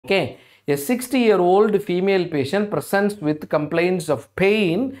Okay, a 60-year-old female patient presents with complaints of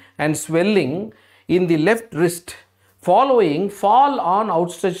pain and swelling in the left wrist following fall on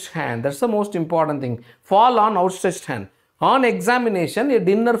outstretched hand. That's the most important thing. Fall on outstretched hand. On examination, a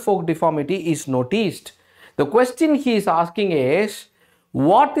dinner fork deformity is noticed. The question he is asking is,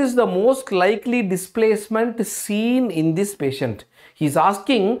 what is the most likely displacement seen in this patient? He is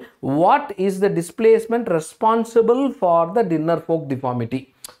asking, what is the displacement responsible for the dinner fork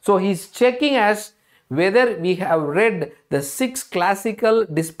deformity? So he is checking as whether we have read the 6 classical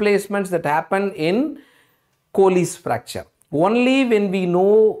displacements that happen in Colles fracture. Only when we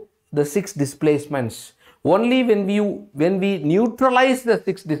know the 6 displacements, only when we neutralize the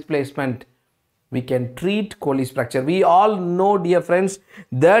 6 displacement, we can treat Colles fracture. We all know, dear friends,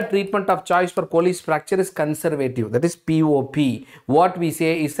 the treatment of choice for Colles fracture is conservative. That is POP. What we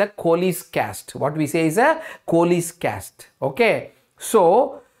say is a Colles cast. What we say is a Colles cast. Okay.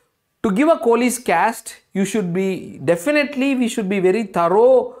 So, to give a Colles cast, we should be very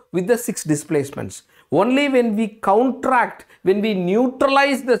thorough with the 6 displacements. Only when we counteract, when we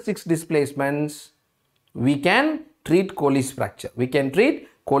neutralize the 6 displacements, we can treat Colles fracture. We can treat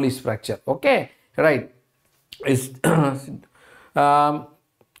Colles fracture. Okay. Right. The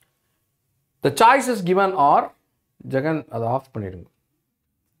choices given are, Jagan, adu off pannidunga.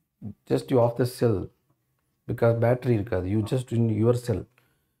 Just you off the cell because battery irukadu. You just in your cell.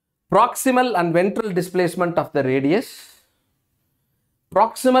 Proximal and ventral displacement of the radius,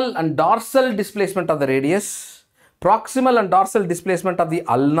 proximal and dorsal displacement of the radius, proximal and dorsal displacement of the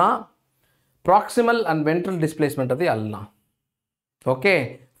ulna, proximal and ventral displacement of the ulna.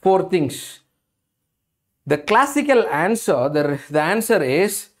 Okay, 4 things. The classical answer, the answer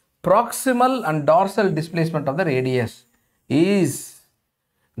is proximal and dorsal displacement of the radius is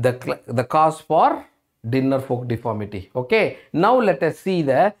the cause for dinner fork deformity. Okay, now let us see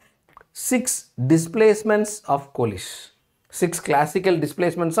the 6 displacements of Colles. 6 classical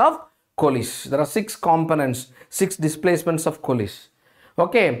displacements of Colles. There are 6 components, 6 displacements of Colles.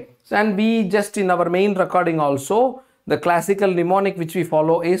 Okay, and we just in our main recording also, the classical mnemonic which we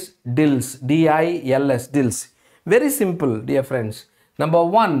follow is DILS, D-I-L-S, DILS. Very simple, dear friends. Number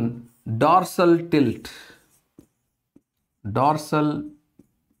 1, dorsal tilt. Dorsal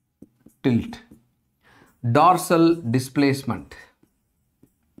tilt. Dorsal displacement.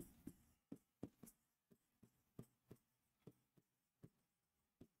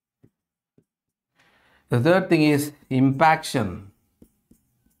 The third thing is impaction.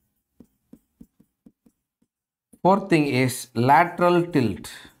 Fourth thing is lateral tilt.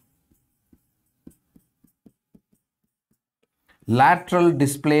 Lateral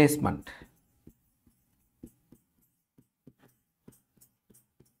displacement.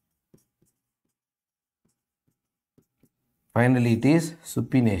 Finally, it is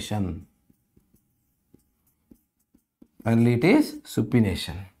supination. Finally, it is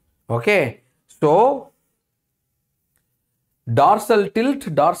supination. Okay. So, dorsal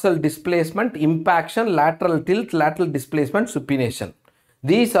tilt, dorsal displacement, impaction, lateral tilt, lateral displacement, supination.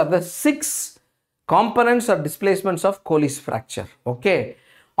 These are the 6 components or displacements of Colles fracture. Okay.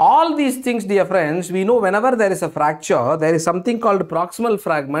 All these things, dear friends, we know whenever there is a fracture, there is something called proximal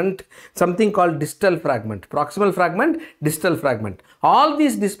fragment, something called distal fragment. Proximal fragment, distal fragment. All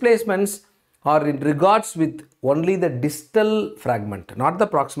these displacements are in regards with only the distal fragment, not the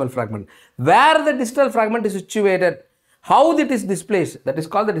proximal fragment. Where the distal fragment is situated, how it is displaced, that is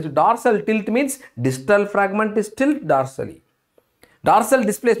called the dorsal tilt, means distal fragment is tilt dorsally. Dorsal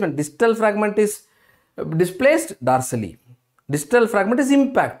displacement, distal fragment is displaced dorsally. Distal fragment is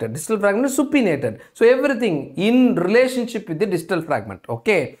impacted, distal fragment is supinated. So everything in relationship with the distal fragment.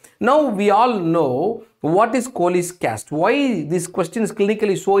 Okay. Now we all know what is Colles cast. Why this question is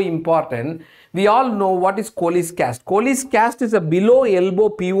clinically so important? We all know what is Colles cast. Colles cast is a below elbow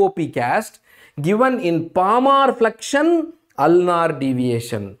POP cast given in palmar flexion, ulnar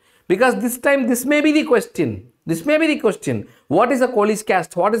deviation. Because this time this may be the question. This may be the question. What is a Colles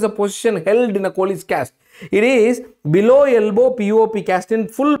cast? What is the position held in a Colles cast? It is below elbow POP cast in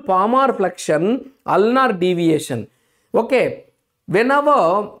full palmar flexion, ulnar deviation. Okay.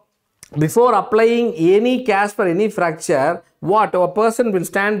 Whenever, before applying any cast for any fracture, what a person will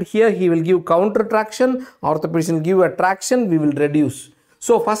stand here, he will give counter traction, orthopedist will give a traction, we will reduce.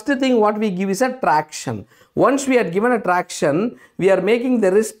 So first thing what we give is a traction. Once we are given a traction, we are making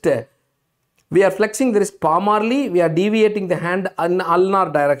the wrist, we are flexing the wrist palmarly, we are deviating the hand in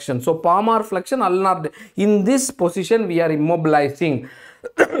ulnar direction. So palmar flexion, ulnar, in this position we are immobilizing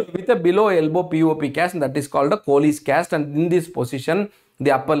with a below elbow POP cast, and that is called a Colles cast, and in this position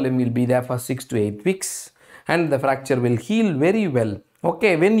the upper limb will be there for 6 to 8 weeks and the fracture will heal very well.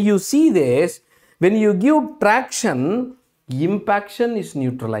 Okay, when you see this, when you give traction, impaction is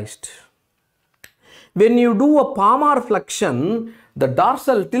neutralized. When you do a palmar flexion, the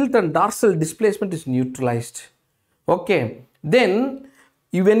dorsal tilt and dorsal displacement is neutralized. Okay, then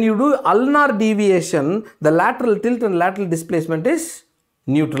when you do ulnar deviation, the lateral tilt and lateral displacement is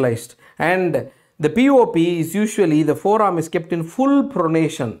neutralized. And the POP is usually the forearm is kept in full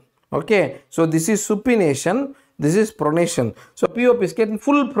pronation. Okay, so this is supination, this is pronation. So POP is kept in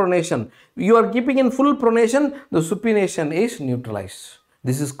full pronation. You are keeping in full pronation, the supination is neutralized.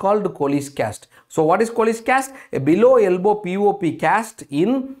 This is called Colles cast. So what is Colles cast? A below elbow POP cast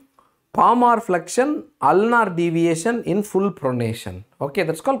in palmar flexion, ulnar deviation in full pronation. Okay,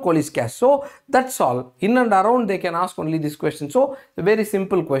 that's called Colles cast. So that's all. In and around they can ask only this question. So a very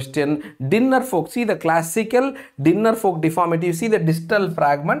simple question. Dinner fork. See the classical dinner fork deformity. You see the distal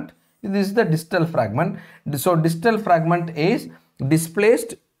fragment. This is the distal fragment. So distal fragment is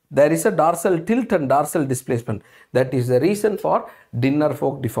displaced. There is a dorsal tilt and dorsal displacement. That is the reason for dinner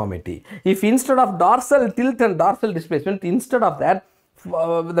fork deformity. If instead of dorsal tilt and dorsal displacement, instead of that,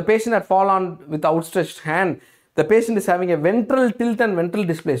 the patient had fallen with outstretched hand, the patient is having a ventral tilt and ventral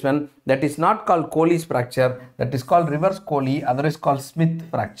displacement, that is not called Colles fracture, that is called reverse Colles, otherwise called Smith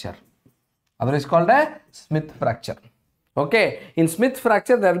fracture. Otherwise called a Smith fracture. Okay, in Smith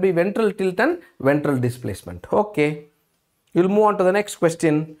fracture there will be ventral tilt and ventral displacement. Okay, we will move on to the next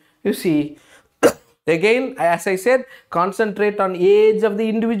question. You see, again, as I said, concentrate on age of the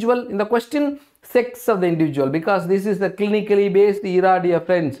individual in the question, sex of the individual, because this is the clinically based era, dear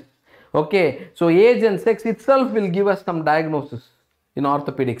friends. Okay, so age and sex itself will give us some diagnosis in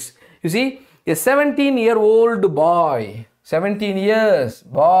orthopedics. You see, a 17-year-old boy, 17 years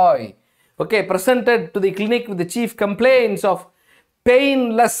boy, okay, presented to the clinic with the chief complaints of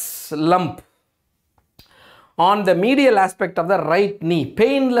painless lump on the medial aspect of the right knee.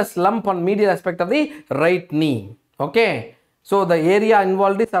 Painless lump on medial aspect of the right knee. Okay, so the area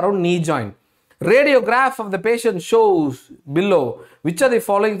involved is around knee joint. Radiograph of the patient shows below which are the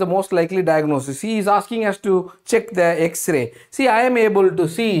following the most likely diagnosis. He is asking us to check the X-ray. See, I am able to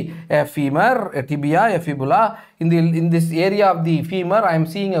see a femur, a tibia, a fibula. In this area of the femur, I am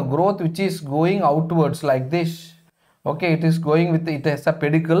seeing a growth which is going outwards like this. Okay, it is going with it as a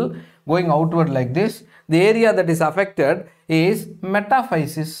pedicle going outward like this. The area that is affected is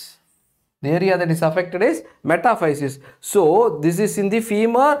metaphysis. The area that is affected is metaphysis. So this is in the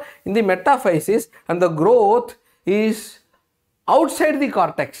femur, in the metaphysis, and the growth is outside the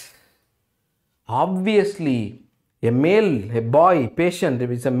cortex. Obviously, a male, a boy, patient,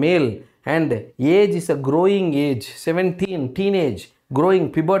 if it's a male, and age is a growing age, 17, teenage,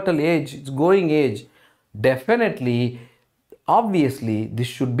 growing pubertal age, it's growing age. Definitely, obviously, this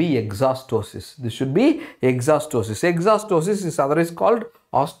should be exhastosis. This should be exhastosis. Exhastosis is otherwise called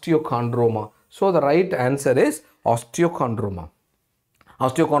osteochondroma. So the right answer is osteochondroma.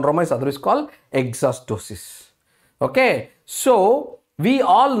 Osteochondroma is otherwise called exhastosis. Okay. So we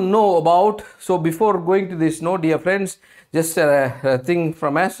all know about, so before going to this, no, dear friends, just a thing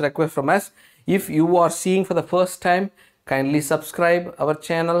from us, request from us. If you are seeing for the first time, kindly subscribe our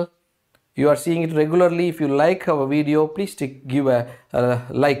channel. You are seeing it regularly. If you like our video, please give a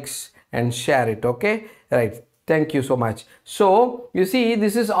likes and share it. Okay, right. Thank you so much. So you see,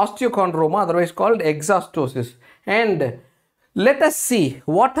 this is osteochondroma, otherwise called exhastosis. And let us see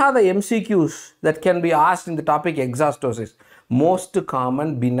what are the MCQs that can be asked in the topic exhastosis. Most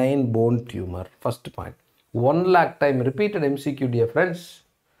common benign bone tumor. First point. 1 lakh time repeated MCQ, dear friends.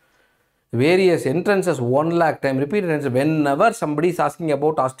 Various entrances 1 lakh time repeated entrances. Whenever somebody is asking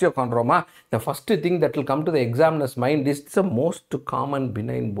about osteochondroma, the first thing that will come to the examiner's mind is the most common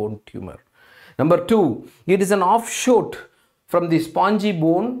benign bone tumor. Number 2, it is an offshoot from the spongy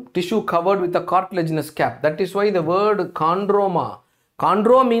bone tissue covered with a cartilaginous cap. That is why the word chondroma.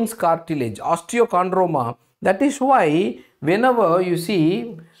 Chondro means cartilage. Osteochondroma. That is why whenever you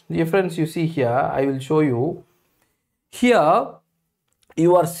see, dear friends, you see here, I will show you. Here,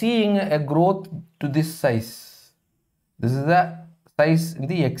 you are seeing a growth to this size. This is the size in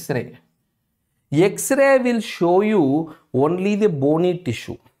the X-ray. X-ray will show you only the bony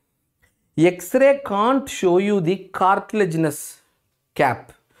tissue. X-ray can't show you the cartilaginous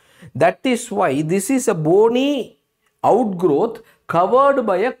cap. That is why this is a bony outgrowth covered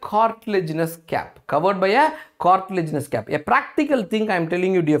by a cartilaginous cap. Covered by a cartilaginous cap. A practical thing I am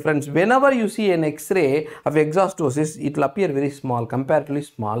telling you, dear friends, whenever you see an X-ray of exhastosis, it will appear very small, comparatively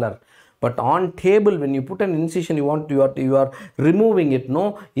smaller. But on table, when you put an incision, you are removing it,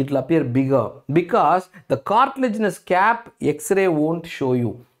 no, it will appear bigger. Because the cartilaginous cap, X-ray won't show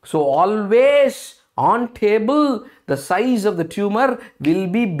you. So always On table, the size of the tumor will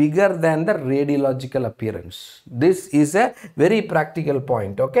be bigger than the radiological appearance. This is a very practical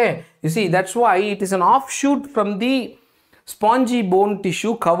point. Okay, you see, that's why it is an offshoot from the spongy bone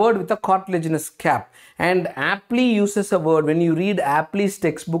tissue covered with a cartilaginous cap, and Apley uses a word. When you read Apley's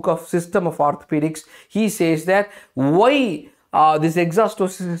textbook of System of Orthopedics, he says that why this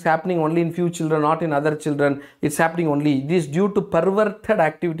exostosis is happening only in few children, not in other children. It's happening only. This is due to perverted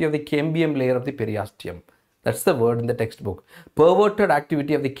activity of the cambium layer of the periosteum. That's the word in the textbook. Perverted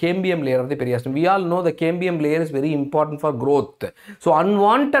activity of the cambium layer of the periosteum. We all know the cambium layer is very important for growth. So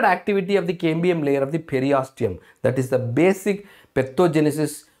unwanted activity of the cambium layer of the periosteum. That is the basic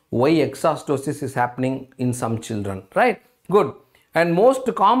pathogenesis why exostosis is happening in some children. Right? Good. And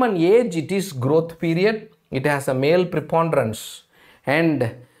most common age, it is growth period. It has a male preponderance.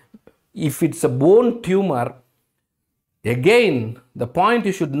 And if it's a bone tumor, again, the point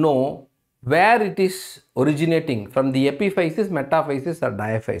you should know where it is originating, from the epiphysis, metaphysis or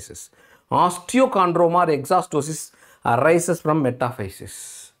diaphysis. Osteochondroma or exostosis arises from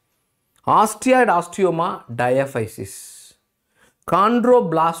metaphysis. Osteoid osteoma, diaphysis.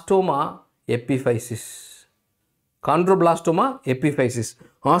 Chondroblastoma, epiphysis. Chondroblastoma, epiphysis.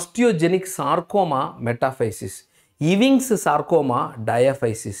 Osteogenic sarcoma, metaphysis. Ewing's sarcoma,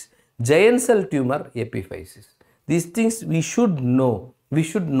 diaphysis. Giant cell tumor, epiphysis. These things we should know. We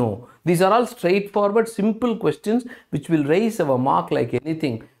should know. These are all straightforward, simple questions which will raise our mark like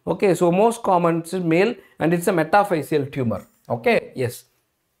anything. Okay, so most common is male and it's a metaphyseal tumor. Okay, yes.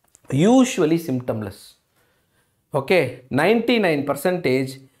 Usually symptomless. Okay,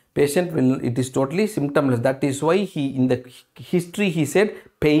 99% patient will, it is totally symptomless. That is why in the history he said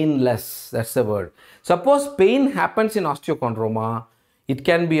painless. That's the word. Suppose pain happens in osteochondroma, it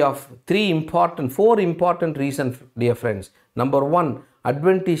can be of four important reasons, dear friends. Number one,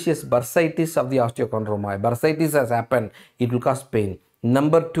 adventitious bursitis of the osteochondroma. Bursitis has happened, it will cause pain.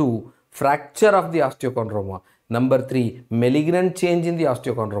 Number two, fracture of the osteochondroma. Number three, malignant change in the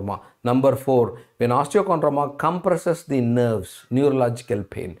osteochondroma. Number four, when osteochondroma compresses the nerves, neurological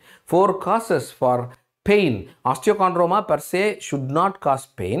pain. Four causes for pain. Osteochondroma per se should not cause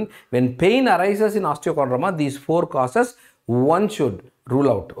pain. When pain arises in osteochondroma, these four causes one should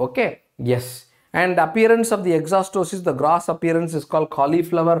rule out. Okay, yes. And appearance of the exostosis, the gross appearance is called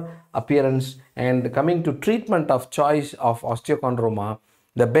cauliflower appearance. And coming to treatment of choice of osteochondroma,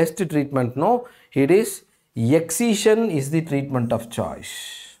 the best treatment, no, it is excision is the treatment of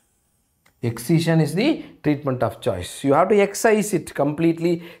choice. Excision is the treatment of choice. You have to excise it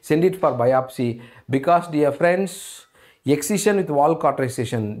completely, send it for biopsy, because dear friends, excision with wall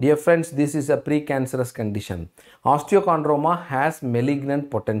cauterization, dear friends, this is a precancerous condition. Osteochondroma has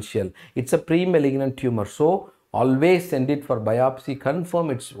malignant potential. It's a pre-malignant tumor. So always send it for biopsy, confirm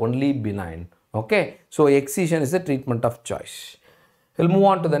it's only benign. Okay, so excision is the treatment of choice. We'll move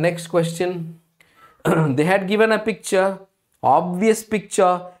on to the next question. They had given a picture, obvious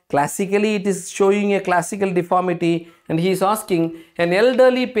picture. Classically, it is showing a classical deformity, and he is asking, an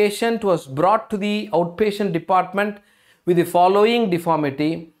elderly patient was brought to the outpatient department with the following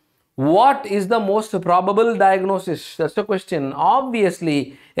deformity. What is the most probable diagnosis? That's the question.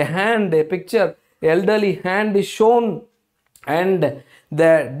 Obviously, a hand, a picture, elderly hand is shown, and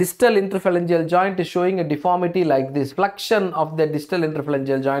the distal interphalangeal joint is showing a deformity like this. Flexion of the distal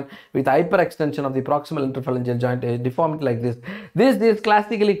interphalangeal joint with hyperextension of the proximal interphalangeal joint, a deformity like this. This is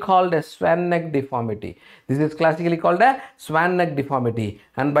classically called a swan neck deformity. This is classically called a swan neck deformity.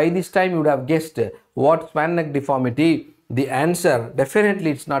 And by this time you would have guessed what swan neck deformity. The answer,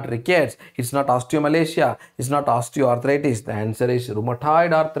 definitely it's not rickets, it's not osteomalacia, it's not osteoarthritis. The answer is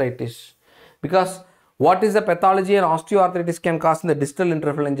rheumatoid arthritis. Because what is the pathology and osteoarthritis can cause in the distal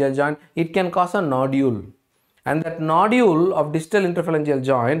interphalangeal joint? It can cause a nodule. And that nodule of distal interphalangeal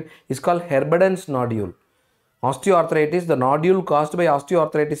joint is called Herberden's nodule. Osteoarthritis, the nodule caused by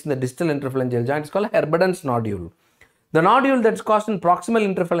osteoarthritis in the distal interphalangeal joint is called Herberden's nodule. The nodule that's caused in proximal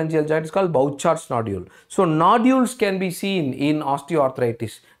interphalangeal joint is called Bouchard's nodule. So nodules can be seen in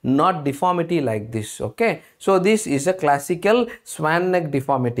osteoarthritis, not deformity like this. Okay. So this is a classical swan neck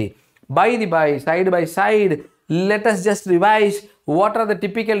deformity. By the by, side by side, let us just revise what are the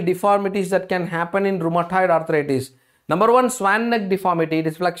typical deformities that can happen in rheumatoid arthritis. Number one, swan neck deformity. It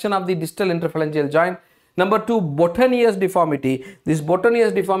is flexion of the distal interphalangeal joint. Number two, buttonier's deformity. This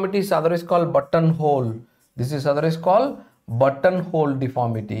buttonier's deformity is otherwise called buttonhole. This is otherwise called buttonhole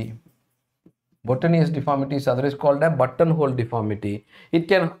deformity. Buttonier's deformity is otherwise called a buttonhole deformity. It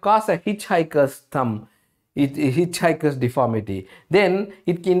can cause a hitchhiker's thumb. hitchhiker's deformity. Then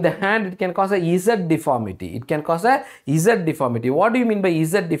in the hand it can cause a Z deformity. It can cause a Z deformity. What do you mean by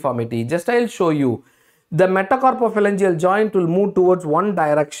Z deformity? Just I'll show you. The metacarpophalangeal joint will move towards one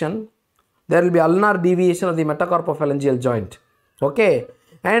direction. There will be ulnar deviation of the metacarpophalangeal joint. Okay,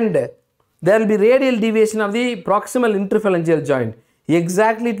 and there will be radial deviation of the proximal interphalangeal joint.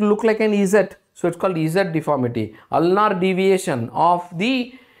 Exactly, it will look like an Z. So it's called Z deformity. Ulnar deviation of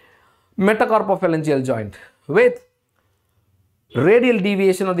the metacarpophalangeal joint with radial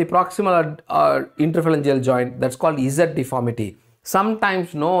deviation of the proximal interphalangeal joint. That's called Z deformity.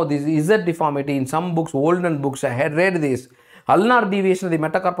 Sometimes no, this Z deformity in some books, olden books, I had read this. Ulnar deviation of the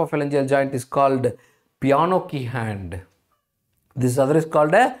metacarpophalangeal joint is called piano key hand. This other is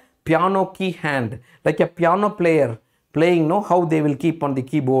called a piano key hand, like a piano player playing, no, how they will keep on the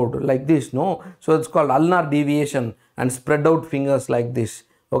keyboard like this, no. So it's called ulnar deviation and spread out fingers like this.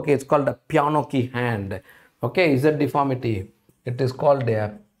 Okay, it's called a piano key hand. Okay, Z deformity. It is called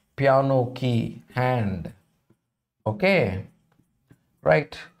a piano key hand. Okay,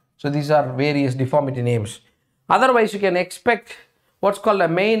 right. So these are various deformity names. Otherwise, you can expect what's called a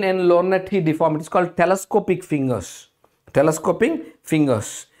main and lornette deformity. It's called telescopic fingers. Telescoping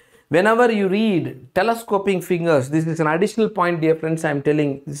fingers. Whenever you read telescoping fingers, this is an additional point, dear friends. I'm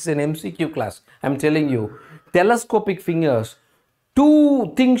telling, this is an MCQ class. I'm telling you, telescopic fingers.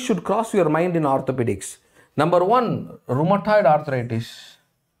 Two things should cross your mind in orthopedics. Number one, rheumatoid arthritis.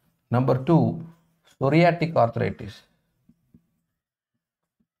 Number two, psoriatic arthritis.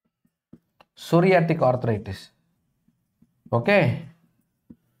 Psoriatic arthritis. Okay.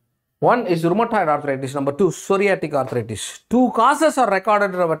 One is rheumatoid arthritis. Number two, psoriatic arthritis. Two causes are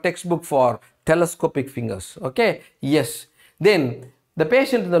recorded in our textbook for telescopic fingers. Okay. Yes. Then the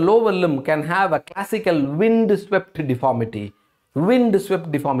patient in the lower limb can have a classical wind-swept deformity.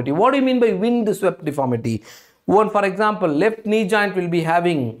 Wind-swept deformity. What do you mean by wind-swept deformity? One, for example, left knee joint will be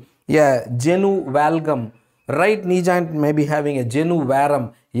having a genu valgum. Right knee joint may be having a genu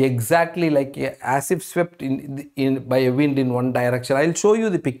varum. Exactly like as if swept by a wind in one direction. I'll show you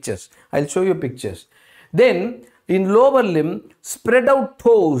the pictures. I'll show you pictures. Then in lower limb, spread out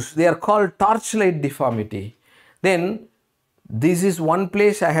toes, they are called torchlight deformity. Then this is one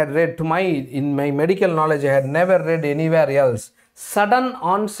place I had read in my medical knowledge, I had never read anywhere else. Sudden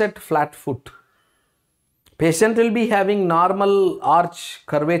onset flat foot. Patient will be having normal arch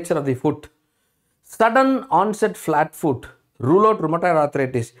curvature of the foot. Sudden onset flat foot. Rule out rheumatoid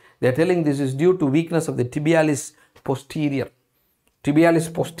arthritis. They are telling this is due to weakness of the tibialis posterior.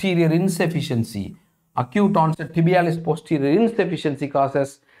 Tibialis posterior insufficiency. Acute onset tibialis posterior insufficiency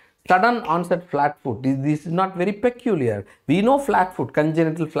causes sudden onset flat foot. This is not very peculiar. We know flat foot,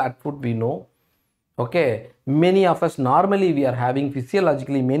 congenital flat foot we know. Okay. Many of us normally we are having,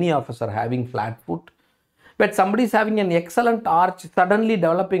 physiologically many of us are having flat foot. But somebody is having an excellent arch, suddenly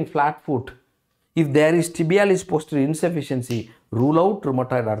developing flat foot. If there is tibialis posterior insufficiency, rule out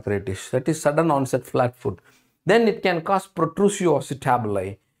rheumatoid arthritis. That is sudden onset flat foot. Then it can cause protrusio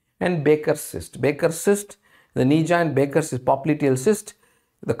acetabuli and Baker's cyst. Baker's cyst, the knee joint, Baker's cyst, popliteal cyst,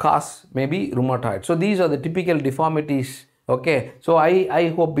 the cause may be rheumatoid. So these are the typical deformities. Okay. So I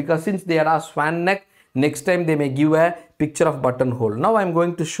hope, because since they are swan neck, next time they may give a picture of buttonhole. Now I am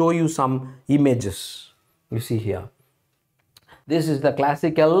going to show you some images. You see here. This is the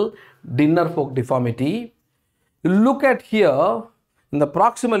classical dinner fork deformity. You look at here in the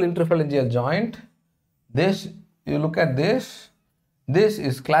proximal interphalangeal joint. This, you look at this. This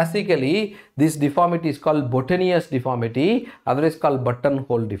is classically, this deformity is called botaneous deformity, otherwise called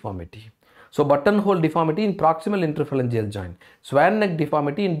buttonhole deformity. So buttonhole deformity in proximal interphalangeal joint, swan neck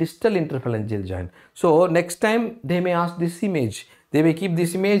deformity in distal interphalangeal joint. So next time they may ask this image. They may keep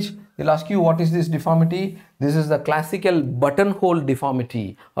this image. They'll ask you, what is this deformity? This is the classical buttonhole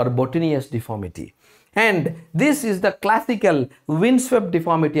deformity or botaneous deformity. And this is the classical windswept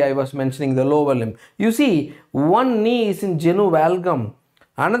deformity I was mentioning, the lower limb. You see, one knee is in genu valgum,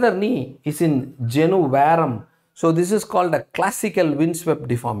 another knee is in genu varum. So this is called a classical windswept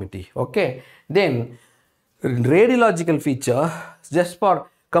deformity. Okay. Then radiological feature, just for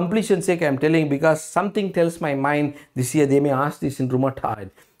completion's sake I am telling, because something tells my mind this year they may ask this in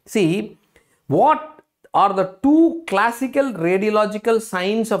rheumatoid. See, what are the two classical radiological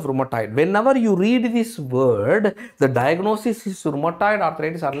signs of rheumatoid? Whenever you read this word, the diagnosis is rheumatoid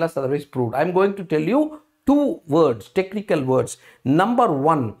arthritis unless otherwise proved. I am going to tell you two words, technical words. Number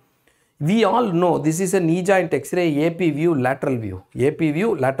one, we all know this is a knee joint X-ray, AP view, lateral view. AP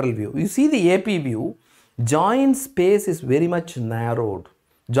view, lateral view. You see the AP view, joint space is very much narrowed.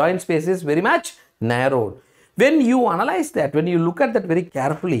 Joint space is very much narrowed. When you analyze that, when you look at that very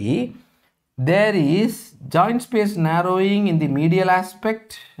carefully, there is joint space narrowing in the medial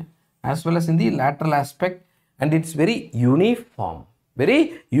aspect as well as in the lateral aspect, and it's very uniform.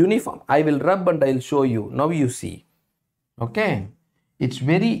 Very uniform. I will rub and I will show you. Now you see. Okay. It's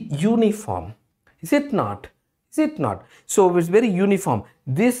very uniform. Is it not? Is it not? So it's very uniform.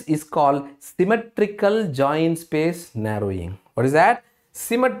 This is called symmetrical joint space narrowing. What is that?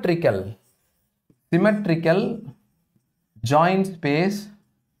 Symmetrical joint space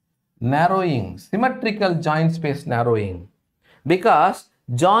narrowing. Symmetrical joint space narrowing. Because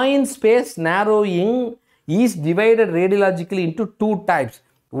joint space narrowing is divided radiologically into two types.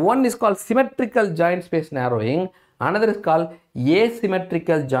 One is called symmetrical joint space narrowing. Another is called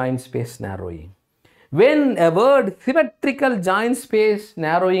asymmetrical joint space narrowing. When a word symmetrical joint space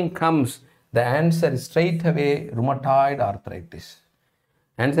narrowing comes, the answer is straight away rheumatoid arthritis.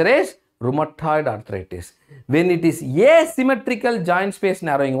 Answer is rheumatoid arthritis. When it is asymmetrical joint space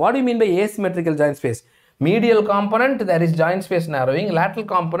narrowing, what do you mean by asymmetrical joint space? Medial component, there is joint space narrowing. Lateral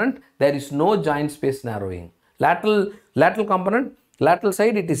component, there is no joint space narrowing. Lateral component, lateral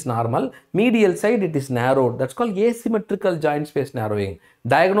side it is normal. Medial side it is narrowed. That's called asymmetrical joint space narrowing.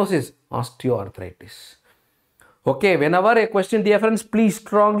 Diagnosis, osteoarthritis. Okay, whenever a question, dear friends, please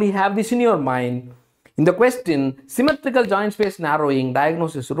strongly have this in your mind. In the question, symmetrical joint space narrowing,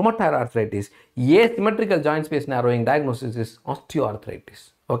 diagnosis rheumatoid arthritis. Asymmetrical joint space narrowing, diagnosis is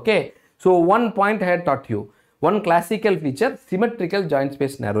osteoarthritis. Okay. So one point I had taught you. One classical feature, symmetrical joint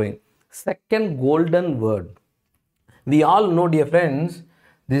space narrowing. Second golden word. We all know, dear friends,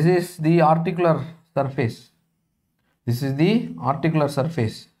 this is the articular surface. This is the articular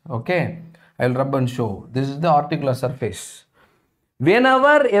surface. Okay. I will rub and show. This is the articular surface.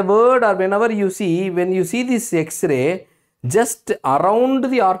 Whenever a word or whenever you see, when you see this X-ray, just around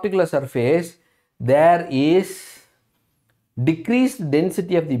the articular surface, there is decreased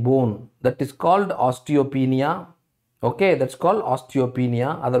density of the bone. That is called osteopenia. Okay, that's called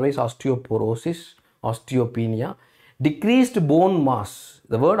osteopenia, otherwise osteoporosis, osteopenia. Decreased bone mass,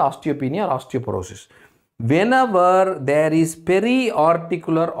 the word osteopenia or osteoporosis. Whenever there is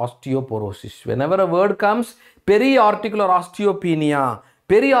periarticular osteoporosis, whenever a word comes, periarticular osteopenia,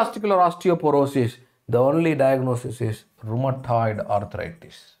 periarticular osteoporosis, the only diagnosis is rheumatoid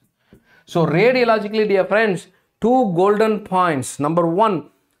arthritis. So radiologically, dear friends, two golden points. Number one,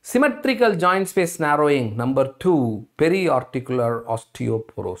 symmetrical joint space narrowing. Number two, periarticular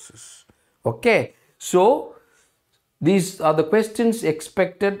osteoporosis. Okay. So these are the questions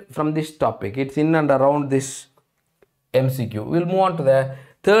expected from this topic. It's in and around this MCQ. We'll move on to the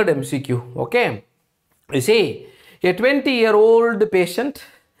third MCQ. Okay. You see, a 20-year-old patient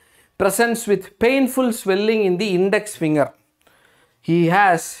presents with painful swelling in the index finger. He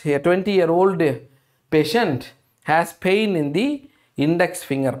has a 20-year-old patient has pain in the index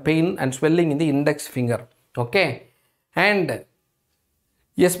finger, pain and swelling in the index finger. Okay. And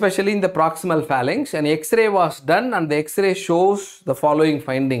especially in the proximal phalanx, an X-ray was done and the X-ray shows the following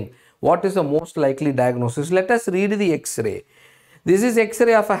finding. What is the most likely diagnosis? Let us read the X-ray. This is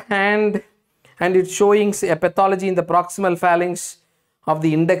X-ray of a hand and it's showing a pathology in the proximal phalanx of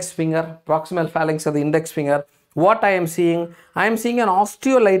the index finger, proximal phalanx of the index finger. What I am seeing? I am seeing an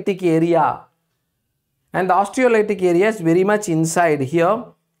osteolytic area. And the osteolytic area is very much inside here.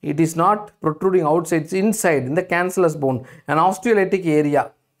 It is not protruding outside, it's inside in the cancellous bone. An osteolytic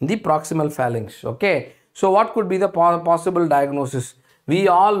area in the proximal phalanx. Okay. So what could be the possible diagnosis? We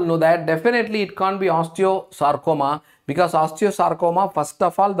all know that definitely it can't be osteosarcoma, because osteosarcoma, first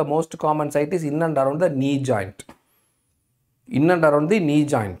of all, the most common site is in and around the knee joint. In and around the knee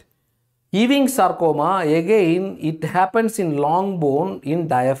joint. Ewing sarcoma, again, it happens in long bone in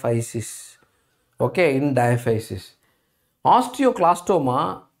diaphysis. Okay, in diaphysis.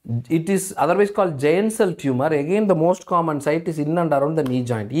 Osteoclastoma, it is otherwise called giant cell tumor. Again, the most common site is in and around the knee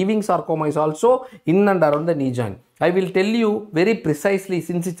joint. Ewing sarcoma is also in and around the knee joint. I will tell you very precisely,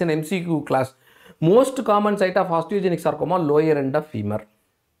 since it's an MCQ class. Most common site of osteogenic sarcoma, lower end of femur.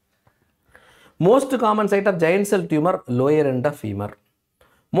 Most common site of giant cell tumor, lower end of femur.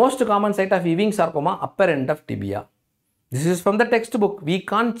 Most common site of Ewing sarcoma, upper end of tibia. This is from the textbook. We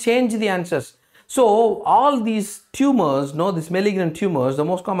can't change the answers. So all these tumors, these malignant tumors, the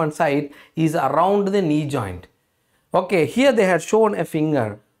most common site is around the knee joint. Okay, here they had shown a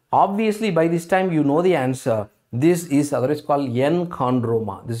finger. Obviously, by this time you know the answer. This is otherwise called N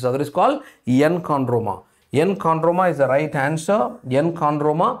chondroma. This is otherwise called N chondroma. N chondroma is the right answer. N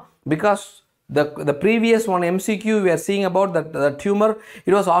chondroma, because The previous one MCQ we are seeing about the tumor,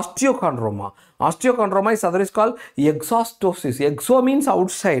 it was osteochondroma. Osteochondroma is otherwise called exostosis. Exo means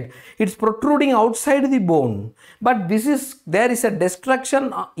outside. It's protruding outside the bone. But there is a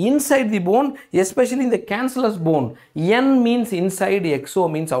destruction inside the bone, especially in the cancellous bone. N means inside, exo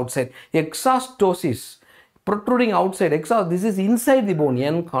means outside. Exostosis, protruding outside. This is inside the bone,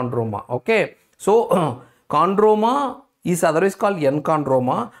 N chondroma. Okay. So, chondroma is otherwise called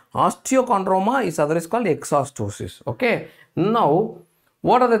enchondroma. Osteochondroma is otherwise called exostosis. Okay. Now,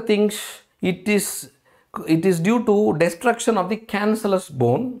 what are the things? It is due to destruction of the cancellous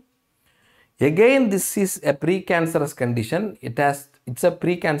bone. Again, this is a precancerous condition. It's a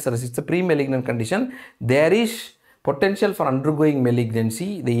precancerous, it's a pre-malignant condition. There is potential for undergoing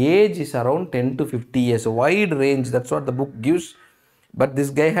malignancy. The age is around 10 to 50 years. A wide range. That's what the book gives. But this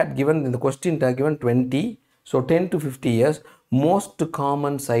guy had given in the question, given 20. So 10 to 50 years. Most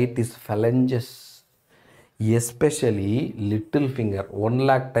common site is phalanges, especially little finger. 1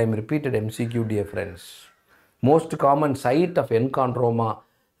 lakh time repeated MCQ, dear friends. Most common site of enchondroma,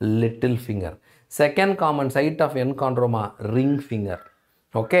 little finger. Second common site of enchondroma, ring finger.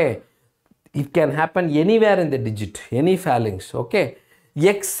 Okay. It can happen anywhere in the digit, any phalanx. Okay.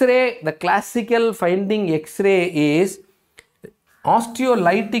 X-ray, the classical finding X-ray is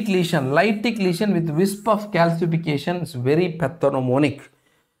osteolytic lesion with wisp of calcification is very pathognomonic.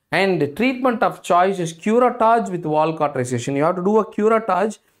 And treatment of choice is curettage with wall cauterization. You have to do a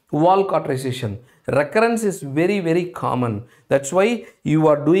curettage, wall cauterization. Recurrence is very, very common. That's why you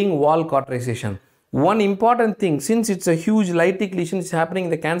are doing wall cauterization. One important thing, since it's a huge lytic lesion is happening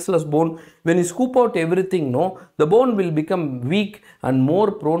in the cancellous bone, when you scoop out everything, the bone will become weak and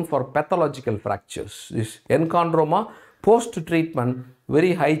more prone for pathological fractures. This enchondroma, post-treatment,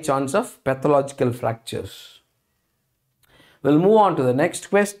 very high chance of pathological fractures. We'll move on to the next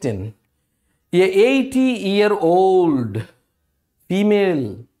question. A 80-year-old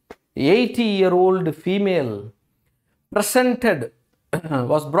female, presented,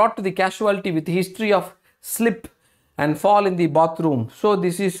 was brought to the casualty with history of slip and fall in the bathroom. So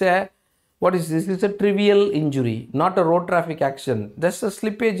this is a, what is this? This is a trivial injury, not a road traffic accident. There's a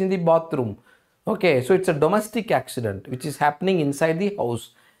slippage in the bathroom. Okay, so it's a domestic accident which is happening inside the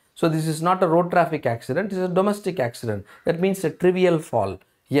house. So this is not a road traffic accident, it's a domestic accident. That means a trivial fall.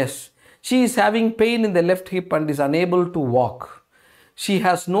 Yes, she is having pain in the left hip and is unable to walk. She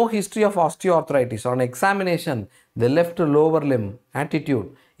has no history of osteoarthritis. On examination, the left lower limb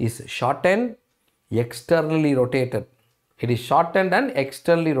attitude is shortened, externally rotated. It is shortened and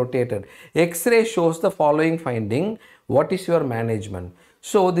externally rotated. X-ray shows the following finding. What is your management?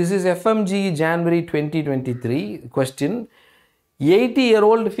 So this is FMGE January 2023 question.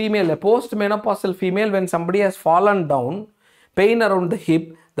 80-year-old female, a post-menopausal female, when somebody has fallen down, pain around the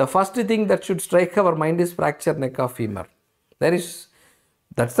hip, the first thing that should strike our mind is fracture neck of femur. That's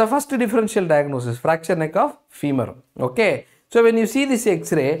the first differential diagnosis, fracture neck of femur. Okay. So when you see this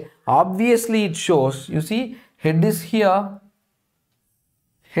X-ray, obviously it shows, you see, head is here,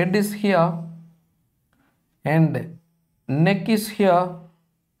 and neck is here,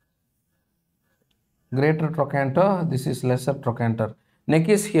 greater trochanter, this is lesser trochanter, neck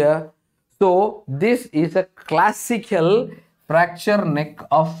is here. So this is a classical fracture neck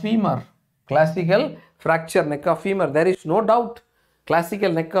of femur. Classical fracture neck of femur. There is no doubt.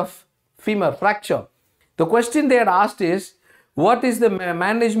 Classical neck of femur fracture. The question they had asked is, what is the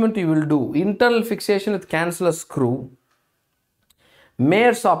management you will do? Internal fixation with cancellous screw,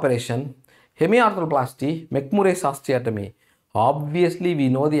 Mayer's operation, hemiarthroplasty, McMurray's osteotomy. Obviously, we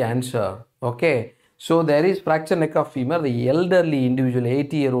know the answer. Okay. So there is fracture neck of femur, the elderly individual,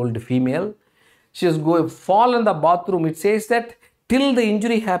 80-year-old female. She has fallen in the bathroom. It says that till the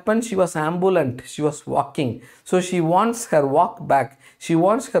injury happened, she was ambulant, she was walking. So she wants her walk back, she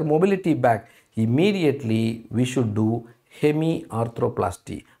wants her mobility back. Immediately, we should do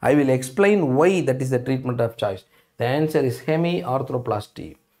hemiarthroplasty. I will explain why that is the treatment of choice. The answer is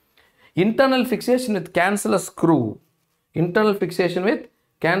hemiarthroplasty. Internal fixation with cancellous screw. Internal fixation with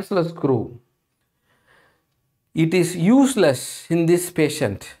cancellous screw. It is useless in this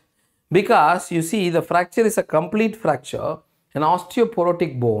patient because you see the fracture is a complete fracture, an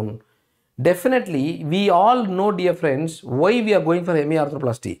osteoporotic bone. Definitely, we all know, dear friends, why we are going for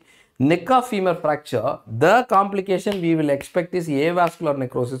hemiarthroplasty. Neck of femur fracture, the complication we will expect is avascular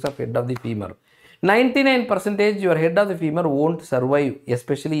necrosis of head of the femur. 99% your head of the femur won't survive,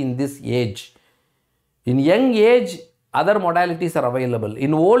 especially in this age. In young age, other modalities are available.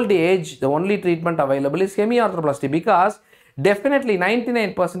 In old age, the only treatment available is hemiarthroplasty because definitely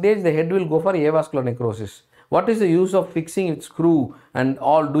 99% the head will go for avascular necrosis. What is the use of fixing its screw and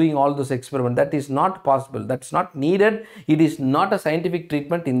doing all those experiments? That is not possible. That's not needed. It is not a scientific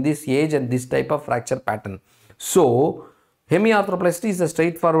treatment in this age and this type of fracture pattern. So hemiarthroplasty is a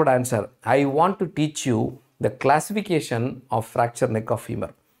straightforward answer. I want to teach you the classification of fracture neck of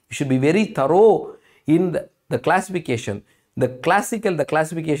femur. You should be very thorough in the classification. The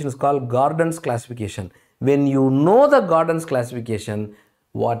classification is called Gordon's classification. When you know the Gordon's classification,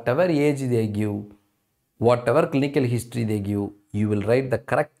 whatever age they give, whatever clinical history they give, you will write the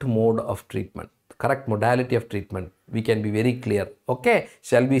correct mode of treatment, the correct modality of treatment. We can be very clear. Okay,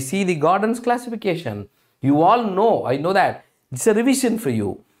 shall we see the Gordon's classification? You all know, I know that. It's a revision for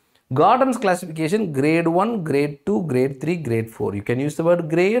you. Gordon's classification, grade 1, grade 2, grade 3, grade 4. You can use the word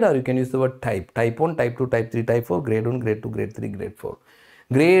grade or you can use the word type. Type 1, type 2, type 3, type 4, grade 1, grade 2, grade 3, grade 4.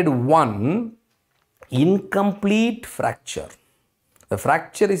 Grade 1, incomplete fracture. The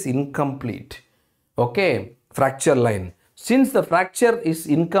fracture is incomplete. Okay, fracture line. Since the fracture is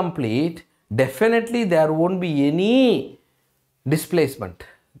incomplete, definitely there won't be any displacement.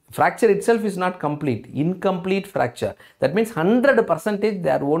 Fracture itself is not complete. Incomplete fracture. That means 100%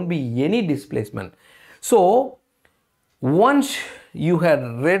 there won't be any displacement. So once you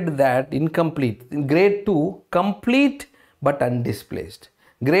had read that incomplete, in grade 2, complete but undisplaced.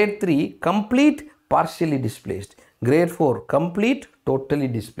 Grade 3, complete, partially displaced. Grade 4, complete, totally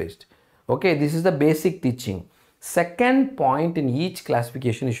displaced. Okay, this is the basic teaching. Second point in each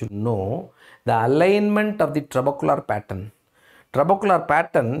classification you should know the alignment of the trabecular pattern. Trabecular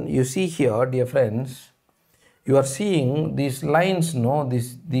pattern, you see here, dear friends, you are seeing these lines, no,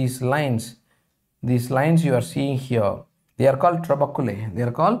 these lines you are seeing here, they are called trabeculae. They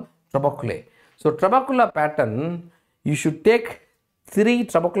are called trabeculae. So trabecular pattern, you should take 3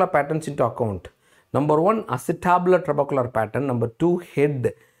 trabecular patterns into account. Number 1, acetabular trabecular pattern. Number 2,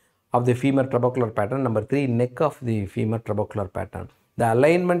 head of the femur trabecular pattern. Number 3, neck of the femur trabecular pattern. The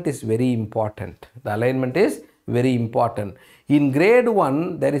alignment is very important. The alignment is very important. In grade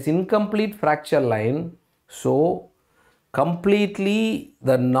 1, there is incomplete fracture line. So completely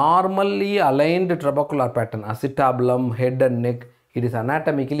the normally aligned trabecular pattern, acetabulum, head and neck, it is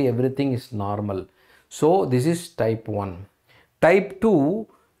anatomically everything is normal. So this is type 1. Type 2,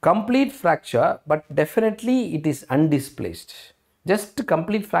 complete fracture, but definitely it is undisplaced. Just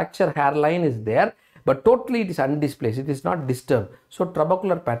complete fracture hairline is there, but totally it is undisplaced. It is not disturbed. So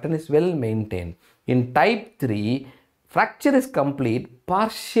trabecular pattern is well maintained. In type 3, fracture is complete,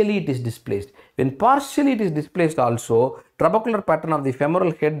 partially it is displaced. When partially it is displaced also, trabecular pattern of the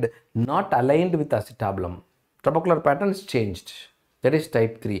femoral head not aligned with acetabulum. Trabecular pattern is changed. That is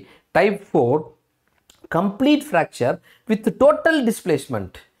type 3. Type 4, complete fracture with total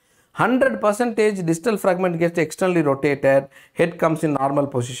displacement. 100% distal fragment gets externally rotated, head comes in normal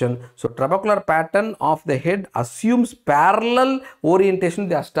position. So trabecular pattern of the head assumes parallel orientation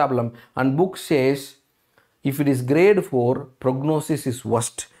to the acetabulum, and book says if it is grade 4, prognosis is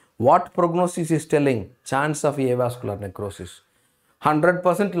worst. What prognosis is telling? Chance of avascular necrosis.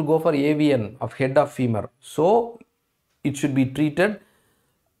 100% will go for AVN of head of femur. So it should be treated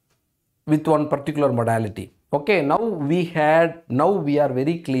with one particular modality. Okay, now we are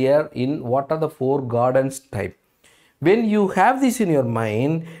very clear in what are the 4 Gordon's type. When you have this in your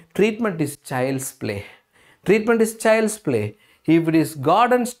mind, treatment is child's play. Treatment is child's play. If it is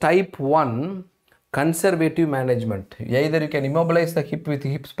Gordon's type 1, conservative management. Either you can immobilize the hip with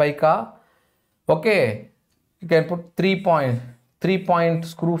hip spica. Okay, you can put 3-point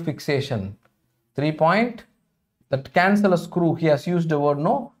screw fixation. 3-point. That cancellous screw, he has used the word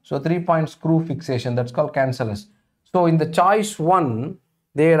no. So 3-point screw fixation, that's called cancellous. So in the choice 1,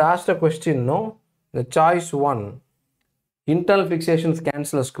 they had asked a question, no? The choice 1, internal fixations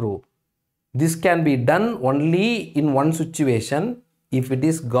cancellous screw. This can be done only in one situation if it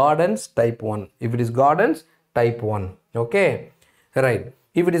is Gordon's type 1. If it is Gordon's type 1, okay? Right.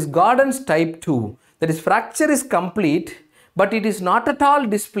 If it is Gordon's type 2, that is fracture is complete, but it is not at all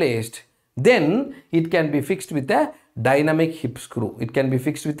displaced, then it can be fixed with a dynamic hip screw. It can be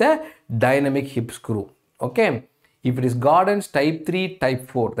fixed with a dynamic hip screw. Okay. If it is Gordon's type 3, type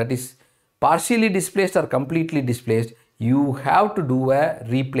 4, that is partially displaced or completely displaced, you have to do a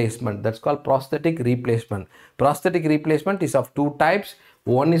replacement. That's called prosthetic replacement. Prosthetic replacement is of 2 types.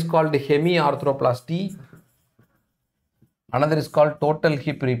 One is called hemiarthroplasty. Another is called total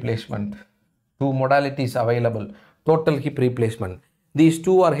hip replacement. 2 modalities available. Total hip replacement. These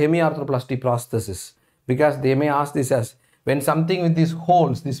 2 are hemiarthroplasty prosthesis, because they may ask this as when something with these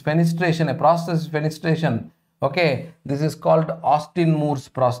holes, this fenestration, a prosthesis fenestration, okay, this is called Austin-Moore's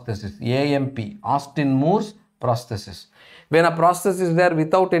prosthesis, AMP, Austin-Moore's prosthesis. When a prosthesis is there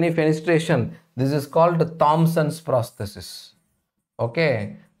without any fenestration, This is called Thompson's prosthesis.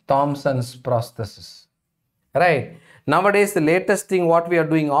 Okay, Thompson's prosthesis. Right. Nowadays, the latest thing what we are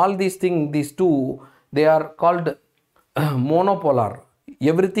doing, all these things, these two, they are called monopolar.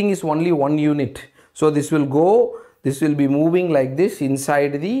 Everything is only one unit. So this will go, this will be moving like this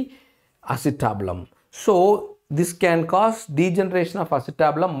inside the acetabulum. So this can cause degeneration of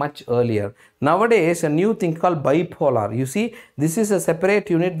acetabulum much earlier. Nowadays, a new thing called bipolar. You see, this is a separate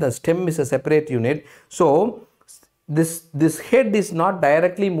unit, the stem is a separate unit. So this head is not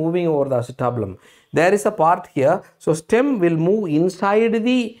directly moving over the acetabulum. There is a part here. So stem will move inside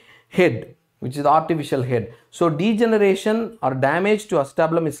the head, which is the artificial head. So degeneration or damage to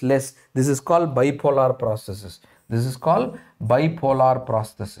acetabulum is less. This is called bipolar prosthesis. This is called bipolar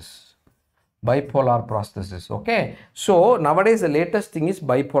prosthesis. Bipolar prosthesis. Okay. So nowadays the latest thing is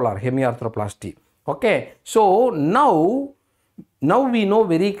bipolar hemiarthroplasty. Okay. So now we know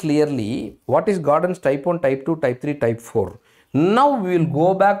very clearly what is Gordon's type 1, type 2, type 3, type 4. Now we will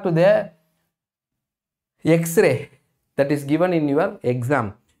go back to the X-ray that is given in your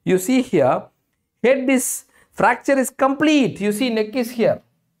exam. You see here, head is, fracture is complete. You see neck is here.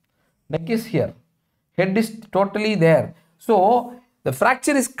 Neck is here. Head is totally there. So the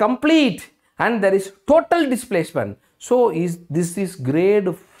fracture is complete and there is total displacement. So this is grade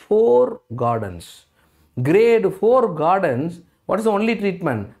 4 Gordon's. Grade 4 Gordon's, what is the only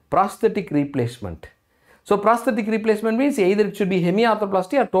treatment? Prosthetic replacement. So prosthetic replacement means either it should be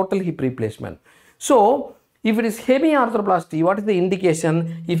hemiarthroplasty or total hip replacement. So if it is hemiarthroplasty, what is the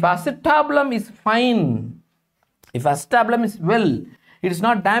indication? If acetabulum is fine, if acetabulum is well, it is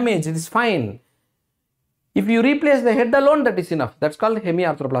not damaged, it is fine. If you replace the head alone, that is enough. That's called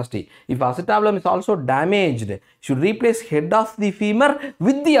hemiarthroplasty. If acetabulum is also damaged, you should replace head of the femur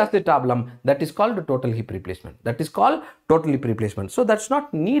with the acetabulum. That is called total hip replacement. That is called total hip replacement. So that's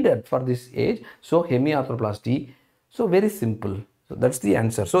not needed for this age. So hemiarthroplasty. So very simple. So that's the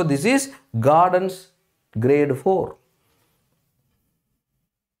answer. So this is Gordon's grade 4.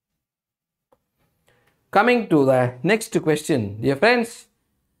 Coming to the next question, dear friends.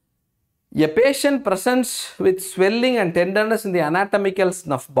 A patient presents with swelling and tenderness in the anatomical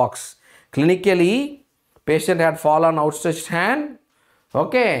snuff box. Clinically, patient had fallen outstretched hand.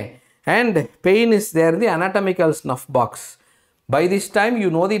 Okay. And pain is there in the anatomical snuff box. By this time, you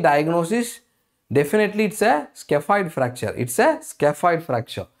know the diagnosis. Definitely, it's a scaphoid fracture. It's a scaphoid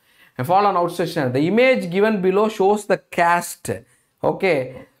fracture. A fallen outstretched hand. The image given below shows the cast.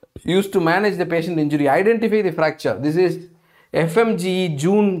 Okay. Used to manage the patient injury. Identify the fracture. This is FMGE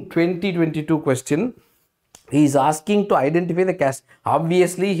June 2022 question. He is asking to identify the cast.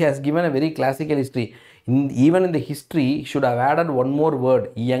 Obviously, he has given a very classical history. Even in the history, he should have added one more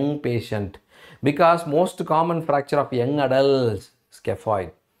word, young patient. Because most common fracture of young adults,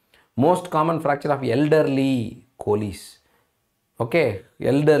 scaphoid. Most common fracture of elderly, Colles. Okay,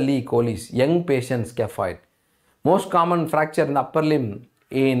 elderly, Colles. Young patient, scaphoid. Most common fracture in the upper limb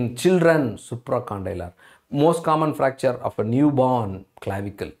in children, supracondylar. Most common fracture of a newborn,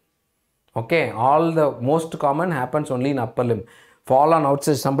 clavicle. Okay, all the most common happens only in upper limb. Fallen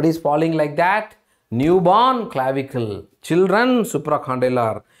outside, somebody is falling like that. Newborn, clavicle. Children,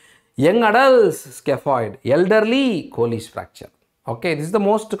 supracondylar. Young adults, scaphoid. Elderly, Colles fracture. Okay, this is the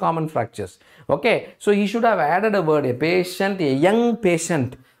most common fractures. Okay, so he should have added a word, a patient, a young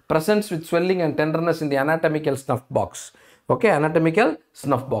patient presents with swelling and tenderness in the anatomical snuff box. Okay, anatomical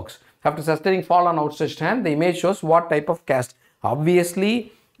snuff box. After sustaining fall on outstretched hand, the image shows what type of cast.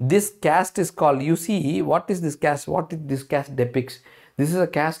 Obviously, this cast is called, you see, what is this cast? What this cast depicts? This is a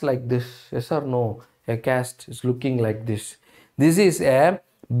cast like this, yes or no? A cast is looking like this. This is a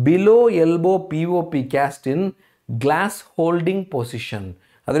below elbow POP cast in glass holding position.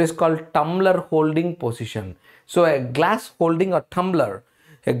 Other is called tumbler holding position. So a glass holding or tumbler,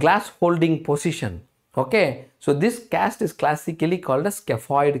 a glass holding position. Okay, so this cast is classically called a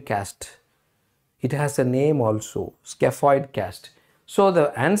scaphoid cast. It has a name also, scaphoid cast. So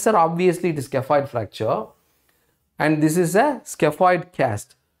the answer obviously it is scaphoid fracture and this is a scaphoid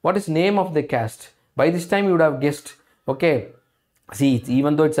cast. What is name of the cast? By this time you would have guessed. Okay, see,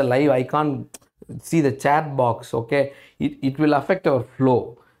 even though it's a live, I can't see the chat box. Okay, it will affect our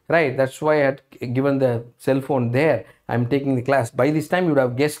flow, right? That's why I had given the cell phone there. I'm taking the class. By this time you would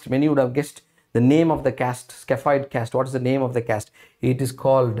have guessed, many would have guessed the name of the cast, scaphoid cast. What is the name of the cast? It is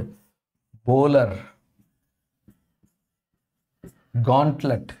called Bowler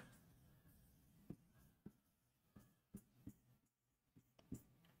Gauntlet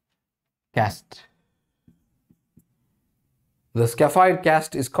cast. The scaphoid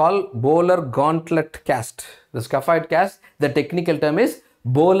cast is called Bowler Gauntlet cast. The scaphoid cast, the technical term is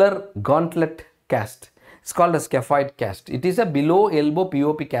Bowler gauntlet cast. It's called a scaphoid cast. It is a below elbow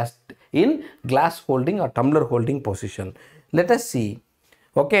POP cast in glass holding or tumbler holding position. Let us see.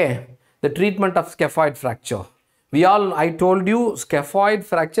 Okay, the treatment of scaphoid fracture. I told you scaphoid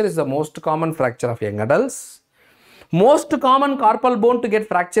fracture is the most common fracture of young adults. Most common carpal bone to get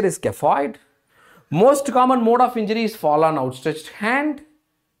fracture is scaphoid. Most common mode of injury is fall on outstretched hand.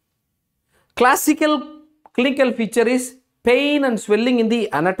 Classical clinical feature is pain and swelling in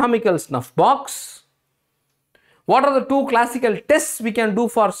the anatomical snuff box. What are the two classical tests we can do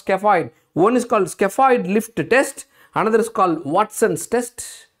for scaphoid? One is called scaphoid lift test. Another is called Watson's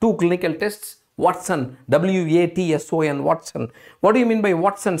test. Two clinical tests. Watson, W-A-T-S-O-N, Watson. What do you mean by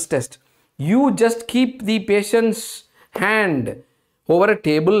Watson's test? You just keep the patient's hand over a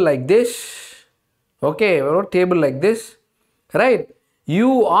table like this. Okay, over a table like this. Right?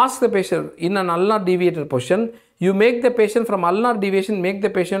 You ask the patient in an ulnar deviated position. You make the patient from ulnar deviation, make the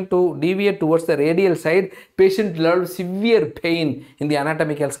patient to deviate towards the radial side. Patient will have severe pain in the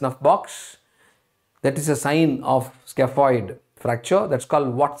anatomical snuff box. That is a sign of scaphoid fracture. That's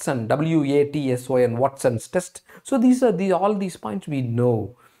called Watson, W-A-T-S-O-N, Watson's test. So these are all these points we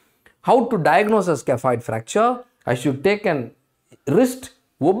know. How to diagnose a scaphoid fracture? I should take an wrist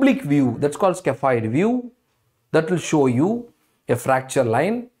oblique view. That's called scaphoid view. That will show you a fracture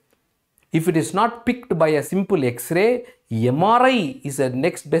line. If it is not picked by a simple X-ray, MRI is a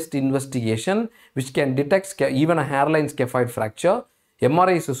next best investigation which can detect even a hairline scaphoid fracture.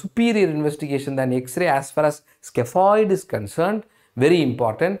 MRI is a superior investigation than X-ray as far as scaphoid is concerned. Very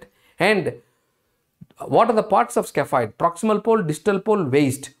important. And what are the parts of scaphoid? Proximal pole, distal pole,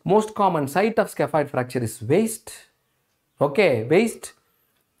 waist. Most common site of scaphoid fracture is waist. Okay, waist.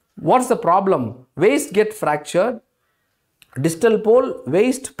 What's the problem? Waist get fractured. Distal pole,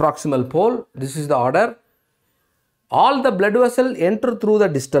 waist, proximal pole. This is the order. All the blood vessels enter through the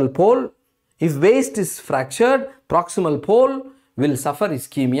distal pole. If waist is fractured, proximal pole will suffer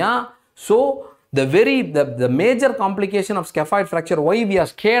ischemia. So the major complication of scaphoid fracture, why we are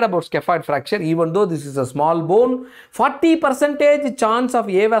scared about scaphoid fracture, even though this is a small bone, 40% chance of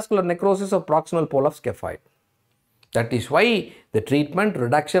avascular necrosis of proximal pole of scaphoid. That is why the treatment,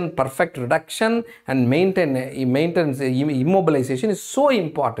 reduction, perfect reduction and maintenance, immobilization is so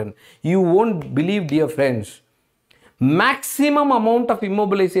important. You won't believe, dear friends, maximum amount of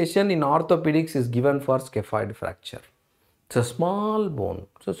immobilization in orthopedics is given for scaphoid fracture. It's a small bone.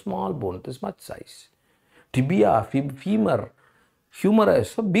 It's a small bone. This much size. Tibia, femur,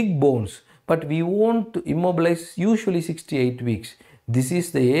 humerus, big bones. But we won't immobilize usually 6 to 8 weeks. This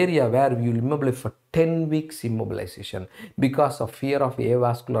is the area where we will immobilize for 10 weeks immobilization because of fear of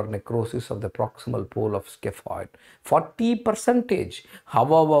avascular necrosis of the proximal pole of scaphoid. 40%.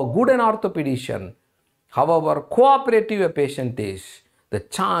 However good an orthopedician, however cooperative a patient is, the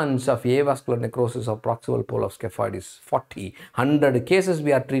chance of avascular necrosis of proximal pole of scaphoid is 40. 100 cases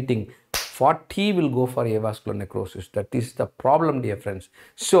we are treating, 40 will go for avascular necrosis. That is the problem, dear friends.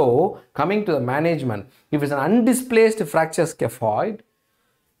 So, coming to the management, if it's an undisplaced fracture scaphoid,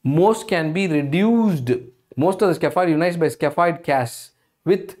 most can be reduced. Most of the scaphoid unites by scaphoid cast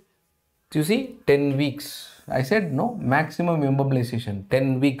with, you see, 10 weeks. I said no, maximum immobilization,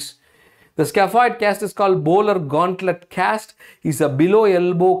 10 weeks. The scaphoid cast is called Bowler gauntlet cast. Is a below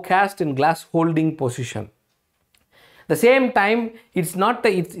elbow cast in glass holding position. The same time,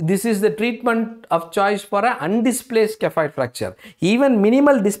 this is the treatment of choice for an undisplaced scaphoid fracture. Even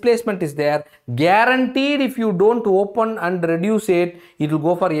minimal displacement is there. Guaranteed, if you don't open and reduce it, it will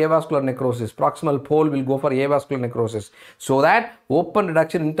go for avascular necrosis. Proximal pole will go for avascular necrosis. So that open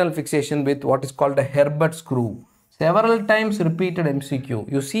reduction internal fixation with what is called a Herbert screw. Several times repeated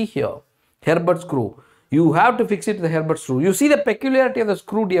MCQ. You see here, Herbert screw. You have to fix it to the Herbert screw. You see the peculiarity of the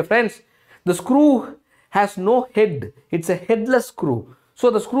screw, dear friends. The screw has no head. It's a headless screw. So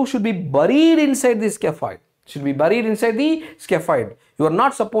the screw should be buried inside the scaphoid. Should be buried inside the scaphoid. You are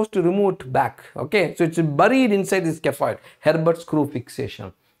not supposed to remove it back. Okay. So it's buried inside the scaphoid. Herbert screw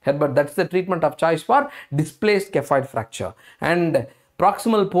fixation. Herbert, that's the treatment of choice for displaced scaphoid fracture. And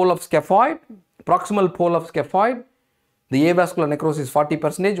proximal pole of scaphoid. The avascular necrosis is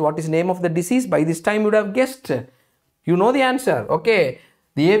 40%. What is the name of the disease? By this time you would have guessed. You know the answer. Okay.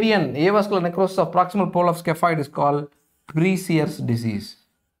 The avascular necrosis of proximal pole of scaphoid is called Preecier's disease.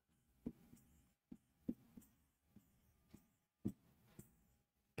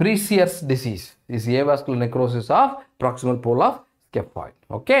 Preecier's disease is the avascular necrosis of proximal pole of scaphoid.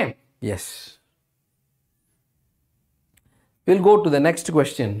 Okay. Yes. We'll go to the next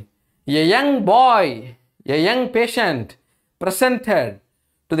question. A young boy, a young patient presented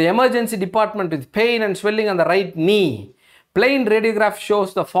to the emergency department with pain and swelling on the right knee. Plain radiograph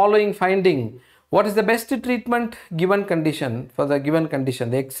shows the following finding. What is the best treatment given condition for the given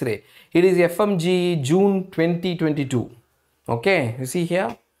condition, the X-ray? It is FMGE June 2022. Okay, you see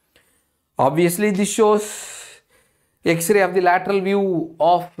here. Obviously, this shows X-ray of the lateral view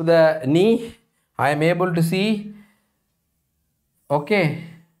of the knee. I am able to see, okay,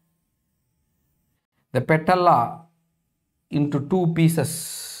 the patella into two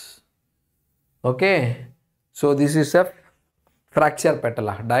pieces. Okay, so this is a fracture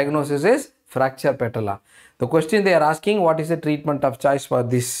patella. Diagnosis is fracture patella. The question they are asking, what is the treatment of choice for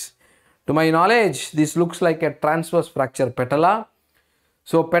this? To my knowledge, this looks like a transverse fracture patella.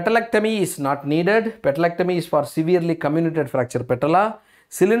 So patelectomy is not needed. Patelectomy is for severely comminuted fracture patella.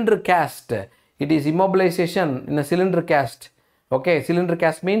 Cylinder cast, it is immobilization in a cylinder cast. Okay, cylinder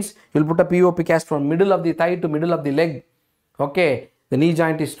cast means you will put a POP cast from middle of the thigh to middle of the leg. Okay, the knee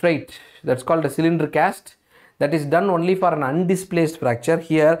joint is straight. That's called a cylinder cast. That is done only for an undisplaced fracture.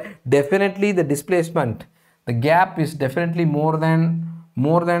 Here, definitely the displacement, the gap is definitely more than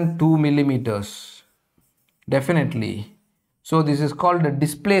 2 millimeters. Definitely. So this is called a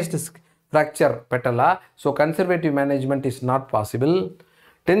displaced fracture patella. So conservative management is not possible.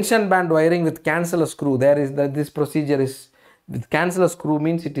 Tension band wiring with cancellous screw. This procedure is with cancellous screw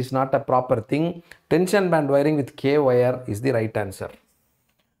means it is not a proper thing. Tension band wiring with K wire is the right answer.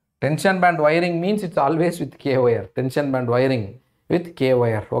 Tension band wiring means it's always with K wire. Tension band wiring with K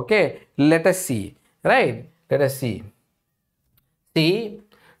wire. Okay, let us see. Right, let us see. See,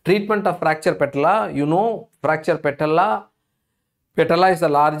 treatment of fracture patella. You know, fracture patella. Patella is the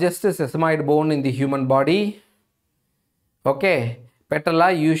largest sesamoid bone in the human body. Okay,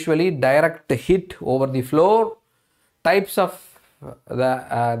 patella usually direct hit over the floor. Types of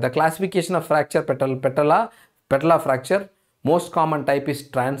the classification of fracture patella fracture. Most common type is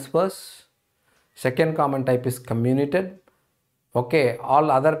transverse. Second common type is comminuted. Okay, all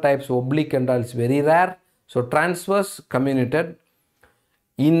other types oblique and all is very rare. So transverse, comminuted.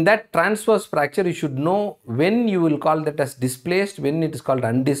 In that transverse fracture, you should know when you will call that as displaced, when it is called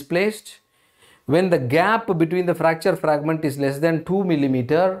undisplaced. When the gap between the fracture fragment is less than 2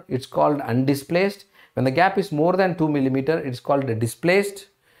 millimeter, it's called undisplaced. When the gap is more than 2 millimeter, it's called displaced.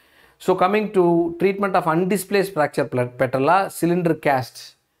 So coming to treatment of undisplaced fracture patella, cylinder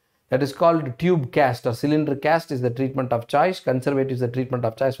cast, that is called tube cast or cylinder cast is the treatment of choice. Conservative is the treatment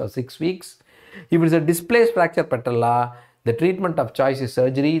of choice for 6 weeks. If it is a displaced fracture patella, the treatment of choice is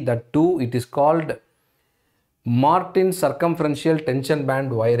surgery. That too, it is called Martin circumferential tension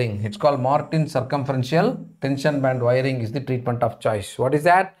band wiring. It's called Martin circumferential tension band wiring is the treatment of choice. What is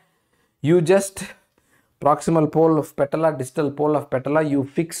that? You just proximal pole of patella, distal pole of patella, you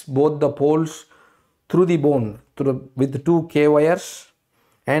fix both the poles through the bone with 2 K wires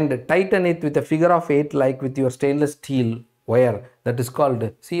and tighten it with a figure of 8 like with your stainless steel wire. That is called,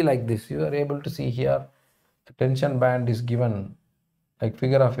 see like this, you are able to see here, the tension band is given like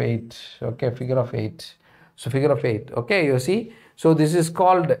figure of 8. Okay, figure of 8. So figure of 8. Okay, you see. So this is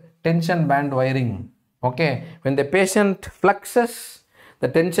called tension band wiring. Okay, when the patient flexes the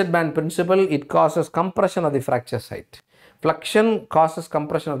tension band principle, it causes compression of the fracture site. Flexion causes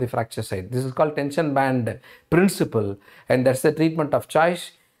compression of the fracture site. This is called tension band principle, and that's the treatment of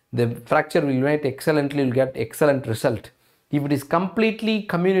choice. The fracture will unite excellently, will get excellent result. If it is completely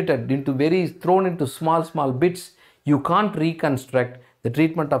comminuted thrown into small bits, you can't reconstruct. The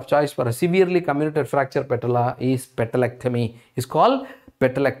treatment of choice for a severely comminuted fracture patella is patelectomy. It's called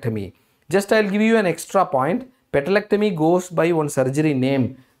patelectomy. Just I'll give you an extra point. Patelectomy goes by one surgery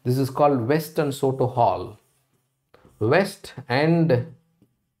name. This is called West and Soto Hall. West and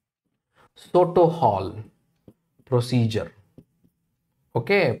Soto Hall procedure.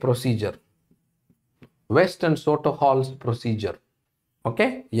 Okay, procedure. West and Soto Hall's procedure.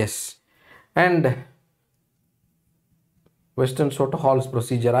 Okay, yes. And West and Soto Hall's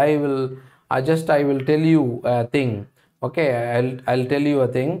procedure. I will tell you a thing. Okay, I'll tell you a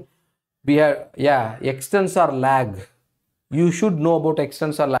thing. We have, yeah, extensor lag. You should know about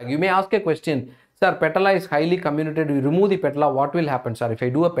extensor lag. You may ask a question, sir, patella is highly comminuted. We remove the patella. What will happen, sir? If I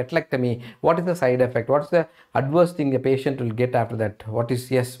do a patelectomy, what is the side effect? What's the adverse thing the patient will get after that? What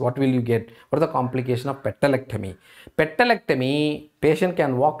will you get? What are the complications of patelectomy? Patelectomy, patient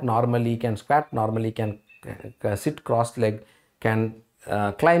can walk normally, can squat normally, can sit cross-legged, can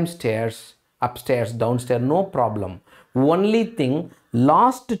climb stairs, upstairs, downstairs, no problem. Only thing,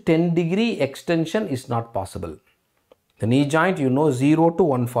 last 10-degree extension is not possible. The knee joint, you know, 0 to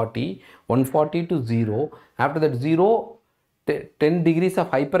 140, 140 to 0. After that 0, 10 degrees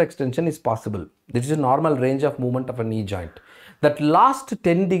of hyperextension is possible. This is a normal range of movement of a knee joint. That last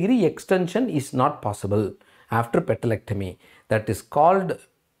 10-degree extension is not possible. after patelectomy. That is called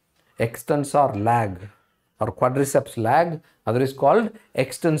extensor lag or quadriceps lag, otherwise called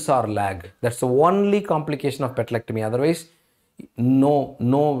extensor lag. That's the only complication of patelectomy. Otherwise,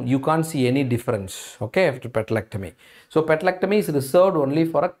 no, you can't see any difference, okay, after patelectomy. So patelectomy is reserved only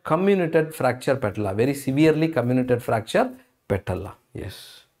for a comminuted fracture patella, very severely comminuted fracture patella.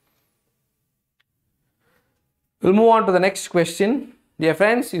 Yes. We'll move on to the next question. Dear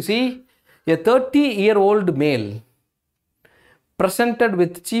friends, you see, a 30-year-old male presented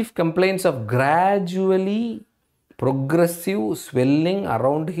with chief complaints of gradually progressive swelling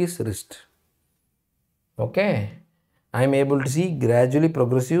around his wrist. Okay. I am able to see gradually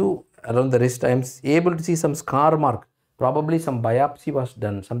progressive around the wrist. I am able to see some scar mark. Probably some biopsy was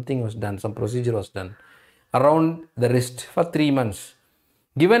done, something was done, some procedure was done around the wrist for 3 months.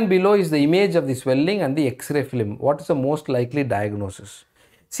 Given below is the image of the swelling and the X-ray film. What is the most likely diagnosis?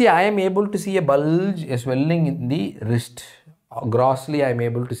 See, I am able to see a bulge, a swelling in the wrist. Grossly, I am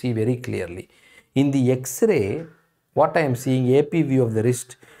able to see very clearly. In the X-ray, what I am seeing, AP view of the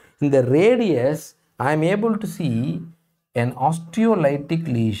wrist, in the radius, I am able to see an osteolytic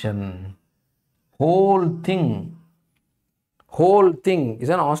lesion. Whole thing is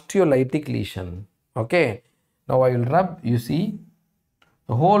an osteolytic lesion. Okay. Now I will rub, you see,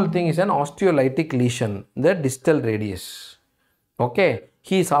 the whole thing is an osteolytic lesion, the distal radius. Okay.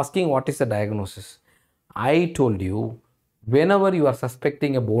 He is asking what is the diagnosis. I told you, whenever you are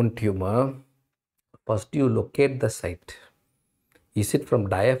suspecting a bone tumor, first you locate the site. Is it from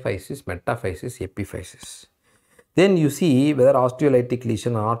diaphysis, metaphysis, epiphysis? Then you see whether osteolytic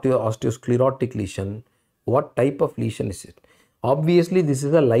lesion or osteosclerotic lesion, what type of lesion is it? Obviously, this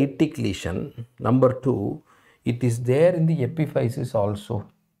is a lytic lesion. Number 2, it is there in the epiphysis also.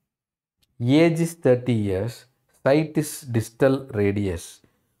 Age is 30 years, site is distal radius.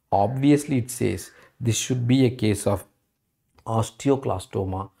 Obviously, it says this should be a case of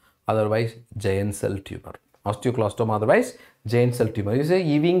osteoclastoma, otherwise giant cell tumor. Osteoclastoma, otherwise giant cell tumor. You say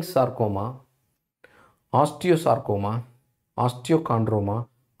Ewing's sarcoma, osteosarcoma, osteochondroma,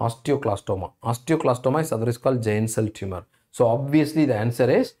 osteoclastoma. Osteoclastoma is otherwise called giant cell tumor. So obviously the answer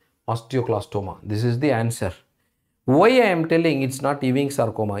is osteoclastoma. This is the answer. Why I am telling it's not Ewing's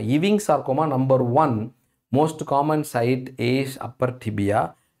sarcoma? Ewing's sarcoma, number 1, most common site is upper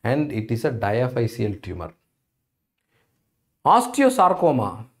tibia and it is a diaphyseal tumor.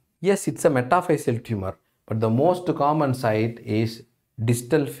 Osteosarcoma, yes, it's a metaphyseal tumor, but the most common site is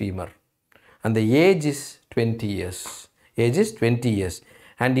distal femur. And the age is 20 years. Age is 20 years.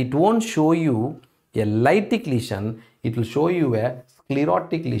 And it won't show you a lytic lesion. It will show you a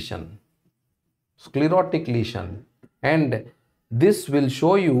sclerotic lesion. Sclerotic lesion. And this will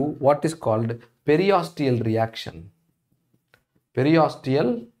show you what is called periosteal reaction.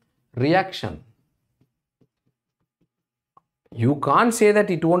 Periosteal reaction. You can't say that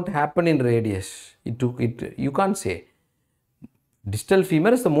it won't happen in radius. You can't say. Distal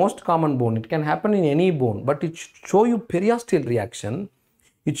femur is the most common bone. It can happen in any bone, but it should show you periosteal reaction.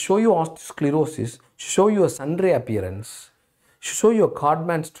 It show you osteosclerosis, show you a sunray appearance, show you a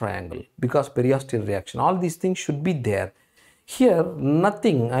Codman's triangle because periosteal reaction. All these things should be there. Here,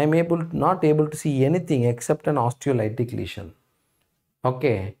 nothing. I am not able to see anything except an osteolytic lesion.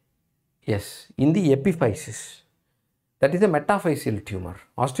 Okay. Yes. In the epiphysis, that is a metaphyseal tumor.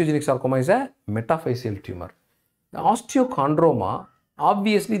 Osteogenic sarcoma is a metaphyseal tumor. The osteochondroma,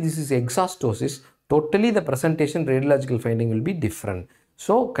 obviously this is exostosis. Totally the presentation radiological finding will be different.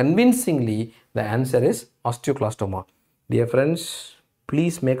 So convincingly the answer is osteoclastoma. Dear friends,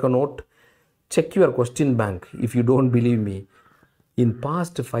 please make a note. Check your question bank if you don't believe me. In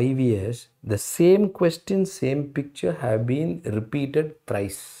past 5 years, the same question, same picture have been repeated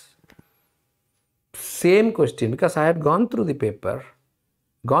thrice. Same question, because I had gone through the paper,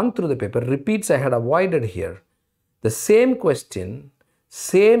 repeats I had avoided here. The same question,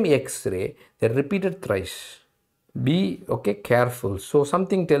 same X-ray, they repeated thrice. Be careful. So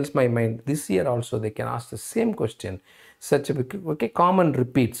something tells my mind this year also they can ask the same question. Such a common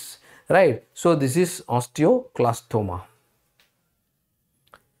repeats, right? So this is osteoclastoma.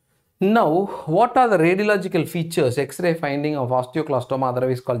 Now, what are the radiological features, X-ray finding of osteoclastoma,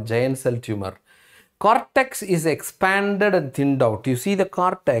 otherwise called giant cell tumor? Cortex is expanded and thinned out. You see the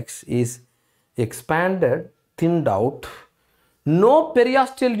cortex is expanded, thinned out. No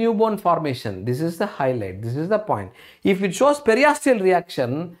periosteal new bone formation. This is the highlight. This is the point. If it shows periosteal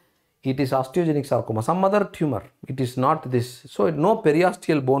reaction, it is osteogenic sarcoma, some other tumor. It is not this. So no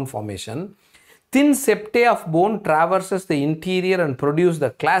periosteal bone formation. Thin septae of bone traverses the interior and produce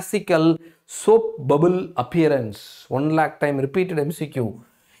the classical soap bubble appearance. 1 lakh time repeated MCQ.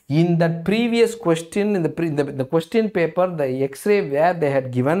 In that previous question, in the question paper, the X-ray where they had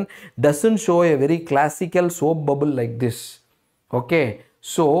given doesn't show a very classical soap bubble like this. Okay,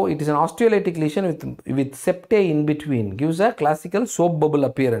 so it is an osteolytic lesion with septae in between, gives a classical soap bubble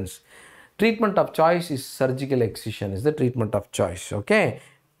appearance. Treatment of choice is surgical excision, is the treatment of choice. Okay,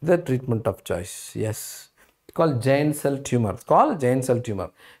 the treatment of choice, yes. It's called giant cell tumor. It's called giant cell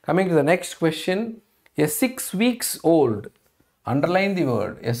tumor. Coming to the next question, a 6 weeks old, underline the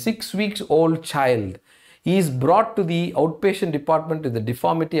word, a 6 weeks old child is brought to the outpatient department with the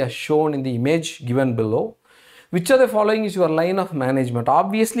deformity as shown in the image given below. Which of the following is your line of management?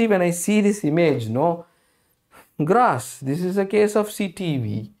 Obviously, when I see this image, no, grass, this is a case of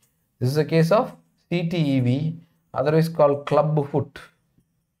CTEV. This is a case of CTEV, otherwise called club foot.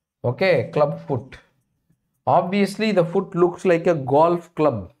 Okay, club foot. Obviously, the foot looks like a golf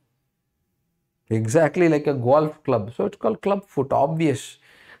club. Exactly like a golf club. So, it's called club foot, obvious.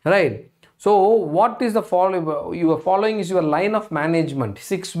 Right. So, what is the following? You are following is your line of management.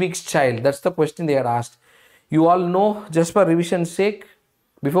 6 weeks child. That's the question they had asked. You all know, just for revision's sake,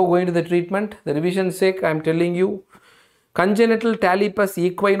 before going to the treatment, the revision's sake, I am telling you, congenital talipes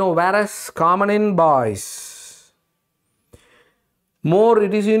equinovarus, common in boys. More,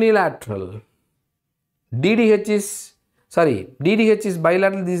 it is unilateral. DDH is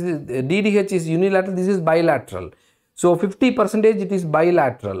bilateral, this is DDH is unilateral, this is bilateral. So 50% it is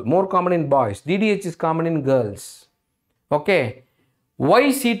bilateral, more common in boys. DDH is common in girls. Okay. Why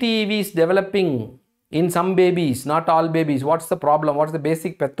CTEV is developing in some babies, not all babies? What's the problem? What's the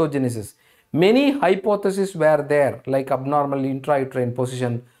basic pathogenesis? Many hypotheses were there, like abnormal intrauterine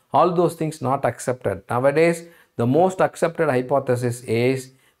position, all those things not accepted. Nowadays, the most accepted hypothesis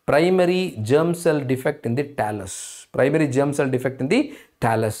is primary germ cell defect in the talus. Primary germ cell defect in the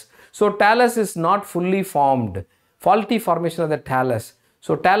talus. So, talus is not fully formed. Faulty formation of the talus.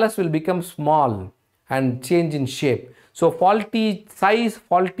 So, talus will become small and change in shape. So, faulty size,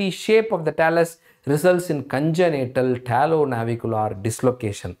 faulty shape of the talus results in congenital talonavicular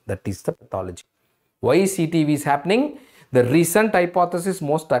dislocation. That is the pathology. Why CTEV is happening? The recent hypothesis,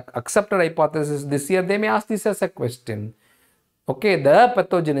 most accepted hypothesis this year, they may ask this as a question. Okay, the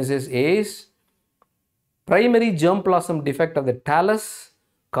pathogenesis is primary germplasm defect of the talus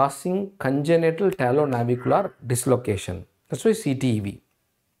causing congenital talonavicular dislocation. That's why CTEV.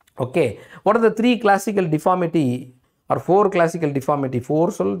 Okay, what are the three classical deformity or four classical deformity?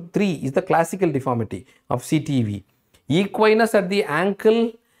 Four, so three is the classical deformity of CTEV. Equinus at the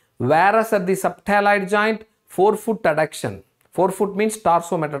ankle, varus at the subthalide joint, forefoot adduction. Forefoot means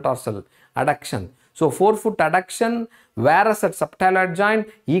torso-metatarsal adduction. So, forefoot adduction, varus at subthalide joint,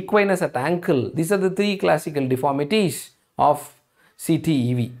 equinus at ankle. These are the three classical deformities of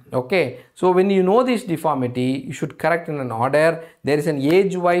CTEV. Okay. So, when you know this deformity, you should correct in an order. There is an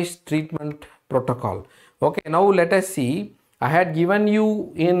age-wise treatment protocol. Okay. Now, let us see. I had given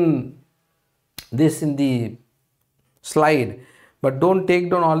you in this in the slide, but don't take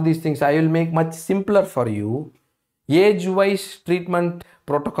down all these things. I will make much simpler for you. Age-wise treatment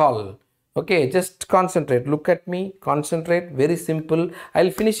protocol. Okay, just concentrate. Look at me. Concentrate. Very simple. I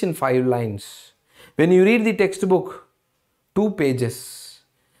will finish in 5 lines. When you read the textbook, 2 pages.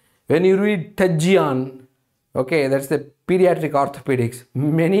 When you read Tajian, okay, that's the pediatric orthopedics,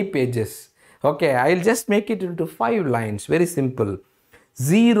 many pages. Okay, I will just make it into 5 lines. Very simple.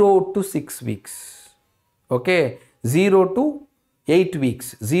 0 to 6 weeks. Okay, 0 to 8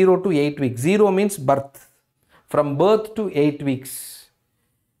 weeks. 0 to 8 weeks. 0 means birth. From birth to 8 weeks.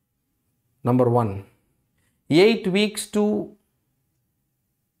 Number 1. 8 weeks to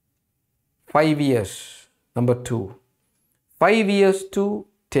 5 years. Number 2. 5 years to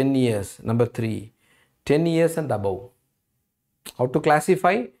 10 years. Number 3. 10 years and above. How to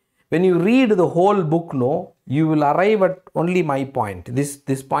classify? When you read the whole book, no, you will arrive at only my point.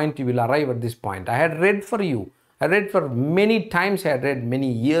 This point, you will arrive at this point. I had read for you. I read for many times. I had read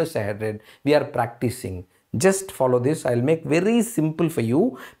many years. I had read. We are practicing. Just follow this. I will make very simple for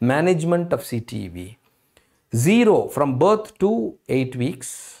you. Management of CTEV. 0 from birth to 8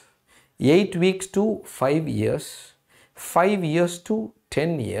 weeks. 8 weeks to 5 years. 5 years to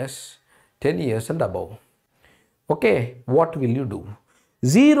 10 years. 10 years and above. Okay. What will you do?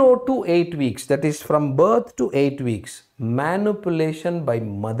 0 to 8 weeks. That is from birth to 8 weeks. Manipulation by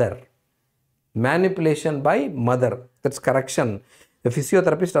mother. Manipulation by mother. That's correction. The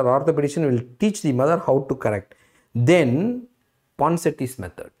physiotherapist or orthopedician will teach the mother how to correct. Then Ponseti's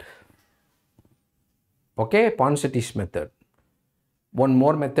method. Okay, Ponseti's method. One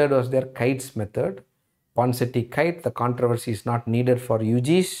more method was there, Kite's method. Ponseti Kite, the controversy is not needed for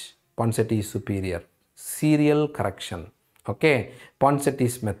UGs. Ponseti is superior. Serial correction. Okay,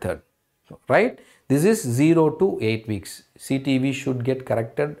 Ponseti's method, right? This is 0 to 8 weeks. CTV should get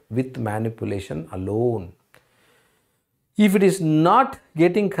corrected with manipulation alone. If it is not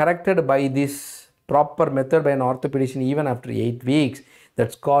getting corrected by this proper method by an orthopedician even after 8 weeks,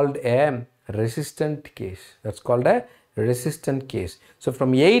 that's called a resistant case. That's called a resistant case. So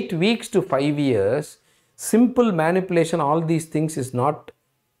from 8 weeks to 5 years, simple manipulation, all these things is not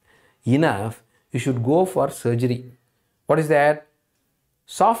enough. You should go for surgery. What is that?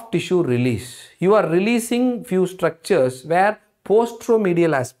 Soft tissue release. You are releasing few structures where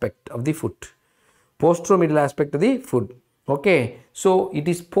posteromedial aspect of the foot. Posteromedial aspect of the foot. Okay, so it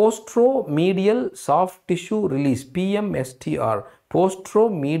is posteromedial soft tissue release, PMSTR,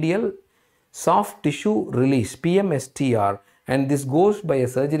 posteromedial soft tissue release, PMSTR, and this goes by a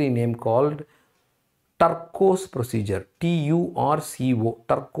surgery name called Turco's procedure, TURCO,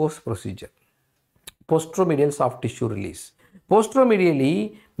 Turco's procedure, posteromedial soft tissue release.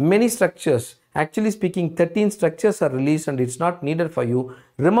 Posteromedially, many structures, actually speaking 13 structures are released and it's not needed for you.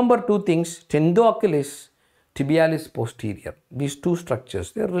 Remember two things, tendoachelis, tibialis posterior, these two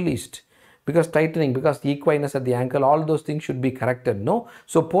structures, they are released because tightening, because the equinus at the ankle, all those things should be corrected, no?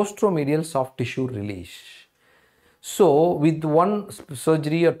 So posteromedial soft tissue release. So with one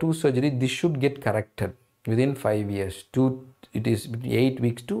surgery or two surgery, this should get corrected within 5 years. It is 8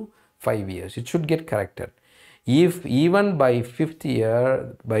 weeks to 5 years. It should get corrected. If even by 5th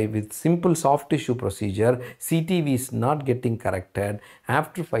year, with simple soft tissue procedure, CTV is not getting corrected,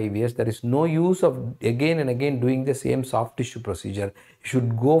 after 5 years, there is no use of again and again doing the same soft tissue procedure. You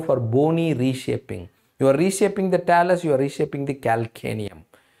should go for bony reshaping. You are reshaping the talus, you are reshaping the calcaneum.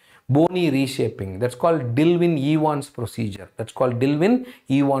 Bony reshaping, that's called Dillwyn-Evans procedure. That's called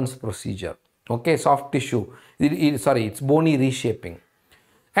Dillwyn-Evans procedure. Okay, soft tissue. It's bony reshaping.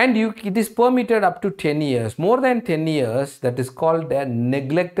 And it is permitted up to 10 years. More than 10 years, that is called a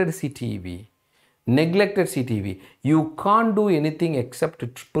neglected CTV. Neglected CTV. You can't do anything except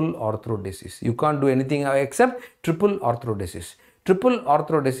triple orthodesis. You can't do anything except triple orthodesis. Triple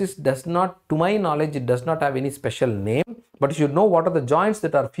orthodesis does not, to my knowledge, it does not have any special name. But you should know what are the joints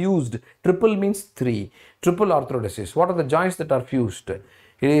that are fused. Triple means 3. Triple orthodesis. What are the joints that are fused? It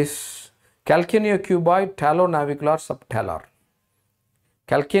is calcaneocuboid, talonavicular, subtalar.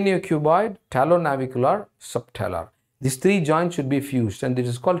 Calcaneocuboid, talonavicular, subtalar. These 3 joints should be fused and this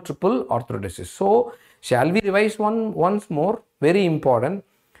is called triple orthodesis. So, shall we revise once more? Very important.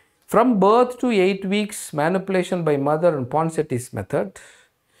 From birth to 8 weeks, manipulation by mother and Ponseti's method.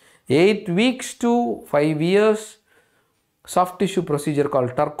 8 weeks to 5 years, soft tissue procedure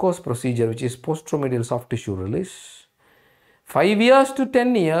called Turco's procedure, which is posteromedial soft tissue release. 5 years to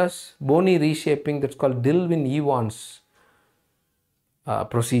 10 years, bony reshaping, that's called Dillwyn-Evans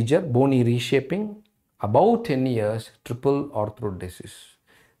procedure, bony reshaping. Above 10 years, triple orthodesis.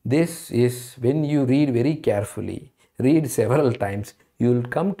 This is, when you read very carefully, read several times, you will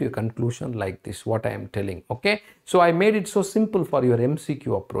come to a conclusion like this, what I am telling. Okay, so I made it so simple for your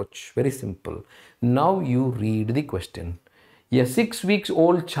MCQ approach, very simple. Now you read the question. A 6 weeks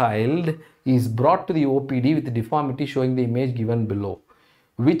old child is brought to the OPD with deformity showing the image given below.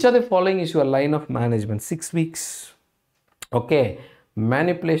 Which of the following is your line of management? 6 weeks. Okay,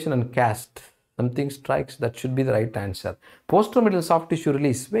 manipulation and cast. Something strikes, that should be the right answer. Posteromedial soft tissue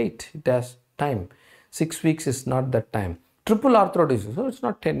release. Wait, it has time. 6 weeks is not that time. Triple orthodesis, so it's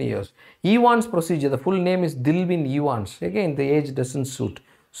not 10 years. Evans procedure, the full name is Dillwyn-Evans. Again, the age doesn't suit.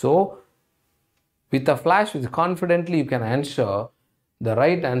 So, with a flash, confidently you can answer. The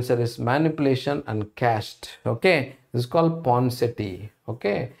right answer is manipulation and cast. Okay, this is called Ponseti.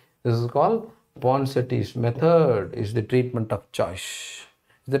 Okay, this is called Ponseti's method. Is the treatment of choice.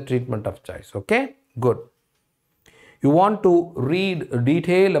 The treatment of choice. Okay, good. You want to read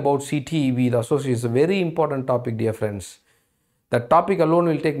detail about CTEV, the association is a very important topic, dear friends. That topic alone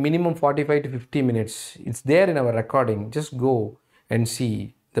will take minimum 45 to 50 minutes. It's there in our recording. Just go and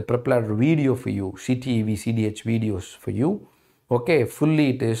see the PrepLadder video for you, CTEV, CDH videos for you. Okay, fully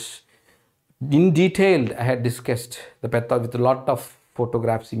it is in detail. I had discussed the pathology with a lot of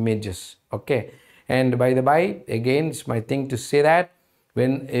photographs, images. Okay, and by the by, again, it's my thing to say that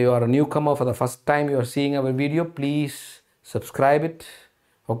when you are a newcomer for the first time, you are seeing our video, please subscribe it.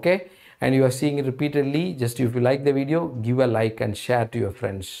 Okay, and you are seeing it repeatedly. Just if you like the video, give a like and share to your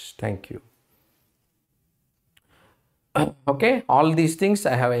friends. Thank you. Okay, all these things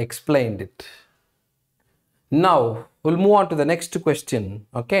I have explained it. Now we'll move on to the next question.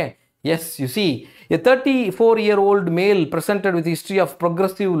 Okay, yes, you see, a 34-year-old male presented with history of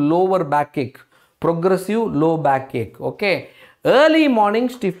progressive lower backache. Progressive low backache. Okay, early morning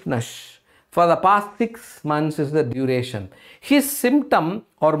stiffness, for the past 6 months is the duration. His symptom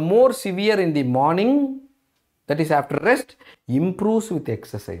are more severe in the morning, that is after rest, improves with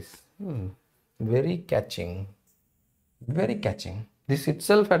exercise. Very catching. Very catching. This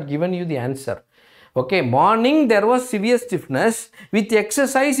itself had given you the answer. Okay, morning there was severe stiffness. With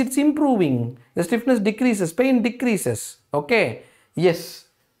exercise it's improving. The stiffness decreases, pain decreases. Okay, yes.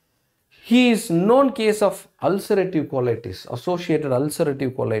 He is known case of ulcerative colitis, associated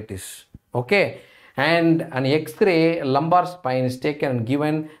ulcerative colitis. Okay, and an X-ray lumbar spine is taken and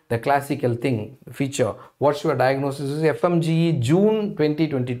given the classical thing feature. What's your diagnosis? This is FMGE June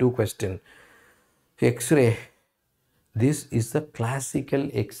 2022 question. X-ray. This is the classical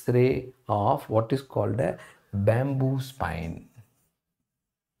X-ray of what is called a bamboo spine.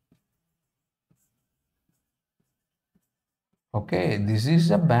 Okay, this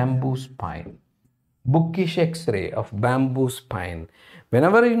is a bamboo spine. Bookish X-ray of bamboo spine.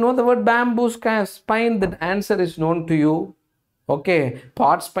 Whenever you know the word bamboo spine, the answer is known to you. Okay,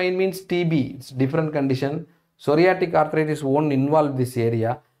 part spine means TB. It's different condition. Psoriatic arthritis won't involve this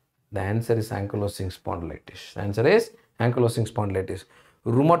area. The answer is ankylosing spondylitis. The answer is ankylosing spondylitis.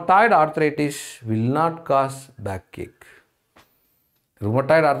 Rheumatoid arthritis will not cause backache.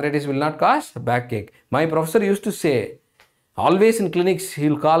 Rheumatoid arthritis will not cause backache. My professor used to say, always in clinics, he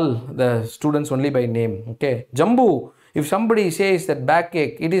will call the students only by name. Okay, Jambu, if somebody says that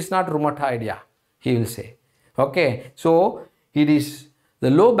backache, it is not rheumatoid, yeah, he will say. Okay, so it is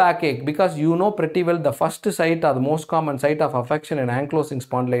the low backache, because you know pretty well the first site or the most common site of affection in ankylosing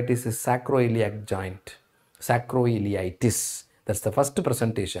spondylitis is sacroiliac joint. Sacroiliitis. That's the first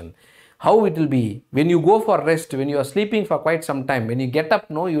presentation. How it will be? When you go for rest, when you are sleeping for quite some time, when you get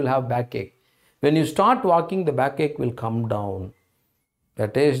up, no, you will have backache. When you start walking, the backache will come down.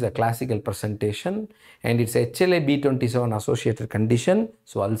 That is the classical presentation, and it's HLA-B27 associated condition,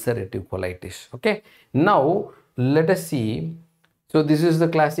 so ulcerative colitis. Okay. Now let us see. So this is the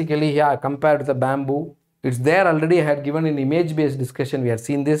classically here compared to the bamboo. It's there already. I had given in image-based discussion. We had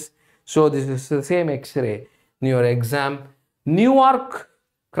seen this. So this is the same X-ray in your exam. Newark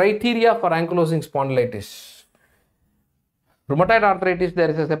criteria for ankylosing spondylitis. Rheumatoid arthritis, there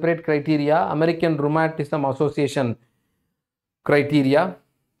is a separate criteria. American Rheumatism Association criteria.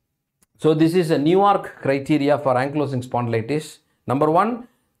 So this is a Newark criteria for ankylosing spondylitis. Number 1,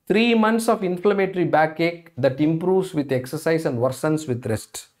 3 months of inflammatory backache that improves with exercise and worsens with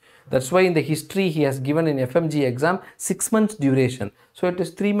rest. That's why in the history he has given in FMGE exam 6 months duration. So it is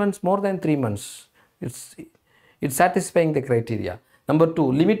 3 months, more than 3 months. It's satisfying the criteria. Number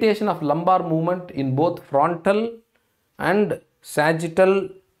 2, limitation of lumbar movement in both frontal and sagittal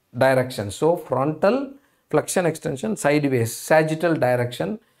direction. So frontal, flexion extension, sideways, sagittal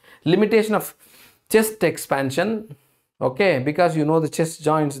direction. Limitation of chest expansion. Okay, because you know the chest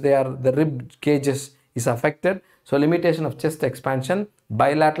joints, the rib cages is affected. So limitation of chest expansion,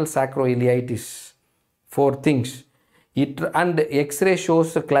 bilateral sacroiliitis. 4 things. And X-ray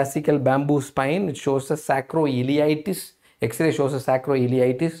shows a classical bamboo spine. It shows a sacroiliitis. X-ray shows a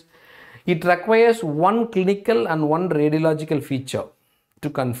sacroiliitis. It requires 1 clinical and 1 radiological feature to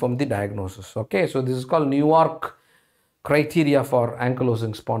confirm the diagnosis. Okay, so this is called Newark criteria for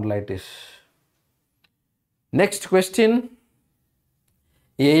ankylosing spondylitis. Next question.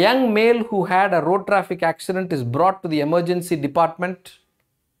 A young male who had a road traffic accident is brought to the emergency department.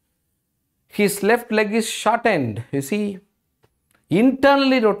 His left leg is shortened, you see,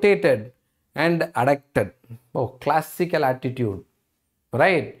 internally rotated and adducted. Oh, classical attitude,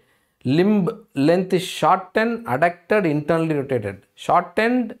 right? Limb length is shortened, adducted, internally rotated.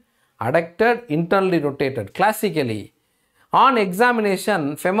 Shortened, adducted, internally rotated. Classically, on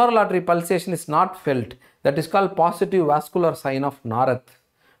examination, femoral artery pulsation is not felt. That is called positive vascular sign of North.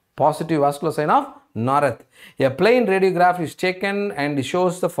 Positive vascular sign of North. A plain radiograph is taken and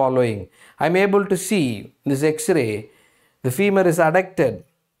shows the following. I am able to see this X-ray. The femur is adducted,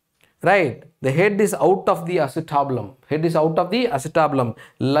 right? The head is out of the acetabulum. Head is out of the acetabulum,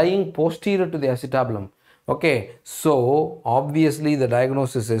 lying posterior to the acetabulum. Okay, so obviously the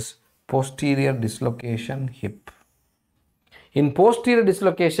diagnosis is posterior dislocation hip. In posterior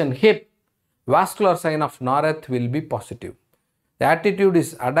dislocation hip, vascular sign of North will be positive. The attitude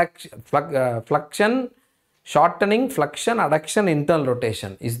is adduction, flexion, shortening, flexion, adduction, internal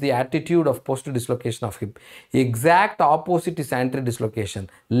rotation is the attitude of posterior dislocation of hip. Exact opposite is anterior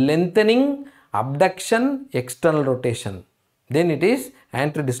dislocation. Lengthening, abduction, external rotation. Then it is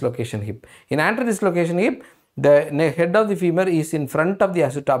anterior dislocation hip. In anterior dislocation hip, the head of the femur is in front of the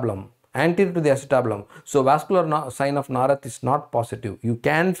acetabulum. anterior to the acetabulum. So vascular sign of Narath is not positive. You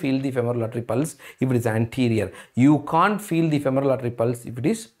can feel the femoral artery pulse if it is anterior. You can't feel the femoral artery pulse if it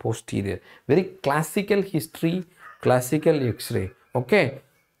is posterior. Very classical history, classical X-ray. Okay.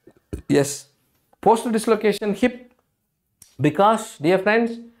 Yes. Posterior dislocation hip, because dear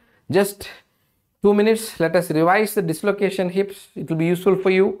friends, just 2 minutes, let us revise the dislocation hips. It will be useful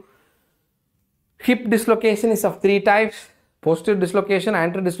for you. Hip dislocation is of 3 types: posterior dislocation,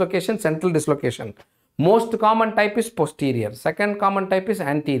 anterior dislocation, central dislocation. Most common type is posterior. Second common type is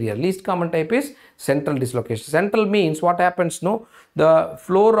anterior. Least common type is central dislocation. Central means what happens? No, the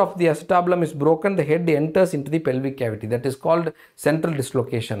floor of the acetabulum is broken. The head enters into the pelvic cavity. That is called central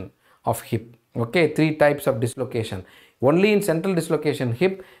dislocation of hip. Okay, 3 types of dislocation. Only in central dislocation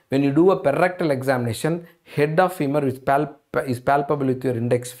hip, when you do a perectal examination, head of femur is palpable with your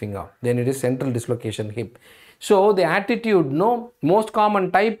index finger. Then it is central dislocation hip. So the attitude, no, most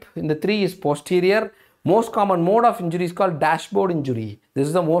common type in the 3 is posterior. Most common mode of injury is called dashboard injury. This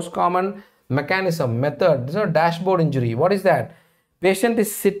is the most common mechanism, method. This is a dashboard injury. What is that? Patient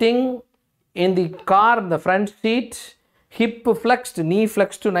is sitting in the car, in the front seat, hip flexed, knee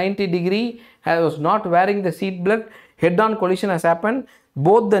flexed to 90 degree, was not wearing the seat belt, head-on collision has happened,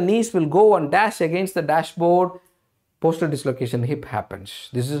 both the knees will go and dash against the dashboard, posterior dislocation hip happens.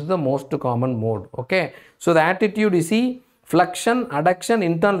 This is the most common mode. Okay, so the attitude is see, flexion, adduction,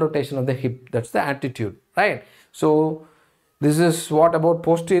 internal rotation of the hip. That's the attitude, right? So this is what about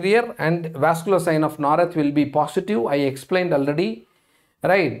posterior, and vascular sign of Narath will be positive. I explained already,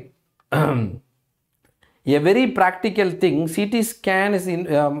 right? A very practical thing, CT scan is in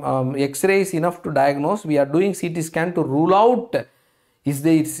X-ray is enough to diagnose. We are doing CT scan to rule out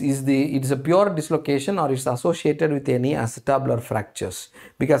it's a pure dislocation or it's associated with any acetabular fractures,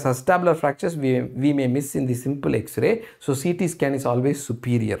 because acetabular fractures we may miss in the simple X-ray. So CT scan is always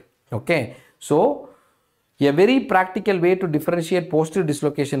superior. Okay, so a very practical way to differentiate posterior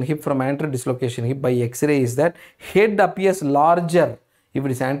dislocation hip from anterior dislocation hip by X-ray is that head appears larger if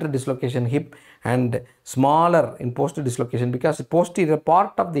it is anterior dislocation hip and smaller in posterior dislocation, because the posterior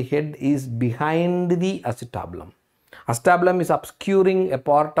part of the head is behind the acetabulum. Acetabulum is obscuring a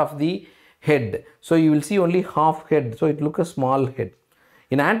part of the head. So you will see only half head. So it looks a small head.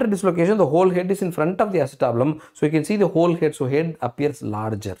 In anterior dislocation, the whole head is in front of the acetabulum. So you can see the whole head. So head appears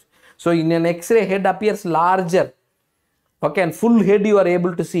larger. So in an X-ray, head appears larger. Okay, and full head you are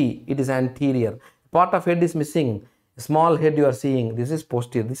able to see. It is anterior. Part of head is missing. Small head you are seeing. This is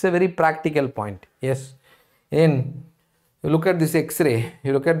posterior. This is a very practical point. Yes. In you look at this X-ray.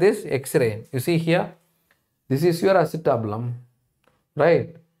 You look at this X-ray. You see here. This is your acetabulum,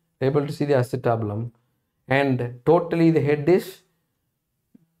 right? Able to see the acetabulum, and totally the head is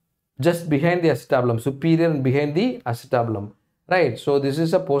just behind the acetabulum, superior and behind the acetabulum, right? So this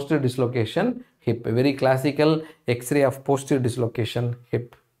is a posterior dislocation hip, a very classical X-ray of posterior dislocation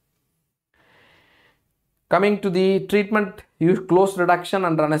hip. Coming to the treatment, use close reduction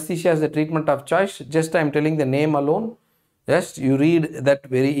under anesthesia as the treatment of choice. Just I am telling the name alone. Just you read that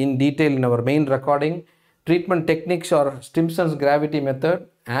very in detail in our main recording. Treatment techniques are Stimson's gravity method,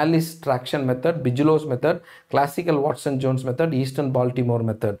 Alice traction method, Bigelow's method, classical Watson-Jones method, Eastern Baltimore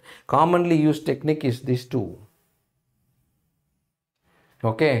method. Commonly used technique is these 2.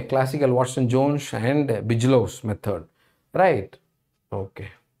 Okay, classical Watson-Jones and Bigelow's method, right? Okay.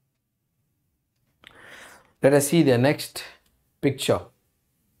 Let us see the next picture.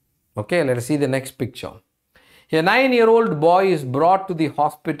 Okay, let us see the next picture. A 9-year-old boy is brought to the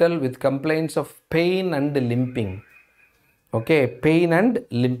hospital with complaints of pain and limping. Okay, pain and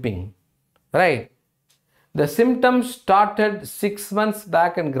limping, right? The symptoms started 6 months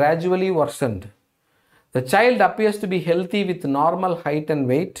back and gradually worsened. The child appears to be healthy with normal height and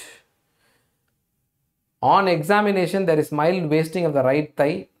weight. On examination, there is mild wasting of the right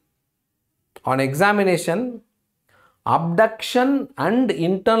thigh. On examination, abduction and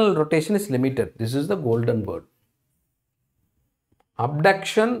internal rotation is limited. This is the golden word.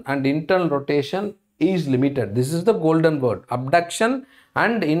 Abduction and internal rotation is limited. This is the golden word. Abduction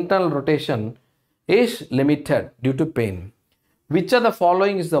and internal rotation is limited due to pain. Which of the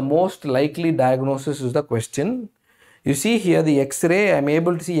following is the most likely diagnosis is the question. You see here the X-ray. I am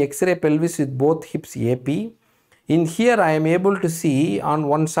able to see X-ray pelvis with both hips AP. In here I am able to see on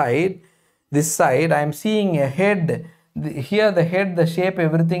one side, this side I am seeing a head. Here the head, the shape,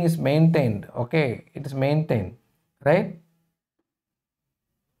 everything is maintained. Okay, it is maintained, right?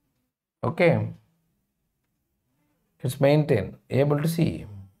 Okay, it's maintained, able to see.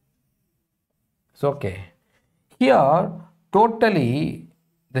 It's okay. Here totally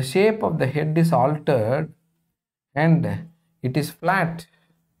the shape of the head is altered and it is flat.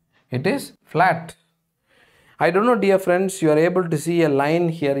 It is flat. I don't know, dear friends, you are able to see a line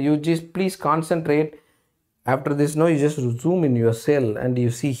here. You just please concentrate. After this, no, you just zoom in your cell and you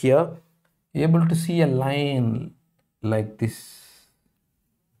see here, you're able to see a line like this.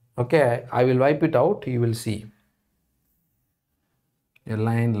 Okay, I will wipe it out. You will see a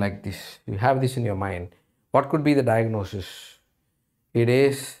line like this. You have this in your mind. What could be the diagnosis? It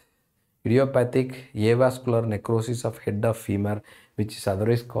is idiopathic avascular necrosis of head of femur, which is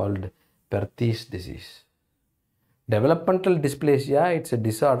otherwise called Perthes disease. Developmental dysplasia, it's a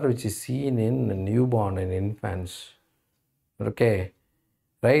disorder which is seen in newborn and infants. Okay,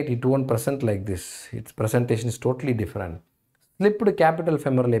 right? It won't present like this. Its presentation is totally different. Slipped capital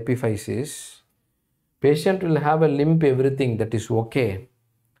femoral epiphysis, patient will have a limp, everything that is okay.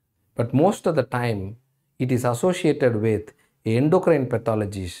 But most of the time, it is associated with endocrine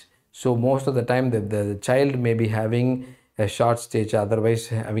pathologies. So most of the time, the child may be having a short stage, otherwise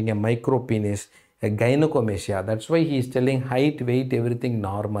having a micropenis, a gynecomastia. That's why he is telling height, weight, everything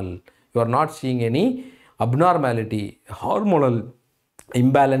normal. You are not seeing any abnormality, hormonal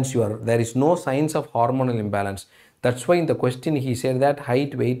imbalance. There is no signs of hormonal imbalance. That's why in the question he said that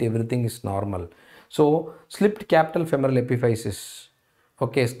height, weight, everything is normal. So slipped capital femoral epiphysis,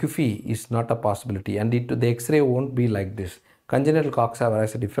 okay, SCFE is not a possibility, and the X-ray won't be like this. Congenital Coxa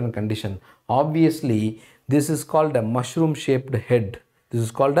is a different condition. Obviously, this is called a mushroom-shaped head. This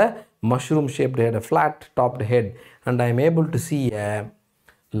is called a mushroom-shaped head, a flat-topped head, and I am able to see a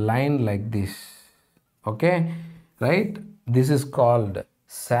line like this. Okay, right? This is called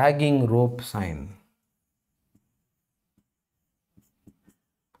sagging rope sign.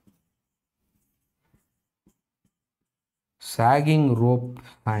 Sagging rope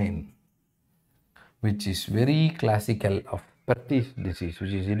sign, which is very classical of Perthes disease,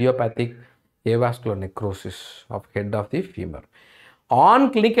 which is idiopathic avascular necrosis of head of the femur.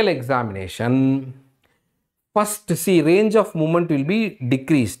 On clinical examination, first see range of movement will be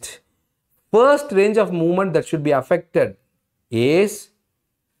decreased. First range of movement that should be affected is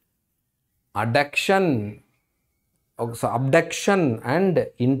abduction and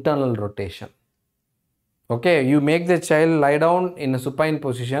internal rotation. Okay, you make the child lie down in a supine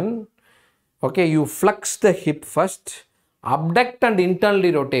position. Okay, you flex the hip first, abduct and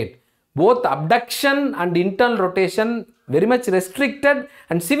internally rotate. Both abduction and internal rotation very much restricted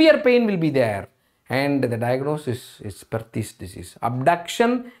and severe pain will be there. And the diagnosis is Perthes disease.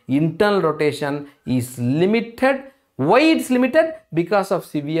 Abduction, internal rotation is limited. Why it's limited? Because of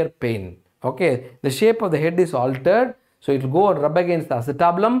severe pain. Okay, the shape of the head is altered. So it will go and rub against the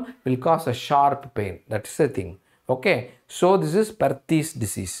acetabulum, will cause a sharp pain. That's the thing. Okay, so this is Perthes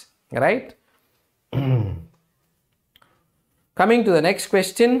disease, right? Coming to the next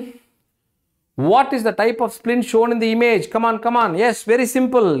question. What is the type of splint shown in the image? Come on, come on. Yes, very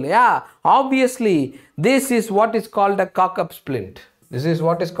simple. Yeah, obviously, this is what is called a cock-up splint. This is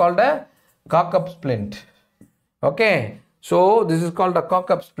what is called a cock-up splint. Okay, so this is called a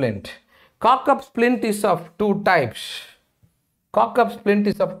cock-up splint. Cock-up splint is of two types. Cock-up splint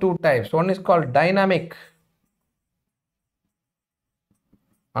is of two types. One is called dynamic.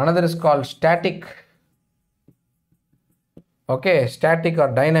 Another is called static. Okay, static or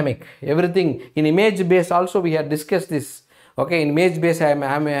dynamic. Everything in image base also we have discussed this. Okay, in image base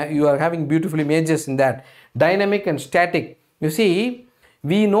you are having beautiful images in that. Dynamic and static. You see,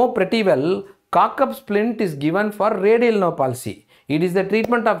 we know pretty well cock-up splint is given for radial nerve palsy. It is the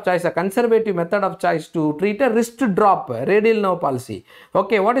treatment of choice, a conservative method of choice to treat a wrist drop, radial nerve palsy.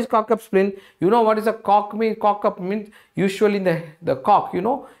 Okay, what is cock-up splint? You know what is a cock mean? Cock-up means usually the cock, you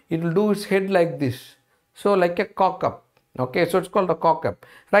know, it will do its head like this. So like a cock-up. Okay, so it's called a cock-up.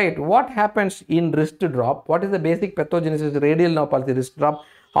 Right, what happens in wrist drop? What is the basic pathogenesis? Radial nerve palsy, wrist drop.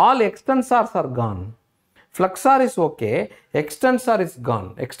 All extensors are gone. Flexor is okay, extensor is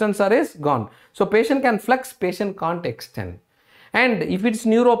gone. Extensor is gone. So patient can flex, patient can't extend. And if it's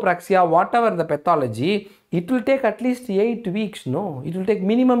neuropraxia, whatever the pathology, it will take at least 8 weeks. No, it will take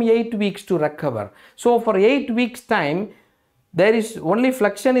minimum 8 weeks to recover. So for 8 weeks time, there is only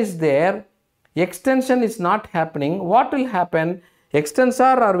flexion is there, extension is not happening. What will happen? Extensor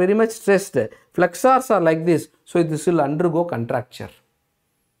are very much stressed, flexors are like this, so this will undergo contracture.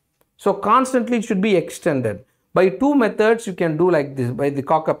 So constantly it should be extended. By two methods you can do like this. By the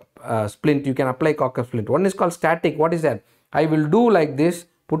cock-up splint, you can apply cock-up splint. One is called static. What is that? I will do like this,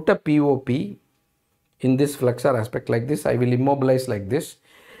 put a POP in this flexor aspect like this. I will immobilize like this.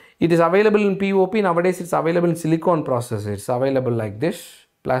 It is available in POP. Nowadays it's available in silicone process. It's available like this,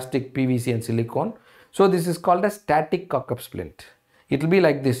 plastic, PVC and silicone. So this is called a static cock-up splint. It will be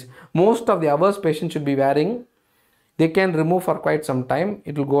like this. Most of the hours patient should be wearing They can remove for quite some time.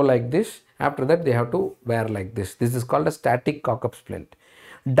 It will go like this. After that, they have to wear like this. This is called a static cock-up splint.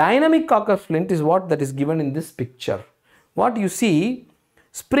 Dynamic cock-up splint is what that is given in this picture. What you see,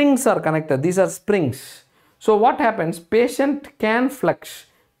 springs are connected. These are springs. So what happens? Patient can flex.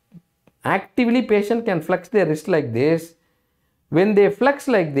 Actively, patient can flex their wrist like this. When they flex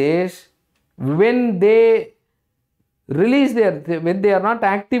like this, when they release when they are not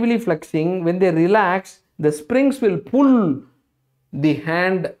actively flexing, when they relax, the springs will pull the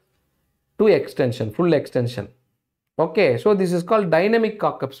hand to extension, full extension. Okay, so this is called dynamic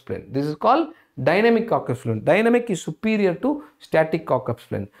cock-up splint. This is called dynamic cock-up splint. Dynamic is superior to static cock-up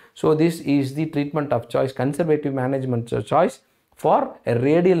splint. So this is the treatment of choice, conservative management of choice for a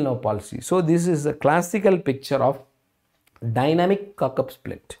radial nerve palsy. So this is a classical picture of dynamic cock-up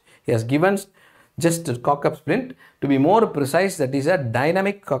splint. He has given just a cock-up splint. To be more precise, that is a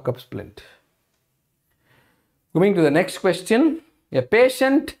dynamic cock-up splint. Coming to the next question. A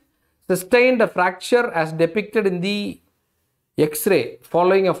patient sustained a fracture as depicted in the X-ray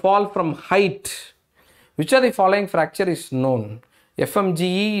following a fall from height. Which of the following fracture is known?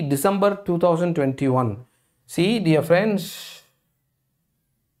 FMGE, December 2021. See, dear friends,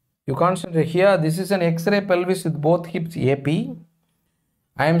 you concentrate here. This is an X-ray pelvis with both hips AP.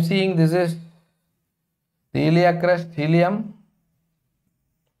 I am seeing this is the iliac crest, ilium.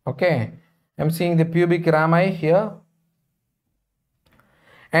 Okay. I am seeing the pubic rami here.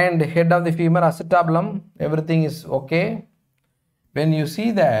 And head of the femur, acetabulum. Everything is okay. When you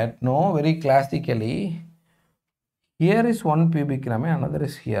see that, no, very classically, here is one pubic rami, another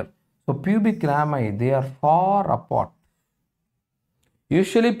is here. So pubic rami, they are far apart.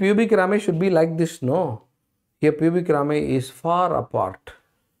 Usually pubic rami should be like this, no. Here pubic rami is far apart.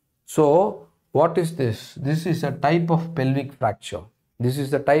 So what is this? This is a type of pelvic fracture. This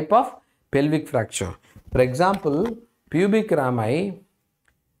is the type of pelvic fracture. For example, pubic rami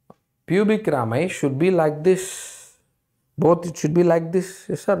should be like this. Both it should be like this.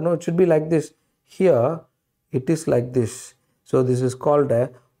 Yes or no? It should be like this. Here it is like this. So this is called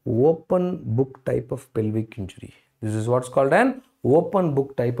a open book type of pelvic injury. This is what's called an open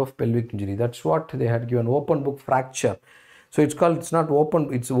book type of pelvic injury. That's what they had given, open book fracture. So it's called, it's not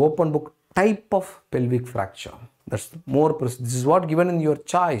open, it's open book type of pelvic fracture. That's more, this is what given in your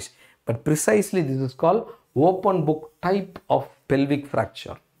choice, but precisely this is called open book type of pelvic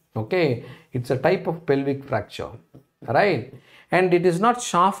fracture. Okay, it's a type of pelvic fracture, right? And it is not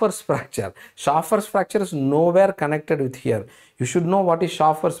Schaffer's fracture. Schaffer's fracture is nowhere connected with here. You should know what is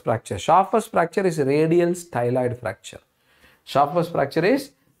Schaffer's fracture. Schaffer's fracture is radial styloid fracture. Schaffer's fracture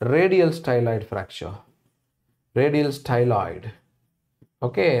is radial styloid fracture. Radial styloid.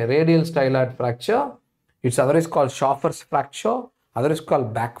 Okay, radial styloid fracture. It's otherwise called Schaffer's fracture. Otherwise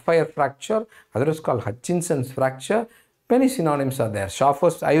called backfire fracture. Otherwise called Hutchinson's fracture. Many synonyms are there.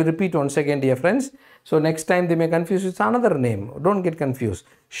 Schaffer's, I repeat once again, dear friends. So next time they may confuse with another name. Don't get confused.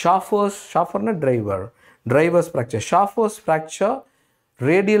 Driver's fracture. Schaffer's fracture,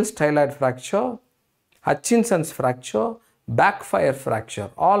 radial styloid fracture, Hutchinson's fracture, backfire fracture.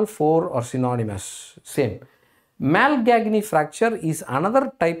 All four are synonymous. Same. Malgagny fracture is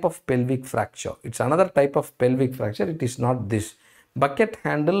another type of pelvic fracture. It's another type of pelvic fracture. It is not this. Bucket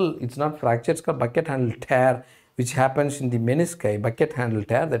handle, it's not fracture. It's called bucket handle tear, which happens in the menisci. Bucket handle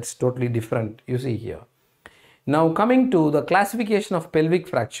tear, that's totally different. You see here. Now coming to the classification of pelvic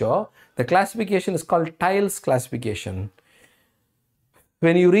fracture, the classification is called Tiles classification.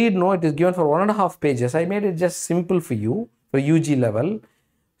 When you read, no, it is given for 1.5 pages. I made it just simple for you, for UG level,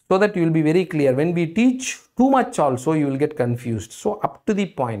 so that you will be very clear. When we teach too much also, you will get confused. So up to the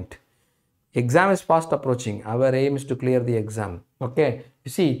point. Exam is fast approaching. Our aim is to clear the exam. Okay.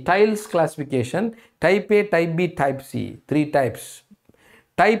 You see, Tiles classification, type A, type B, type C, 3 types.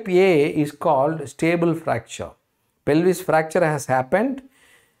 Type A is called stable fracture. Pelvis fracture has happened.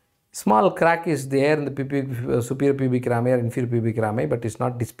 Small crack is there in the superior pubic rami or inferior pubic rami, but it's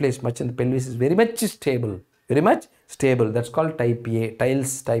not displaced much and the pelvis is very much stable. Very much stable. That's called type A.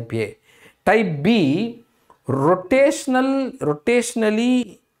 Tiles type A. Type B, rotationally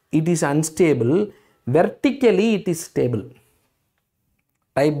it is unstable. Vertically it is stable.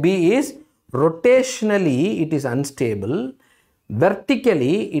 Type B is rotationally it is unstable.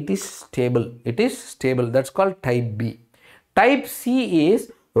 Vertically it is stable. It is stable. That's called type B. Type C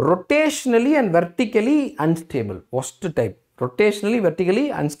is rotationally and vertically unstable. Worst type. Rotationally, vertically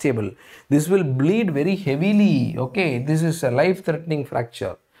unstable. This will bleed very heavily. Okay, this is a life-threatening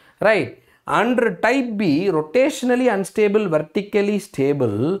fracture. Right. Under type B, rotationally unstable, vertically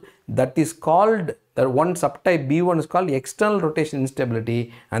stable, that is called That one subtype B1 is called external rotation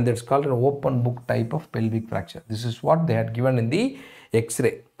instability, and that's called an open book type of pelvic fracture. This is what they had given in the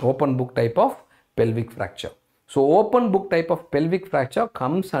X-ray, open book type of pelvic fracture. So open book type of pelvic fracture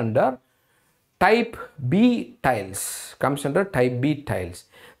comes under type B tiles,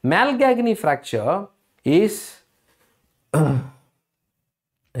 Malgagny fracture is,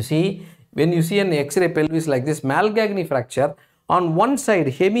 see, when you see an X-ray pelvis like this, Malgagny fracture, on one side,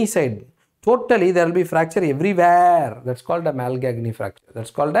 hemi side, totally there will be fracture everywhere. That's called a Malgagny fracture.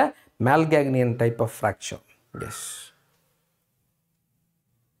 That's called a Malgagnian type of fracture. Yes.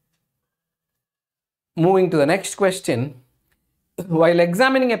 Moving to the next question. While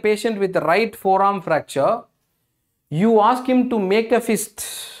examining a patient with right forearm fracture, you ask him to make a fist.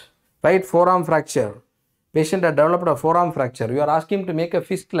 Right forearm fracture. Patient had developed a forearm fracture. You are asking him to make a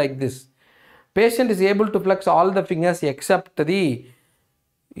fist like this. Patient is able to flex all the fingers except the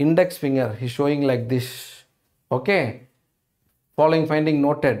index finger. He is showing like this. Okay. Following finding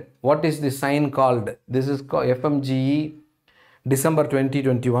noted. What is the sign called? This is called FMGE December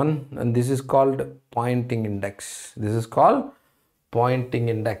 2021, and this is called pointing index. This is called pointing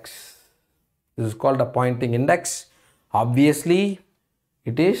index. This is called a pointing index. Obviously,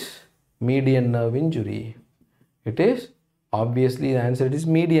 it is median nerve injury. It is obviously, the answer is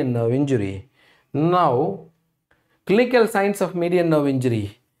median nerve injury. Now, clinical signs of median nerve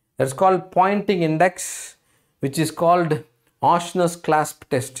injury. That's called pointing index, which is called Ochsner's clasp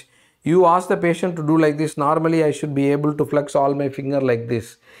test. You ask the patient to do like this. Normally, I should be able to flex all my finger like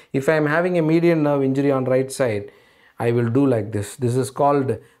this. If I am having a median nerve injury on right side, I will do like this. This is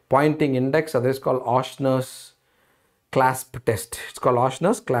called pointing index. This is called Ochsner's clasp test. It's called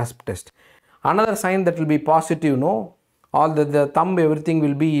Ochsner's clasp test. Another sign that will be positive, no? All the thumb, everything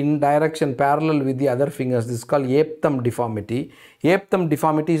will be in direction parallel with the other fingers. This is called ape thumb deformity. Ape thumb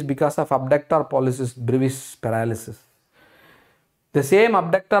deformity is because of abductor pollicis brevis paralysis. The same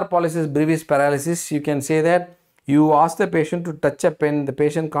abductor pollicis brevis paralysis, you can say that you ask the patient to touch a pen, the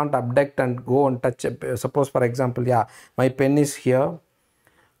patient can't abduct and go and touch a pen. Suppose for example, yeah, my pen is here.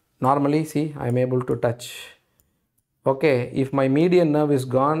 Normally, see, I am able to touch. Okay, if my median nerve is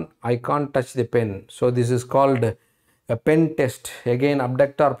gone, I can't touch the pen. So this is called a pen test. Again,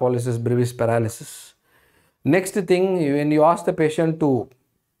 abductor pollicis brevis paralysis. Next thing, when you ask the patient to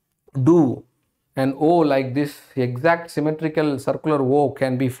do an O like this, exact symmetrical circular O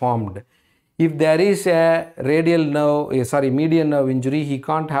can be formed. If there is a radial nerve, median nerve injury, he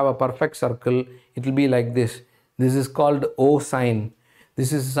can't have a perfect circle. It will be like this. This is called O sign.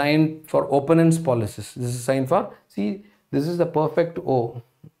 This is sign for opponent's pollicis. This is sign for, see, this is the perfect O,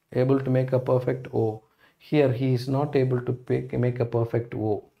 able to make a perfect O. Here he is not able to make a perfect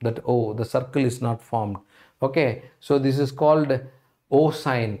O. That O, the circle is not formed. Okay, so this is called O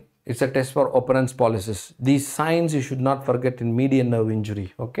sign. It's a test for opponent's pollicis. These signs you should not forget in median nerve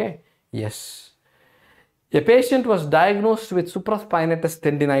injury. Okay, yes. A patient was diagnosed with supraspinatus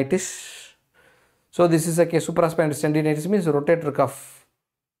tendinitis. So this is a case. Supraspinatus tendinitis means rotator cuff.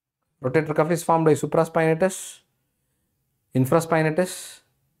 Rotator cuff is formed by supraspinatus, infraspinatus,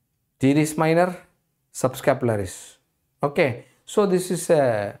 teres minor, subscapularis. Okay, so this is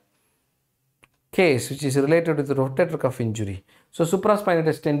a case which is related with rotator cuff injury. So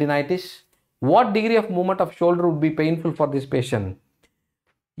supraspinatus tendinitis, what degree of movement of shoulder would be painful for this patient?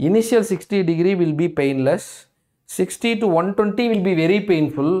 Initial 60 degree will be painless, 60 to 120 will be very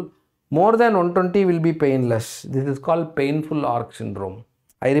painful, more than 120 will be painless. This is called painful arc syndrome.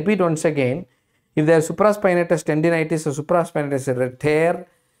 I repeat once again, if there is supraspinatus tendinitis or supraspinatus tear,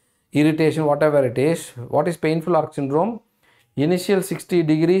 irritation, whatever it is, what is painful arc syndrome? Initial 60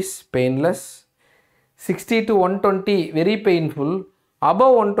 degrees painless, 60 to 120 very painful,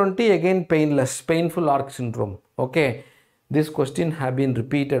 above 120 again painless, painful arc syndrome. Okay, this question have been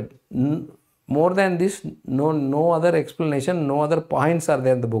repeated. More than this, no other explanation, no other points are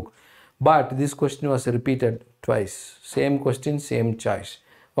there in the book. But this question was repeated twice. Same question, same choice.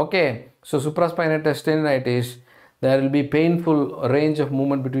 Okay, so supraspinatus tendinitis, there will be painful range of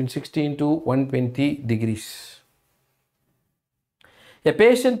movement between 16 to 120 degrees. A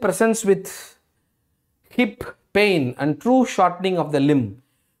patient presents with hip pain and true shortening of the limb,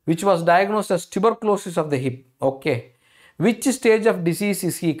 which was diagnosed as tuberculosis of the hip. Okay, which stage of disease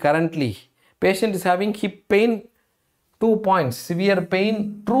is he currently? Patient is having hip pain, 2 points, severe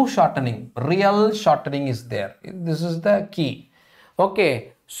pain, true shortening, real shortening is there. This is the key.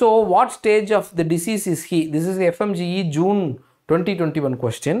 Okay, so what stage of the disease is he? This is FMGE June 2021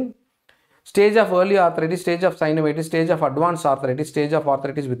 question. Stage of early arthritis, stage of synovitis, stage of advanced arthritis, stage of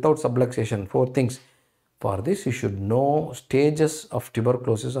arthritis without subluxation. 4 things. For this, you should know stages of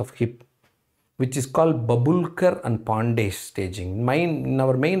tuberculosis of hip. which is called Jambukeswaran and Pandey staging. In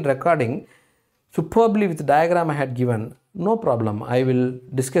our main recording, superbly with the diagram I had given, no problem. I will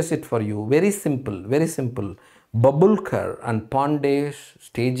discuss it for you. Very simple, very simple. Jambukeswaran and Pandey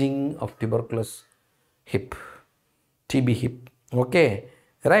staging of tuberculous hip, TB hip. Okay,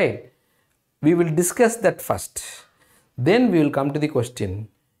 right. We will discuss that first. Then we will come to the question.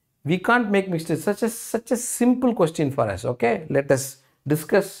 We can't make mistakes. Such a simple question for us. Okay, let us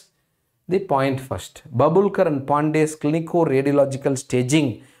discuss the point first. Jambukeswaran and Pandey's clinico-radiological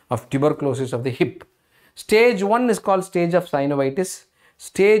staging of tuberculosis of the hip. Stage 1 is called stage of synovitis.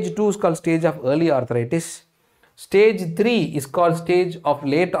 Stage 2 is called stage of early arthritis. Stage 3 is called stage of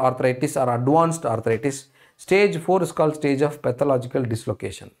late arthritis or advanced arthritis. Stage 4 is called stage of pathological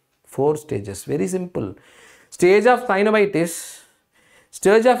dislocation. 4 stages. Very simple. Stage of synovitis,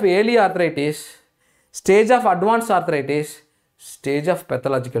 stage of early arthritis, stage of advanced arthritis, stage of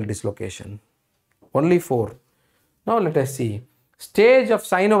pathological dislocation. Only 4. Now let us see. Stage of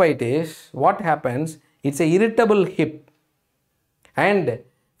synovitis, what happens? It's a irritable hip. And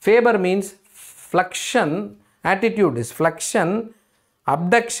Faber means flexion, attitude is flexion,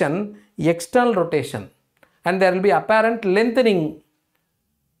 abduction, external rotation. And there will be apparent lengthening.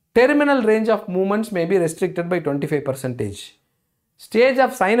 Terminal range of movements may be restricted by 25%. Stage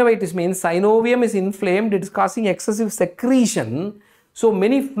of synovitis means synovium is inflamed, it is causing excessive secretion. So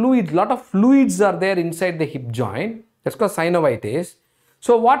many fluids, lot of fluids are there inside the hip joint. That's called synovitis.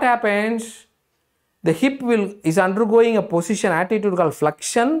 So what happens? The hip is undergoing a position attitude called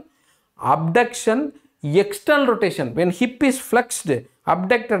flexion, abduction, external rotation. When hip is flexed,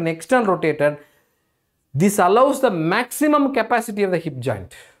 abducted and external rotated, this allows the maximum capacity of the hip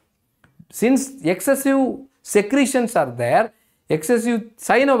joint. Since excessive secretions are there, excessive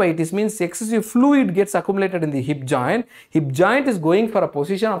synovitis means excessive fluid gets accumulated in the hip joint. Hip joint is going for a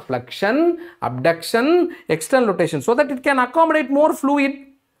position of flexion, abduction, external rotation so that it can accommodate more fluid.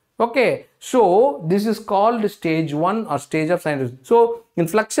 Okay, so this is called stage 1 or stage of synovitis. So in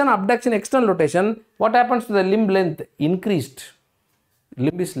flexion, abduction, external rotation, what happens to the limb length? Increased.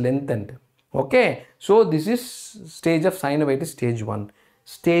 Limb is lengthened. Okay, so this is stage of synovitis, stage 1.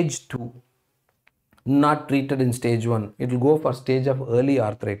 Stage 2, not treated in stage 1. It will go for stage of early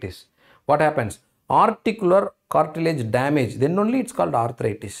arthritis. What happens? Articular cartilage damage. Then only it's called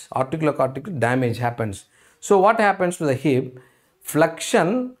arthritis. Articular cartilage damage happens. So what happens to the hip?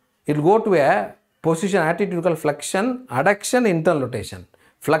 Flexion, it will go to a position attitude called flexion, adduction, internal rotation.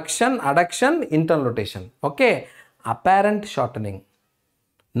 Flexion, adduction, internal rotation. Okay. Apparent shortening.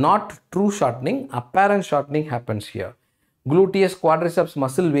 Not true shortening, apparent shortening happens here. Gluteus, quadriceps,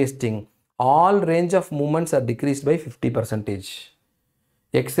 muscle wasting. All range of movements are decreased by 50%.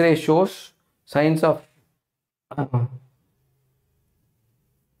 X-ray shows signs of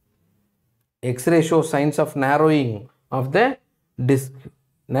narrowing of the disc,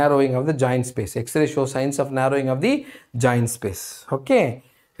 narrowing of the joint space. X-ray shows signs of narrowing of the joint space. Okay,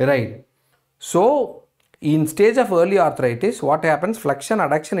 right. So in stage of early arthritis, what happens? Flexion,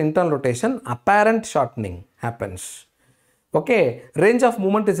 adduction, internal rotation, apparent shortening happens. Okay, range of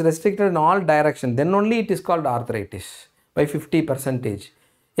movement is restricted in all directions. Then only it is called arthritis by 50%.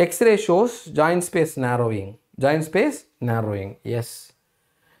 X-ray shows joint space narrowing. Joint space narrowing. Yes.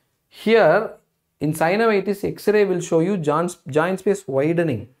 Here in synovitis, X-ray will show you joint space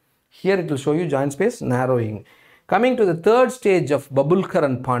widening. Here it will show you joint space narrowing. Coming to the third stage of Jambukeswaran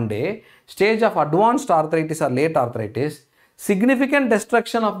and Pandey, stage of advanced arthritis or late arthritis, significant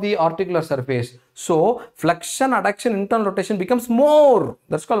destruction of the articular surface. So flexion, adduction, internal rotation becomes more.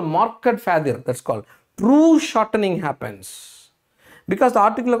 That's called marked failure. That's called true shortening happens. Because the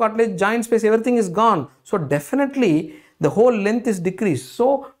articular cartilage, joint space, everything is gone. So definitely the whole length is decreased.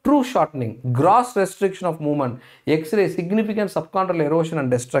 So true shortening, gross restriction of movement, X-ray, significant subchondral erosion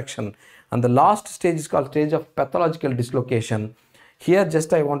and destruction. And the last stage is called stage of pathological dislocation. Here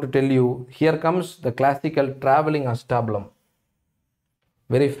just I want to tell you, here comes the classical traveling acetabulum.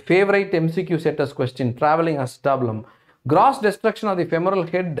 Very favorite MCQ setters question, traveling acetabulum. Gross destruction of the femoral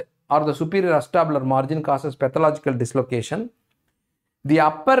head or the superior acetabular margin causes pathological dislocation. The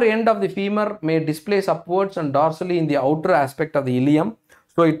upper end of the femur may displace upwards and dorsally in the outer aspect of the ilium.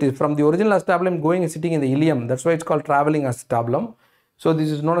 So it is from the original acetabulum going and sitting in the ilium. That's why it's called traveling acetabulum. So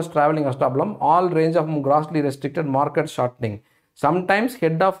this is known as traveling acetabulum. All range of grossly restricted, marked shortening. Sometimes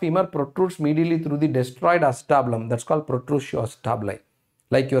head of femur protrudes medially through the destroyed acetabulum. That's called protrusio acetabuli,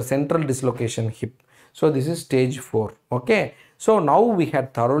 like your central dislocation hip. So this is stage 4. Okay. So now we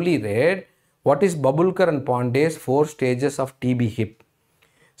had thoroughly read what is Jambukeswaran and Pandey's 4 stages of TB hip.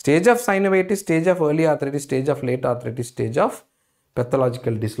 Stage of synovitis, stage of early arthritis, stage of late arthritis, stage of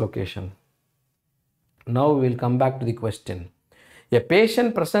pathological dislocation. Now we will come back to the question. A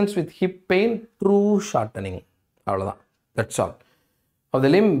patient presents with hip pain, true shortening. That's all. Of the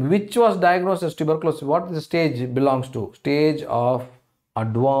limb which was diagnosed as tuberculosis, what the stage belongs to? Stage of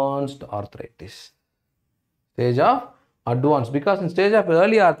advanced arthritis. Stage of advanced, because in stage of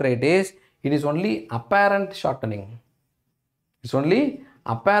early arthritis, it is only apparent shortening. It's only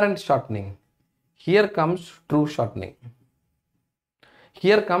apparent shortening. Here comes true shortening.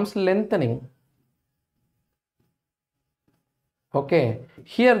 Here comes lengthening. Okay,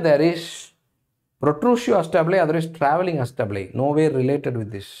 here there is protrusio acetabular, otherwise traveling acetabular, nowhere related with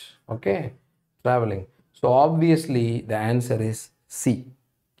this. Okay, traveling. So obviously the answer is C.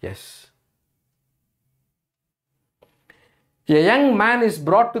 Yes. A young man is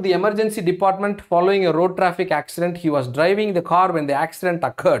brought to the emergency department following a road traffic accident. He was driving the car when the accident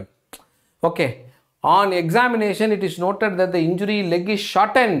occurred. Okay, on examination it is noted that the injury leg is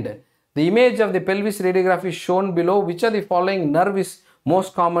shortened. The image of the pelvis radiograph is shown below. Which of the following nerve is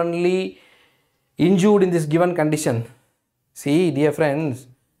most commonly injured in this given condition? See, dear friends,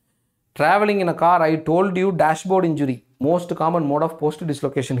 traveling in a car, I told you dashboard injury, most common mode of post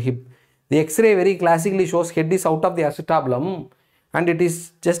dislocation hip. The X-ray very classically shows head is out of the acetabulum and it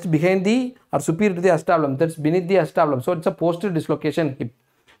is just behind the or superior to the acetabulum, that's beneath the acetabulum. So it's a post dislocation hip.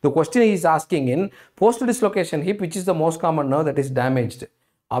 The question is asking in post dislocation hip, which is the most common nerve that is damaged?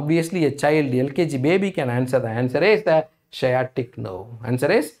 Obviously, a child, LKG baby can answer. The answer is the sciatic nerve.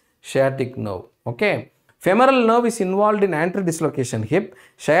 Answer is sciatic nerve. Okay. Femoral nerve is involved in anterior dislocation hip.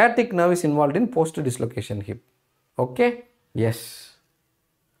 Sciatic nerve is involved in post dislocation hip. Okay. Yes.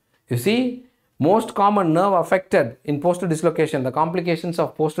 You see, most common nerve affected in post dislocation, the complications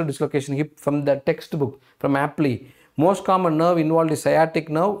of post dislocation hip from the textbook, from Apley. Most common nerve involved is sciatic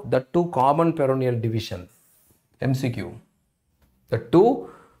nerve, the two common peroneal division. MCQ. The two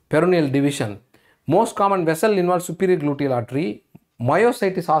peroneal division. Most common vessel involves superior gluteal artery.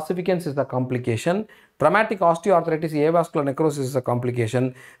 Myositis ossificans is the complication. Traumatic osteoarthritis, avascular necrosis is a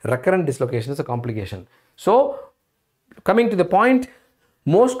complication. Recurrent dislocation is a complication. So, coming to the point,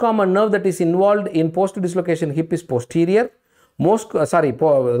 most common nerve that is involved in post dislocation hip is posterior.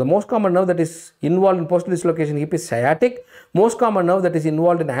 The most common nerve that is involved in post dislocation hip is sciatic. Most common nerve that is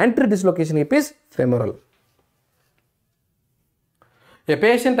involved in anterior dislocation hip is femoral. A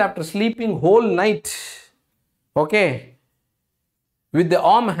patient after sleeping whole night, okay, with the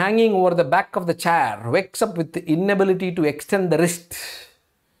arm hanging over the back of the chair, wakes up with the inability to extend the wrist.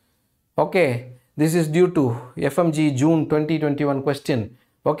 Okay, this is due to FMGE June 2021 question.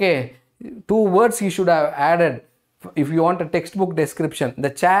 Okay, two words you should have added if you want a textbook description.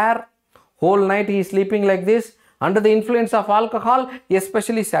 The chair, whole night he is sleeping like this, under the influence of alcohol,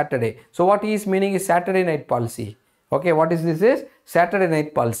 especially Saturday. So what he is meaning is Saturday night palsy. Okay, what is this is? Saturday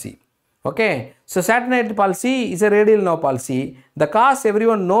night palsy. Okay, so Saturday night palsy is a radial nerve palsy. The cause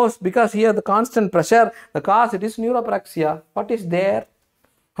everyone knows, because here the constant pressure, the cause it is neuropraxia. What is there?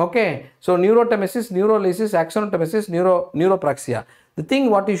 Okay, so neurotemesis, neurolysis, axonotemesis, neuropraxia. The thing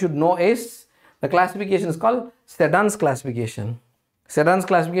what you should know is the classification is called Sedan's classification. Sedan's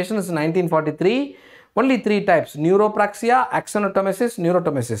classification is 1943. Only three types: neuropraxia, axonotemesis,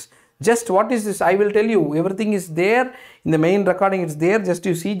 neurotemesis. Just what is this? I will tell you. Everything is there in the main recording. It's there. Just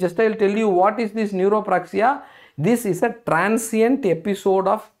you see. Just I will tell you what is this neuropraxia. This is a transient episode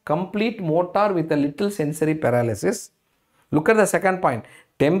of complete motor with a little sensory paralysis. Look at the second point.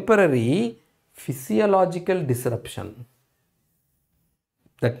 Temporary physiological disruption.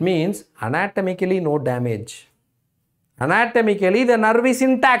 That means anatomically no damage. Anatomically the nerve is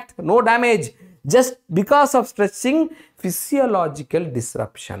intact, no damage. Just because of stretching, physiological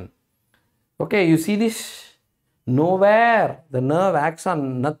disruption. Okay, you see this? Nowhere the nerve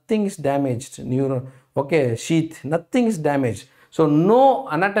axon, nothing is damaged. Sheath, nothing is damaged. So no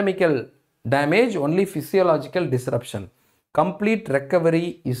anatomical damage, only physiological disruption. Complete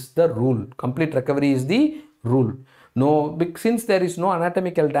recovery is the rule. Complete recovery is the rule. No, since there is no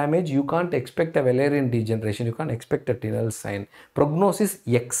anatomical damage, you can't expect a Wallerian degeneration. You can't expect a Tinel sign. Prognosis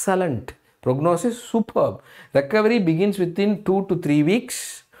excellent. Prognosis superb. Recovery begins within 2 to 3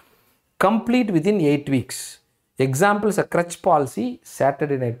 weeks. Complete within 8 weeks. Examples are crutch palsy,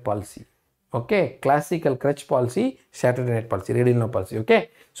 Saturday night palsy. Okay, classical crutch palsy, Saturday night palsy, radial nerve palsy.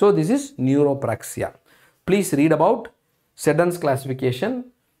 Okay, so this is neuropraxia. Please read about Sedan's classification.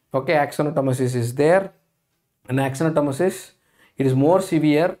 Okay, axonotemesis is there. And axonotemesis, it is more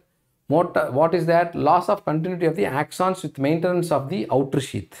severe. What is that? Loss of continuity of the axons with maintenance of the outer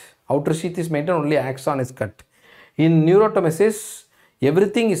sheath. Outer sheath is maintained, only axon is cut. In neurotemesis,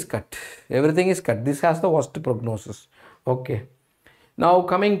 everything is cut. Everything is cut. This has the worst prognosis. Okay. Now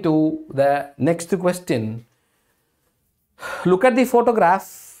coming to the next question. Look at the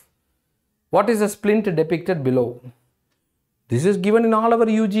photograph. What is the splint depicted below? This is given in all our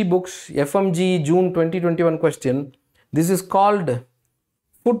UG books. FMGE June 2021 question. This is called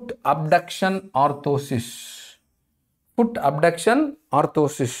foot abduction orthosis. Foot abduction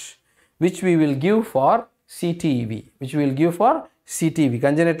orthosis, which we will give for CTEV.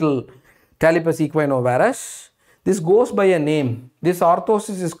 Congenital talipes equinovarus. This goes by a name. This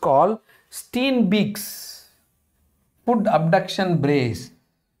orthosis is called Steenbeek's foot abduction brace.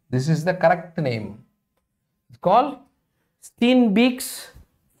 This is the correct name. It's called Steenbeek's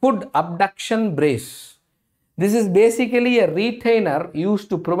foot abduction brace. This is basically a retainer used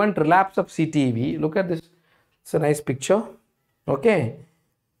to prevent relapse of CTEV. Look at this. It's a nice picture. Okay.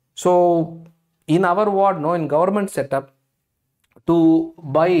 So in our ward, in government setup, to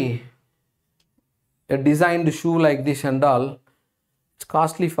buy a designed shoe like this and all, it's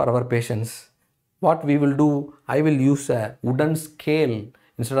costly for our patients. What we will do, I will use a wooden scale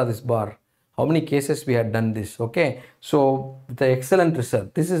instead of this bar. How many cases we had done this? Okay, so the excellent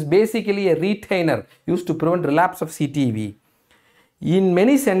result. This is basically a retainer used to prevent relapse of CTEV. In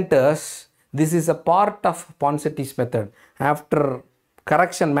many centers, this is a part of Ponseti's method. After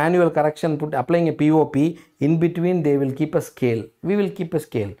correction, manual correction, applying a POP, in between they will keep a scale. We will keep a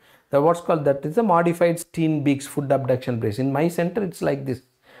scale. What's called that is a modified Steenbeek's foot abduction brace. In my center, it's like this.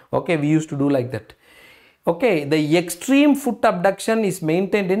 Okay, we used to do like that. Okay, the extreme foot abduction is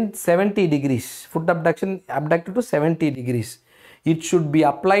maintained in 70 degrees. Foot abduction abducted to 70 degrees. It should be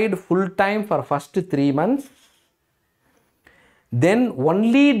applied full time for first 3 months. Then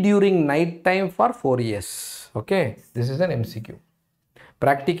only during night time for 4 years. Okay, this is an MCQ.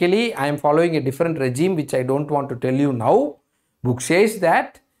 Practically, I am following a different regime which I don't want to tell you now. Book says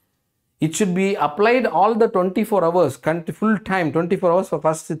that it should be applied all the 24 hours, full time, 24 hours for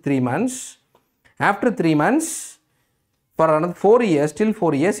first 3 months. After 3 months, for another 4 years, till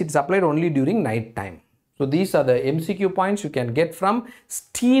 4 years, it's applied only during night time. So these are the MCQ points you can get from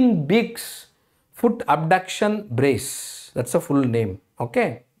Steenbeek's foot abduction brace. That's a full name.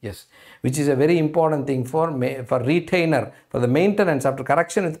 Okay. Yes. Which is a very important thing for retainer, for the maintenance after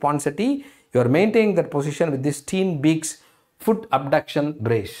correction with Ponseti. You are maintaining that position with this Steenbeek's foot abduction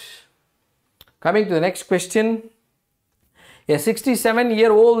brace. Coming to the next question. A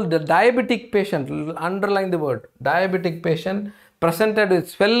 67-year-old diabetic patient, underline the word, diabetic patient, presented with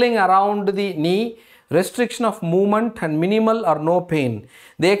swelling around the knee, restriction of movement and minimal or no pain.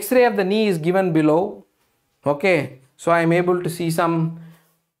 The X-ray of the knee is given below. Okay, so I am able to see some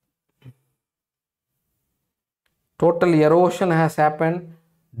total erosion has happened,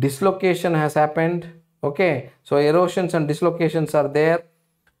 dislocation has happened. Okay, so erosions and dislocations are there.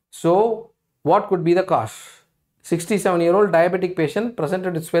 So what could be the cause? 67-year-old diabetic patient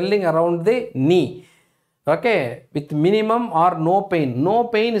presented with swelling around the knee. Okay, with minimum or no pain. No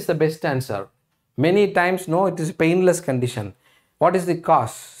pain is the best answer. Many times, no, it is a painless condition. What is the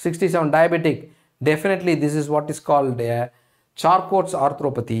cause? 67 diabetic. Definitely, this is what is called a Charcot's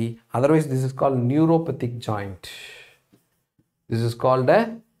arthropathy. Otherwise, this is called neuropathic joint. This is called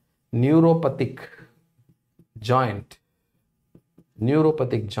a neuropathic joint.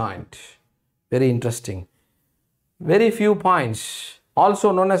 Neuropathic joint. Very interesting. Very few points.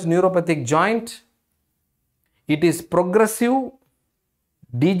 Also known as neuropathic joint. It is progressive,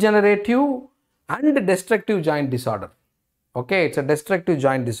 degenerative and destructive joint disorder. Okay, it's a destructive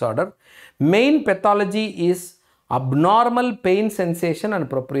joint disorder. Main pathology is abnormal pain sensation and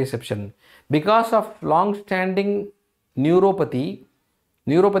proprioception. Because of long-standing neuropathy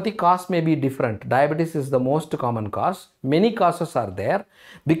cause may be different. Diabetes is the most common cause. Many causes are there.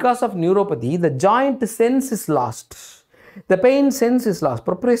 Because of neuropathy, the joint sense is lost. The pain sense is lost.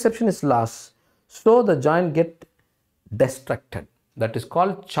 Proprioception is lost. So the joint get destructed. That is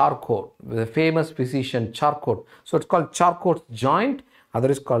called Charcot. The famous physician Charcot. So it's called Charcot's joint.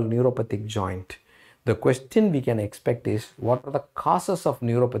 Other is called neuropathic joint. The question we can expect is, what are the causes of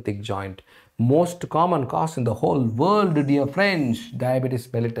neuropathic joint? Most common cause in the whole world, dear friends, diabetes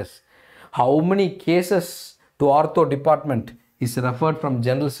mellitus. How many cases to ortho department is referred from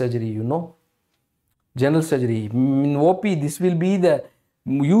general surgery, you know? General surgery. In OP, this will be the,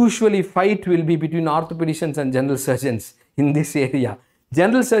 usually fight will be between orthopedicians and general surgeons in this area.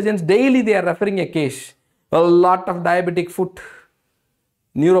 General surgeons, daily they are referring a case. A lot of diabetic foot,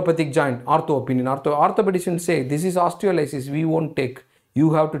 neuropathic joint, ortho opinion. Orthopedicians say, this is osteolysis, we won't take.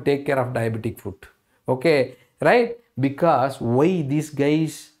 You have to take care of diabetic foot. Okay, right? Because why these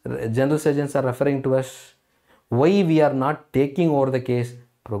guys, general surgeons are referring to us? Why we are not taking over the case?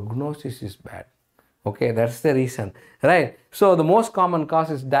 Prognosis is bad. Okay, that's the reason, right? So the most common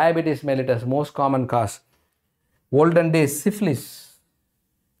cause is diabetes mellitus, most common cause. Olden days, syphilis,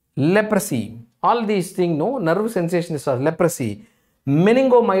 leprosy, all these things, no, nerve sensation is leprosy,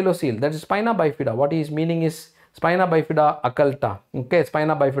 meningomyelocele, that is spina bifida. What is meaning is spina bifida occulta, okay,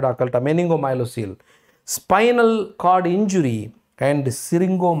 spina bifida occulta, meningomyelocele, spinal cord injury, and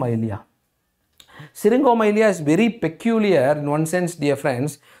syringomyelia. Syringomyelia is very peculiar in one sense, dear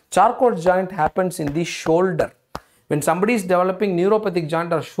friends. Charcot joint happens in the shoulder. When somebody is developing neuropathic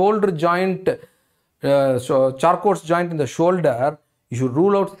joint or shoulder joint, so Charcot's joint in the shoulder, you should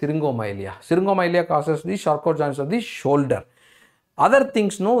rule out syringomyelia. Syringomyelia causes the Charcot joints of the shoulder. Other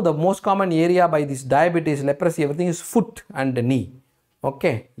things, no, the most common area by this diabetes, leprosy, everything is foot and knee.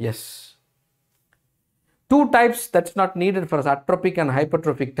 Okay, yes. Two types that's not needed for us, atrophic and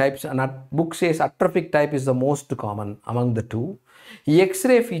hypertrophic types, and book says atrophic type is the most common among the two.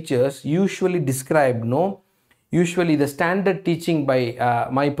 X-ray features usually described, no, usually the standard teaching by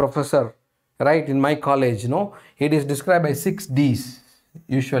my professor, right, in my college, no, it is described by 6 Ds.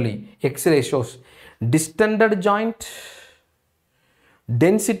 Usually X-ray shows distended joint,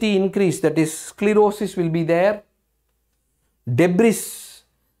 density increase, that is sclerosis will be there, debris,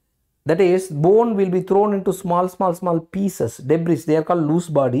 that is bone will be thrown into small pieces, debris, they are called loose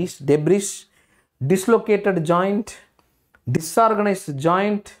bodies, debris, dislocated joint, disorganized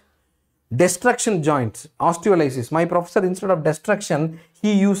joint, destruction joints, osteolysis. My professor, instead of destruction,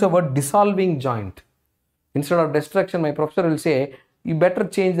 he used the word dissolving joint. Instead of destruction, my professor will say, you better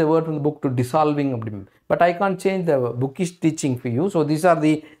change the word from the book to dissolving. But I can't change the bookish teaching for you. So these are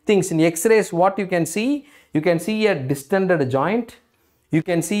the things. In X-rays, what you can see a distended joint, you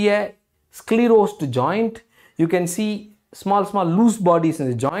can see a sclerosed joint, you can see small loose bodies in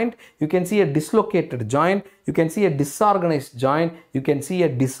the joint, you can see a dislocated joint, you can see a disorganized joint, you can see a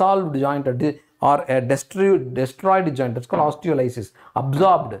dissolved joint or a destroyed joint. That's called osteolysis.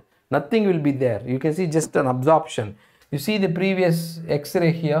 Absorbed, nothing will be there. You can see just an absorption. You see the previous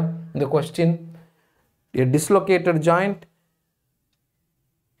X-ray here in the question, a dislocated joint,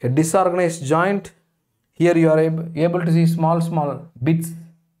 a disorganized joint. Here you are able to see small bits.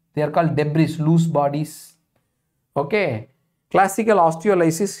 They are called debris, loose bodies. Okay. Classical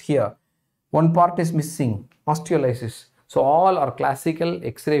osteolysis here. One part is missing, osteolysis. So all are classical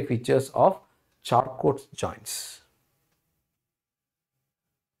X-ray features of Charcot joints.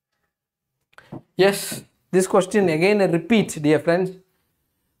 Yes, this question again a repeat, dear friends.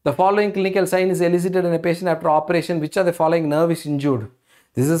 The following clinical sign is elicited in a patient after operation. Which of the following nerve is injured?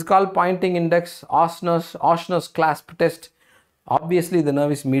 This is called pointing index, Ochsner's clasp test. Obviously, the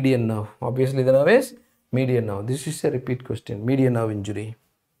nerve is median nerve. Obviously, the nerve is median nerve. This is a repeat question, median nerve injury.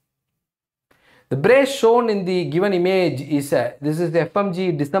 The brace shown in the given image is this is the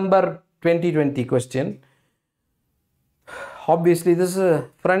FMGE December 2020 question. Obviously, this is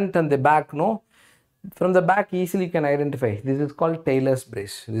front and the back, no? From the back, easily you can identify. This is called Taylor's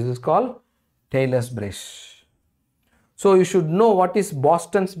brace. This is called Taylor's brace. So you should know what is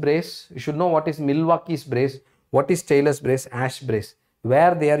Boston's brace. You should know what is Milwaukee's brace. What is Taylor's brace, Ash brace,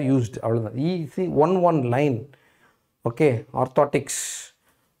 where they are used. You see one line. Okay, orthotics,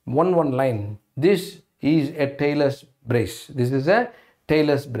 one line. This is a Taylor's brace. This is a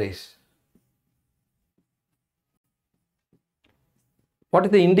Taylor's brace. What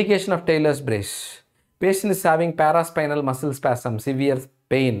is the indication of Taylor's brace? Patient is having paraspinal muscle spasm, severe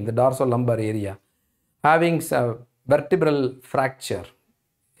pain, the dorsolateral area, having a vertebral fracture,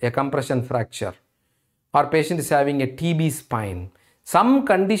 a compression fracture, or patient is having a TB spine. Some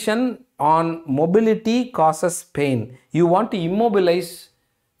condition on mobility causes pain. You want to immobilize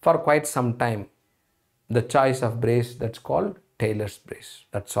for quite some time. The choice of brace, that's called Taylor's brace.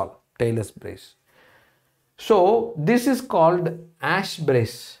 That's all, Taylor's brace. So this is called Ash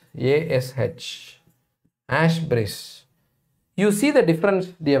brace, ASH, Ash brace. You see the difference,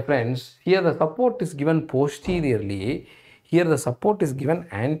 dear friends. Here the support is given posteriorly. Here the support is given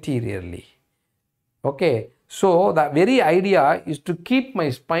anteriorly. Okay. So the very idea is to keep my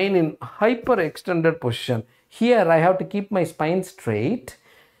spine in hyper extended position. Here I have to keep my spine straight.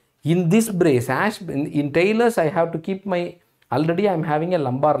 In this brace, in Taylor's, I have to keep my, already I am having a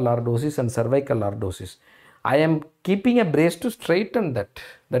lumbar lordosis and cervical lordosis. I am keeping a brace to straighten that.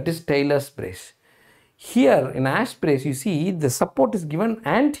 That is Taylor's brace. Here in Ash brace, you see the support is given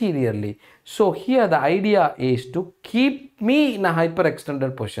anteriorly. So here the idea is to keep me in a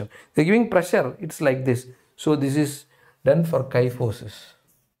hyperextended position. They are giving pressure, it's like this. So this is done for kyphosis.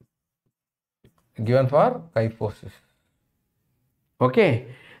 Given for kyphosis. Okay.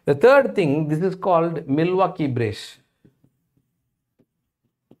 The third thing, this is called Milwaukee brace.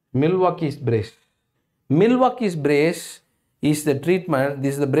 Milwaukee's brace. Milwaukee's brace is the treatment.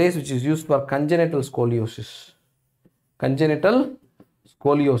 This is the brace which is used for congenital scoliosis. Congenital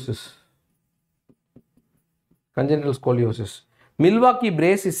scoliosis. Congenital scoliosis. Milwaukee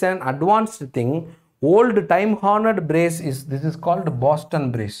brace is an advanced thing. Old time honored brace is, this is called Boston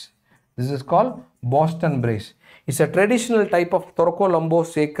brace. This is called Boston brace. It's a traditional type of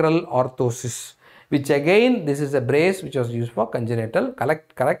thoracolumbo-sacral orthosis, which again, this is a brace which was used for congenital,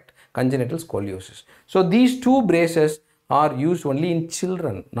 correct congenital scoliosis. So these two braces are used only in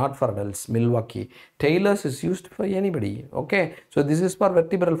children, not for adults. Milwaukee. Taylor's is used for anybody. Okay. So this is for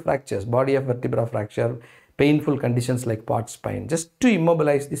vertebral fractures, body of vertebra fracture, painful conditions like part spine, just to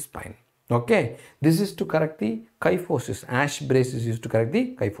immobilize the spine. Okay. This is to correct the kyphosis. Ash brace is used to correct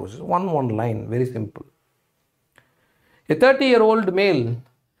the kyphosis. One line, very simple. A 30-year-old male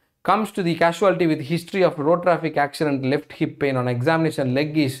comes to the casualty with history of road traffic accident, left hip pain. On examination,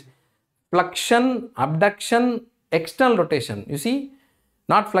 leg is flexion, abduction, external rotation. You see,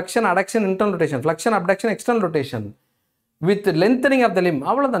 not flexion, adduction, internal rotation. Flexion, abduction, external rotation. With lengthening of the limb.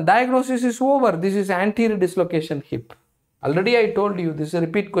 The diagnosis is over. This is anterior dislocation hip. Already I told you, this is a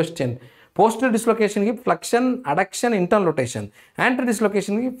repeat question. Posterior dislocation hip, flexion, adduction, internal rotation. Anterior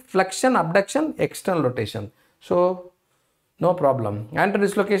dislocation hip, flexion, abduction, external rotation. So, no problem. Anterior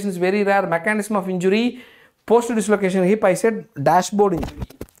dislocation is very rare. Mechanism of injury, posterior dislocation hip, I said dashboard injury.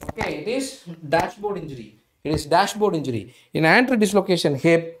 Okay, it is dashboard injury. It is dashboard injury. In anterior dislocation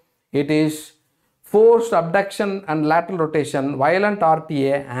hip, it is forced abduction and lateral rotation, violent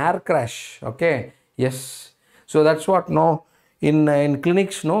RTA, air crash. Okay, yes. So that's what in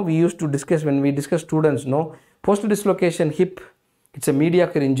clinics we used to discuss when we discuss students. Posterior dislocation hip, it's a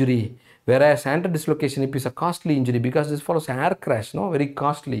mediocre injury, whereas anterior dislocation hip is a costly injury because this follows air crash. Very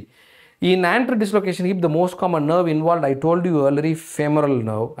costly. In anterior dislocation hip, the most common nerve involved, I told you earlier, femoral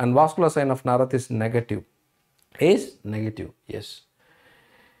nerve, and vascular sign of Naruth is negative. Is negative, yes.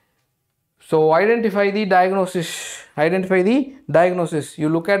 So identify the diagnosis. Identify the diagnosis. You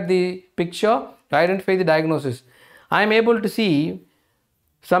look at the picture, identify the diagnosis. I am able to see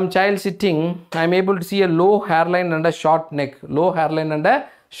some child sitting. I am able to see a low hairline and a short neck. Low hairline and a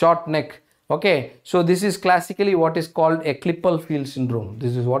short neck. Okay. So this is classically what is called a Klippel-Feil syndrome.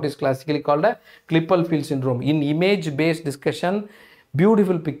 This is what is classically called a Klippel-Feil syndrome. In image-based discussion,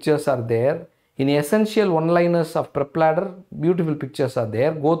 beautiful pictures are there. In essential one-liners of PrepLadder, beautiful pictures are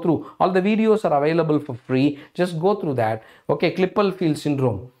there. Go through. All the videos are available for free. Just go through that. Okay, Klippel-Feil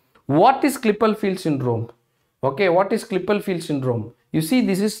syndrome. What is Klippel-Feil syndrome? Okay, what is Klippel-Feil syndrome? You see,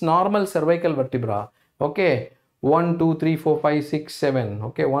 this is normal cervical vertebra. Okay, 1, 2, 3, 4, 5, 6, 7.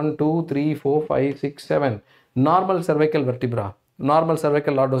 Okay, 1, 2, 3, 4, 5, 6, 7. Normal cervical vertebra. Normal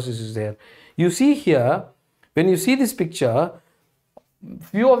cervical lordosis is there. You see here, when you see this picture,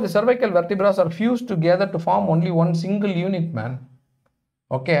 few of the cervical vertebrae are fused together to form only one single unit, man.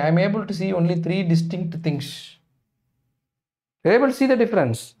 Okay, I am able to see only 3 distinct things. You are able to see the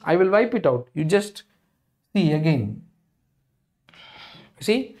difference. I will wipe it out. You just see again.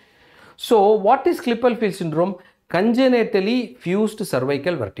 See? So, what is Klippel-Feil syndrome? Congenitally fused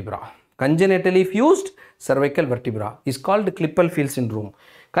cervical vertebra. Congenitally fused cervical vertebra is called Klippel-Feil syndrome.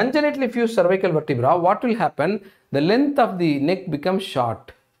 Congenitally fused cervical vertebra, what will happen? The length of the neck becomes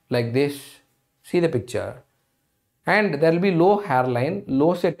short like this. See the picture. And there will be low hairline,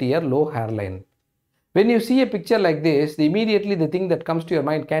 low set ear, low hairline. When you see a picture like this, immediately the thing that comes to your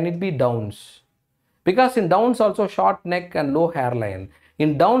mind, can it be Downs? Because in Downs also short neck and low hairline.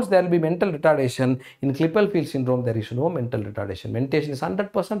 In Downs there will be mental retardation. In Klippel-Feil syndrome there is no mental retardation. Mentation is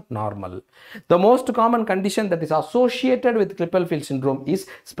 100% normal. The most common condition that is associated with Klippel-Feil syndrome is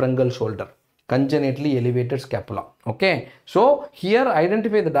sprungle shoulder. Congenitally elevated scapula. Okay. So here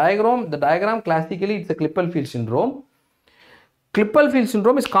identify the diagram. The diagram classically it's a Klippel-Feil syndrome. Klippel-Feil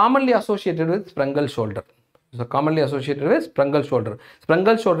syndrome is commonly associated with sprungle shoulder. So commonly associated with sprungle shoulder.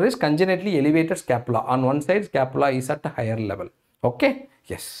 Sprungle shoulder is congenitally elevated scapula. On one side scapula is at a higher level. Okay.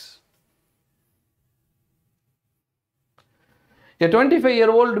 Yes. A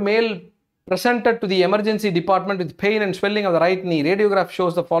 25-year-old male presented to the emergency department with pain and swelling of the right knee. Radiograph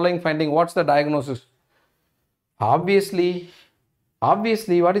shows the following finding. What's the diagnosis? Obviously,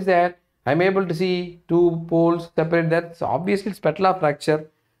 what is that? I'm able to see 2 poles separate that. So obviously, it's patellar fracture.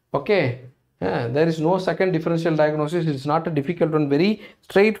 Okay. There is no second differential diagnosis. It's not a difficult one. Very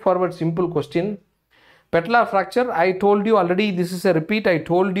straightforward, simple question. Patellar fracture, I told you already, this is a repeat. I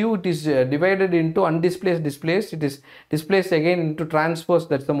told you it is divided into undisplaced, displaced. It is displaced again into transverse.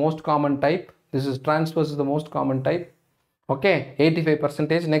 That's the most common type. This is transverse is the most common type. Okay,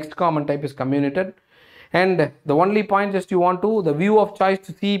 85%. Next common type is comminuted. And the only point just you want to, the view of choice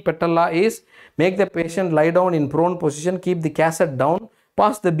to see patella is make the patient lie down in prone position, keep the cassette down,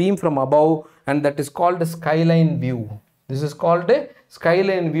 pass the beam from above, and that is called a skyline view. This is called a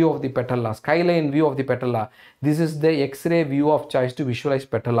skyline view of the patella. Skyline view of the patella. This is the X-ray view of choice to visualize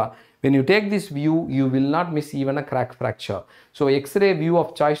patella. When you take this view, you will not miss even a crack fracture. So X-ray view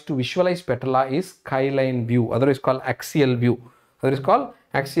of choice to visualize patella is skyline view, otherwise called axial view. That is called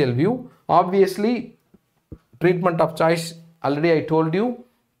axial view. Obviously, treatment of choice, already I told you,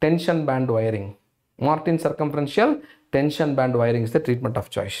 tension band wiring. Martin circumferential tension band wiring is the treatment of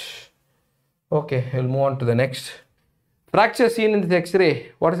choice. Okay, we'll move on to the next. Fracture seen in this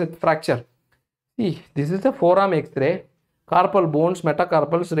X-ray. What is a fracture? See, this is the forearm X-ray. Carpal bones,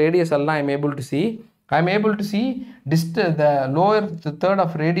 metacarpals, radius ulna I am able to see. I am able to see the lower third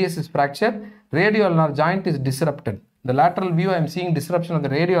of radius is fractured. Radio-ulnar joint is disrupted. The lateral view I am seeing disruption of the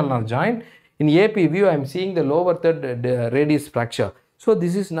radio-ulnar joint. In AP view I am seeing the lower third radius fracture. So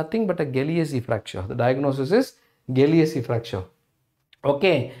this is nothing but a Galeazzi fracture. The diagnosis is Galeazzi fracture.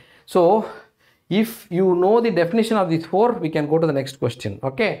 Okay. So if you know the definition of these four, we can go to the next question.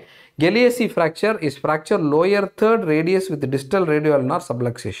 Okay. Galeazzi fracture is fracture lower third radius with distal radio-ulnar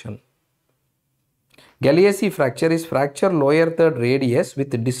subluxation. Galeazzi fracture is fracture lower third radius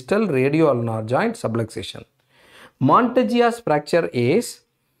with distal radio-ulnar joint subluxation. Monteggia's fracture is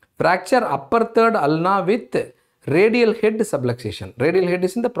fracture upper third ulna with radial head subluxation. Radial head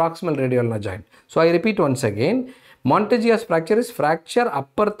is in the proximal radio-ulnar joint. So I repeat once again. Monteggia's fracture is fracture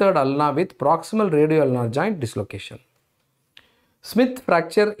upper third ulna with proximal radio-ulnar joint dislocation. Smith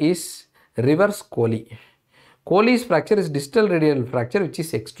fracture is reverse Coley. Coley's fracture is distal radial fracture which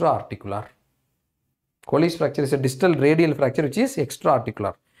is extra-articular. Coley's fracture is a distal radial fracture which is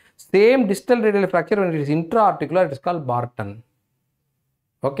extra-articular. Same distal radial fracture when it is intra-articular, it is called Barton.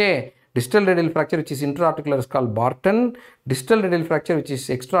 Okay. Distal radial fracture which is intra-articular is called Barton. Distal radial fracture which is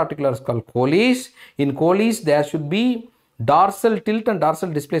extra-articular is called Coley's. In Coley's there should be dorsal tilt and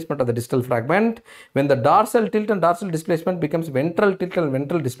dorsal displacement of the distal fragment. When the dorsal tilt and dorsal displacement becomes ventral tilt and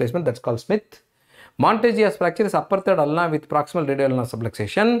ventral displacement, that's called Smith. Monteggia's fracture is upper third ulna with proximal radio-ulnar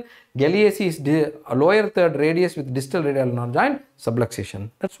subluxation. Galeazzi is lower third radius with distal radio-ulnar joint subluxation.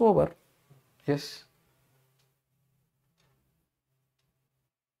 That's over. Yes.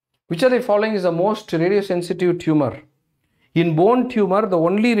 Which of the following is the most radiosensitive tumor? In bone tumor, the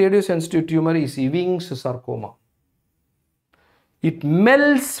only radiosensitive tumor is Ewing's sarcoma. It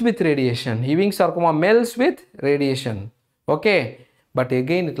melts with radiation. Ewing's sarcoma melts with radiation. Okay. But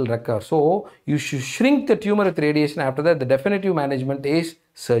again it will recur. So you should shrink the tumor with radiation. After that, the definitive management is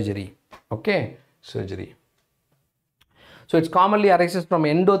surgery. Okay. Surgery. So it commonly arises from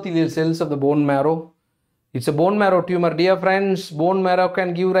endothelial cells of the bone marrow. It's a bone marrow tumor. Dear friends, bone marrow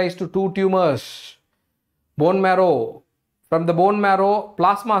can give rise to two tumors. Bone marrow. From the bone marrow,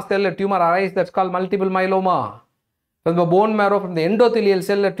 plasma cell, a tumor arises, that's called multiple myeloma. From the bone marrow, from the endothelial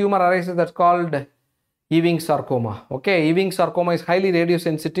cell, a tumor arises, that's called Ewing's sarcoma. Okay, Ewing's sarcoma is highly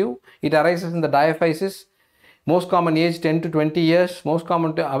radiosensitive. It arises in the diaphysis. Most common age 10 to 20 years. Most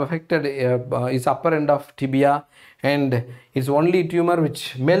common affected is upper end of tibia, and it's only tumor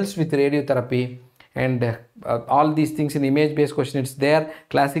which melts with radiotherapy. And all these things in image based question, it's there.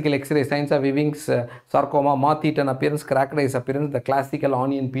 Classical X-ray signs of Ewing's sarcoma, moth-eaten appearance, cracked eyes appearance, the classical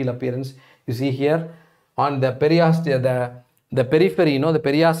onion peel appearance. You see here on the periosteum, the periphery, the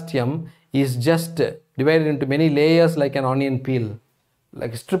periosteum is just divided into many layers like an onion peel,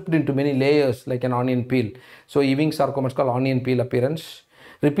 like stripped into many layers like an onion peel. So Ewing's sarcoma is called onion peel appearance.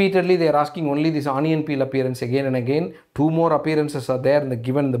 Repeatedly they are asking only this onion peel appearance again and again. Two more appearances are there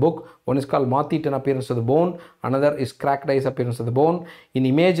given in the book. One is called moth-eaten appearance of the bone. Another is cracked eyes appearance of the bone. In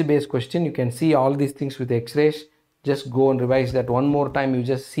image based question, you can see all these things with X-rays. Just go and revise that one more time. You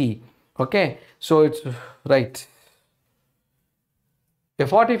just see. Okay. So it's right. A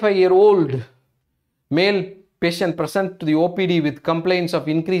 45-year-old male patient present to the OPD with complaints of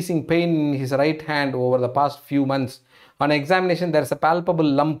increasing pain in his right hand over the past few months. On examination, there is a palpable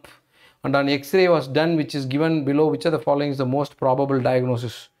lump, and an X-ray was done which is given below. Which of the following is the most probable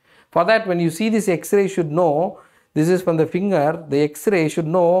diagnosis? For that, when you see this X-ray, you should know this is from the finger. The X-ray should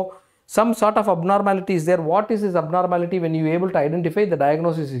know some sort of abnormality is there. What is this abnormality? When you are able to identify, the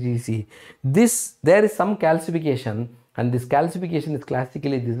diagnosis is easy. There is some calcification, and this calcification is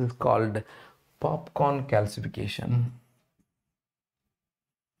classically, this is called popcorn calcification.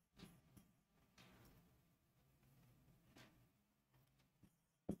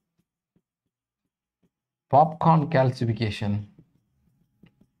 Popcorn calcification.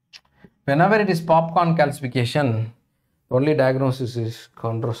 Whenever it is popcorn calcification, only diagnosis is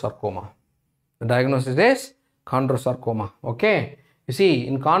chondrosarcoma. The diagnosis is chondrosarcoma. Okay. You see,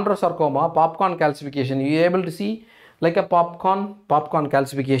 in chondrosarcoma, popcorn calcification, you are able to see like a popcorn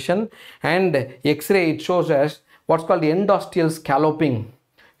calcification, and X-ray it shows us what's called endosteal scalloping.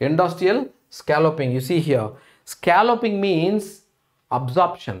 Endosteal scalloping. You see here, scalloping means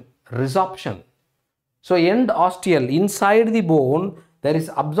absorption, resorption. So endosteal, inside the bone, there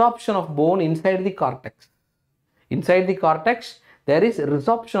is absorption of bone inside the cortex. Inside the cortex, there is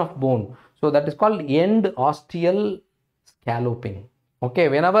resorption of bone. So that is called endosteal scalloping. Okay,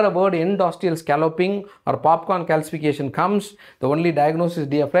 whenever a word endosteal scalloping or popcorn calcification comes, the only diagnosis,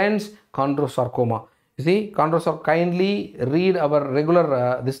 dear friends, chondrosarcoma. You see, chondrosarcoma, kindly read our regular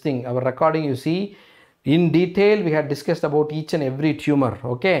our recording. You see, in detail we had discussed about each and every tumor.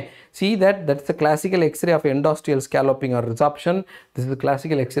 Okay, see that's the classical X-ray of endosteal scalloping or resorption. This is the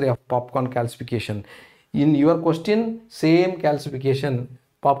classical X-ray of popcorn calcification. In your question, same calcification,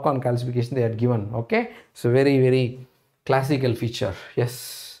 popcorn calcification they had given. Okay, so very classical feature.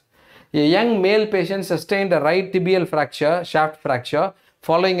 Yes, a young male patient sustained a right tibial fracture, shaft fracture,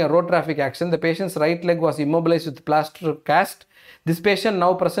 following a road traffic accident. The patient's right leg was immobilized with plaster cast. This patient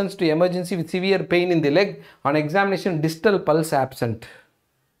now presents to emergency with severe pain in the leg. On examination, distal pulse absent.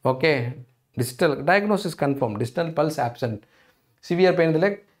 Okay, distal diagnosis confirmed, distal pulse absent, severe pain in the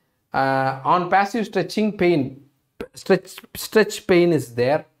leg. On passive stretching, stretch pain is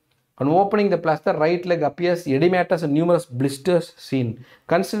there. On opening the plaster, right leg appears edematous and numerous blisters seen.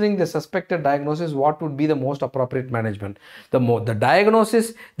 Considering the suspected diagnosis, what would be the most appropriate management? The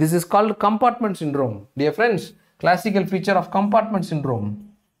diagnosis, this is called compartment syndrome. Dear friends, classical feature of compartment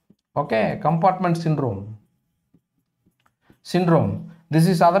syndrome. Okay, compartment syndrome. This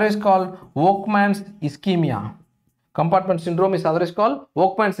is otherwise called Volkmann's ischemia. Compartment syndrome is otherwise called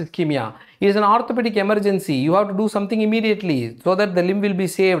Volkmann's ischemia. It is an orthopedic emergency. You have to do something immediately so that the limb will be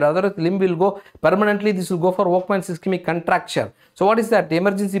saved. Otherwise, the limb will go permanently. This will go for Volkmann's ischemic contracture. So, what is that? The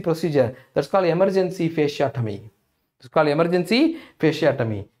emergency procedure. That's called emergency fasciotomy. It's called emergency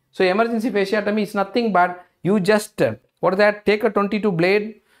fasciotomy. So, emergency fasciotomy is nothing but you just, what is that? Take a 22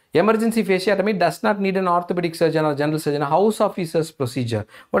 blade. Emergency fasciotomy does not need an orthopedic surgeon or general surgeon. A house officer's procedure.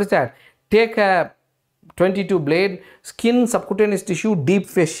 What is that? Take a 22 blade, skin subcutaneous tissue, deep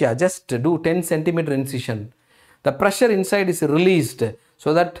fascia, just do 10 centimeter incision. The pressure inside is released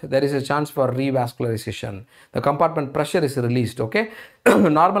so that there is a chance for revascularization. The compartment pressure is released. Okay,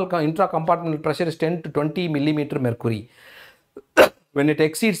 normal intracompartmental pressure is 10 to 20 millimeter mercury. When it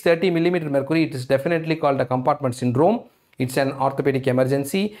exceeds 30 millimeter mercury, it is definitely called a compartment syndrome. It's an orthopedic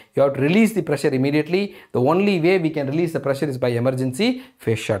emergency. You have to release the pressure immediately. The only way we can release the pressure is by emergency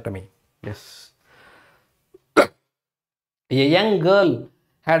fasciotomy. Yes. A young girl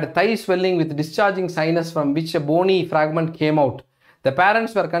had thigh swelling with discharging sinus from which a bony fragment came out. The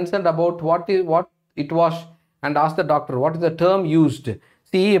parents were concerned about what it was and asked the doctor, what is the term used?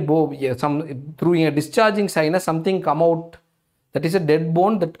 See, through a discharging sinus, something come out. That is a dead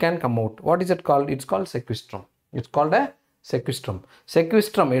bone that can come out. What is it called? It's called sequestrum. It's called a sequestrum.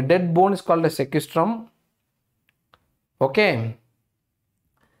 Sequestrum, a dead bone is called a sequestrum. Okay.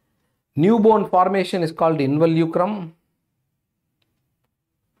 New bone formation is called involucrum.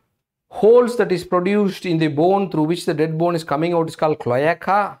 Holes that is produced in the bone through which the dead bone is coming out is called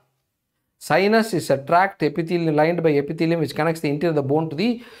cloaca. Sinus is a tract epithelium lined by epithelium which connects the interior of the bone to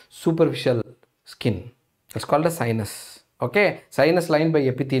the superficial skin. It's called a sinus. Okay, sinus lined by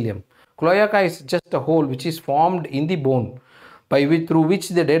epithelium. Cloaca is just a hole which is formed in the bone through which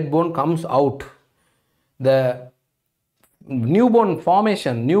the dead bone comes out. The new bone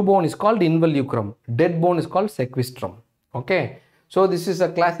formation, new bone is called involucrum. Dead bone is called sequestrum. Okay. So this is a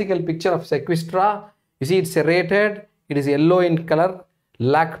classical picture of sequestra. You see, it's serrated. It is yellow in color.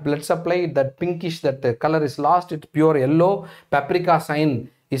 Lack blood supply. That pinkish, that color is lost. It's pure yellow. Paprika sign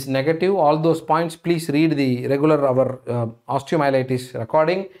is negative. All those points, please read the regular our osteomyelitis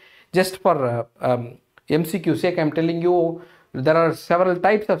recording. Just for MCQ sake, I am telling you there are several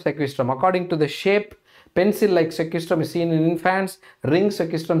types of sequestrum according to the shape. Pencil-like sequestrum is seen in infants. Ring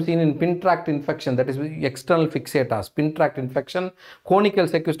sequestrum seen in pin tract infection, that is external fixators. Pin tract infection. Conical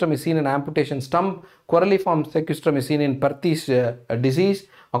sequestrum is seen in amputation stump. Coralliform sequestrum is seen in Perthes disease.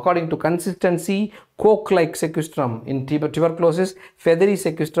 According to consistency, coke-like sequestrum in tuberculosis. Feathery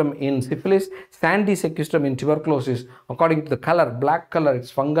sequestrum in syphilis. Sandy sequestrum in tuberculosis. According to the color, black color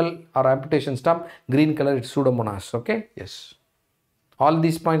it's fungal or amputation stump. Green color it's pseudomonas. Okay, yes. All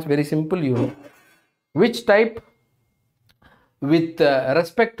these points very simple, you know. Which type, with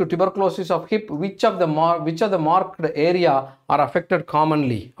respect to tuberculosis of hip, which of the marked area are affected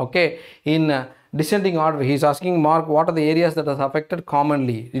commonly? Okay, in descending order. He is asking, Mark, what are the areas that are affected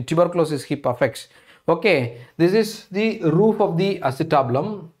commonly? The tuberculosis hip affects. Okay, this is the roof of the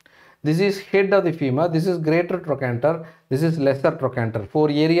acetabulum. This is head of the femur. This is greater trochanter. This is lesser trochanter. 4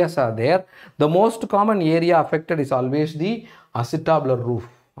 areas are there. The most common area affected is always the acetabular roof.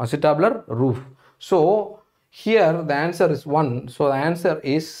 Acetabular roof. So here the answer is 1. So the answer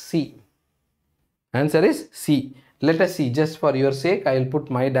is C. Answer is C. Let us see, just for your sake, I will put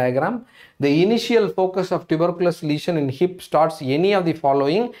my diagram. The initial focus of tuberculous lesion in hip starts any of the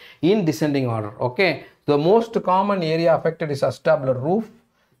following in descending order. Okay. The most common area affected is acetabular roof.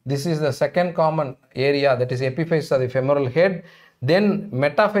 This is the second common area, that is epiphysis of the femoral head. Then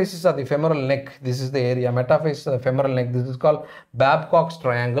metaphysis of the femoral neck. This is the area, metaphysis of the femoral neck. This is called Babcock's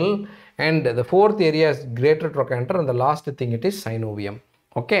triangle. And the fourth area is greater trochanter, and the last thing it is synovium.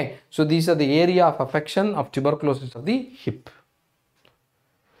 Okay, so these are the area of affection of tuberculosis of the hip.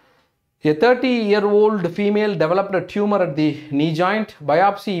 A 30-year-old female developed a tumor at the knee joint.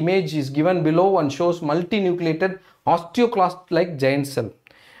 Biopsy image is given below and shows multinucleated osteoclast-like giant cell.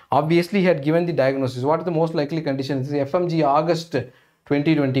 Obviously, he had given the diagnosis. What is the most likely condition? This is FMGE August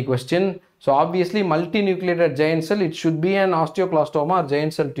 2020 question. So obviously, multinucleated giant cell, it should be an osteoclastoma or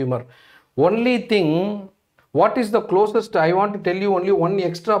giant cell tumor. Only thing, what is the closest? I want to tell you only one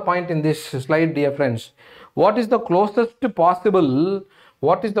extra point in this slide, dear friends. What is the closest possible?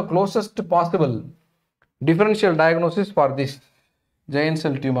 What is the closest possible differential diagnosis for this giant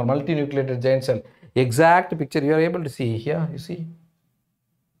cell tumor, multinucleated giant cell? Exact picture you are able to see here. You see.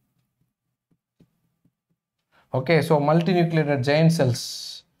 Okay, so multinucleated giant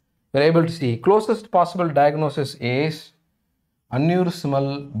cells, you are able to see. Closest possible diagnosis is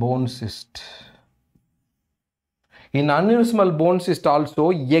aneurysmal bone cyst. In aneurysmal bone cyst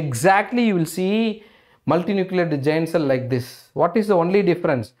also, exactly you will see multinucleated giant cell like this. What is the only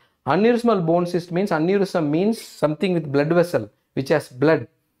difference? Aneurysmal bone cyst means, aneurysm means something with blood vessel, which has blood.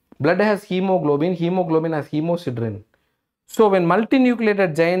 Blood has hemoglobin, hemoglobin has hemosiderin. So when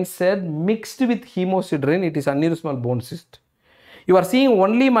multinucleated giant cell mixed with hemosiderin, it is aneurysmal bone cyst. You are seeing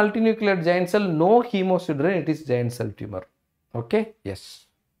only multinucleated giant cell, no hemosiderin, it is giant cell tumor. Okay, yes.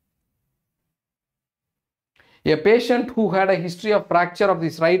 A patient who had a history of fracture of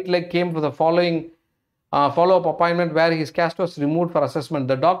his right leg came for the following follow-up appointment where his cast was removed for assessment.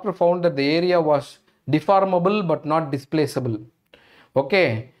 The doctor found that the area was deformable but not displaceable.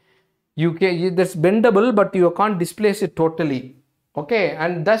 Okay, that's bendable but you can't displace it totally. Okay,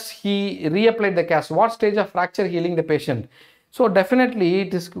 and thus he reapplied the cast. What stage of fracture healing the patient? So definitely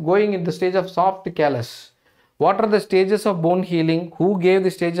it is going in the stage of soft callus. What are the stages of bone healing? Who gave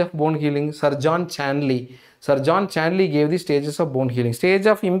the stage of bone healing? Sir John Chanley. Sir John Chanley gave the stages of bone healing. Stage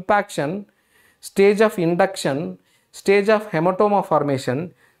of impaction, stage of induction, stage of hematoma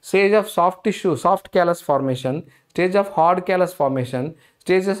formation, stage of soft tissue, soft callus formation, stage of hard callus formation,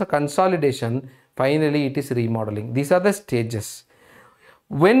 stages of consolidation, finally it is remodeling. These are the stages.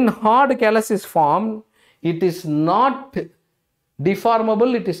 When hard callus is formed, it is not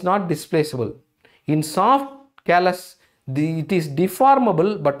deformable, it is not displaceable. In soft callus, it is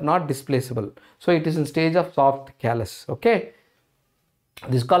deformable but not displaceable. So it is in stage of soft callus. Okay.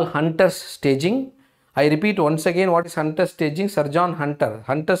 This is called Hunter's staging. I repeat once again, what is Hunter's staging? Sir John Hunter.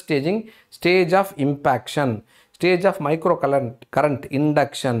 Hunter's staging, stage of impaction, stage of microcurrent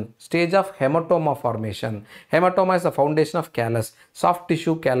induction, stage of hematoma formation. Hematoma is the foundation of callus, soft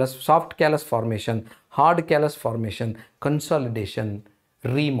tissue callus, soft callus formation, hard callus formation, consolidation,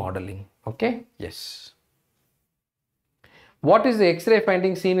 remodeling. Okay, yes. What is the X-ray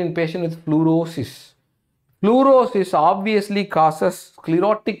finding seen in patient with fluorosis? Fluorosis obviously causes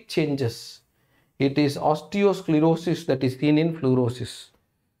sclerotic changes. It is osteosclerosis that is seen in fluorosis.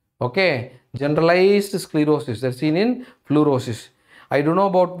 Okay, generalized sclerosis that's seen in fluorosis. I don't know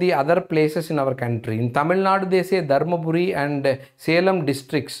about the other places in our country. In Tamil Nadu, they say Dharmaburi and Salem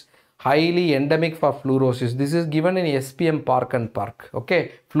districts highly endemic for fluorosis. This is given in SPM Park and Park.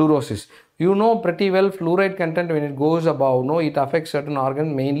 Okay, fluorosis. You know pretty well fluoride content when it goes above, no, it affects certain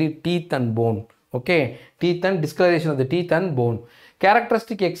organs, mainly teeth and bone. Okay, teeth and discoloration of the teeth and bone.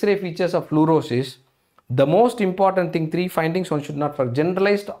 Characteristic X-ray features of fluorosis. The most important thing, 3 findings one should not forget.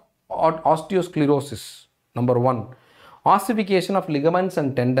 Generalized osteosclerosis, number 1. Ossification of ligaments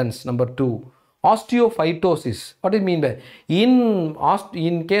and tendons, number 2. Osteophytosis. What do you mean by?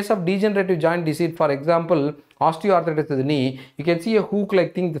 In case of degenerative joint disease, for example, osteoarthritis of the knee, you can see a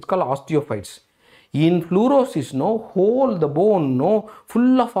hook-like thing that's called osteophytes. In fluorosis, no, whole the bone, no,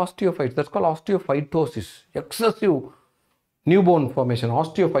 full of osteophytes. That's called osteophytosis. Excessive new bone formation,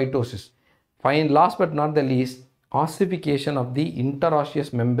 osteophytosis. Fine. Last but not the least, ossification of the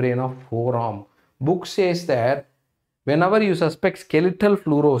interosseous membrane of forearm. book says that whenever you suspect skeletal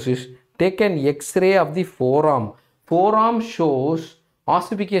fluorosis, take an X-ray of the forearm. Forearm shows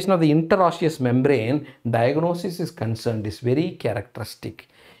ossification of the interosseous membrane. Diagnosis is concerned. Is very characteristic.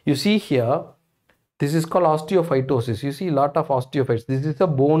 You see here, this is called osteophytosis. You see a lot of osteophytes. This is a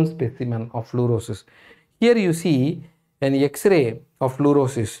bone specimen of fluorosis. Here you see an X-ray of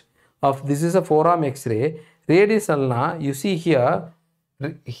fluorosis. This is a forearm X-ray. Radius ulna, you see here,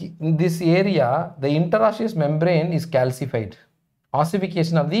 in this area, the interosseous membrane is calcified.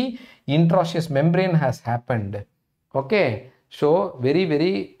 Ossification of the interosseous membrane has happened. Okay. So, very,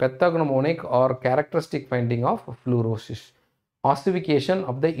 very pathognomonic or characteristic finding of fluorosis. Ossification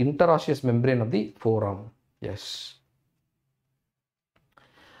of the interosseous membrane of the forearm. Yes.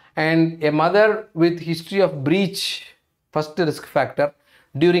 And a mother with history of breach, first risk factor,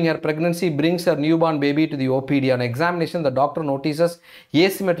 during her pregnancy brings her newborn baby to the OPD. On examination, the doctor notices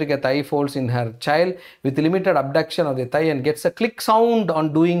asymmetric thigh folds in her child with limited abduction of the thigh and gets a click sound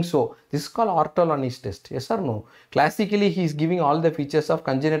on doing so. This is called orthopedig's test. Yes or no? Classically, he is giving all the features of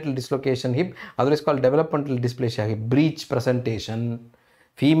congenital dislocation hip, otherwise called developmental dysplasia hip, breech presentation,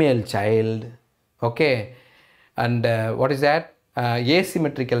 female child. Okay. And what is that?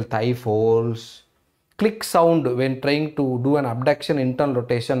 Asymmetrical thigh folds. Click sound when trying to do an abduction internal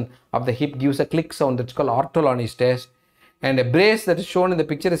rotation of the hip gives a click sound. That's called orthopedig's test. And a brace that is shown in the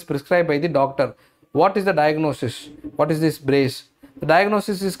picture is prescribed by the doctor. What is the diagnosis? What is this brace? The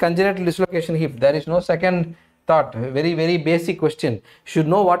diagnosis is congenital dislocation hip. There is no second thought. Very, very basic question. You should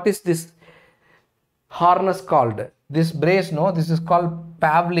know what is this harness called. This brace, no, this is called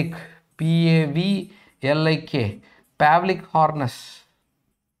Pavlik. P-A-V-L-I-K. Pavlik harness.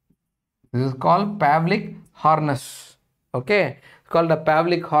 This is called Pavlik harness. Okay, it's called a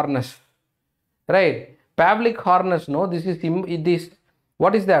Pavlik harness. Right? Pavlik harness. No, this is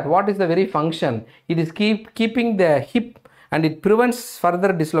what is that? What is the very function? It is keeping the hip and it prevents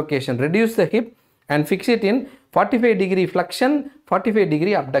further dislocation. Reduce the hip and fix it in 45-degree flexion,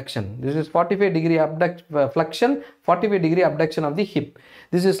 45-degree abduction. This is 45-degree flexion, 45-degree abduction of the hip.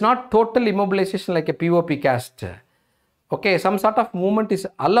 This is not total immobilization like a POP cast. Okay, some sort of movement is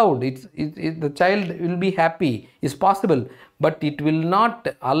allowed. The child will be happy, is possible, but it will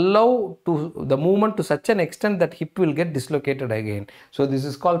not allow the movement to such an extent that hip will get dislocated again. So this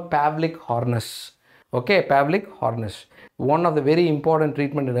is called Pavlik harness. Okay, Pavlik harness. One of the very important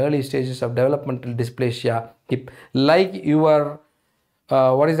treatment in early stages of developmental dysplasia hip, like your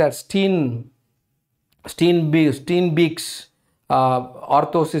what is that? Steenbeek's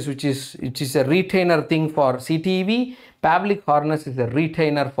orthosis, which is a retainer thing for CTV. Pavlik harness is a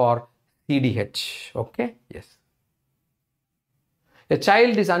retainer for CDH. Okay, yes. A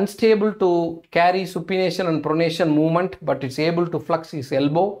child is unstable to carry supination and pronation movement, but it's able to flex his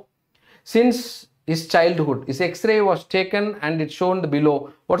elbow. Since his childhood, his X-ray was taken and it's shown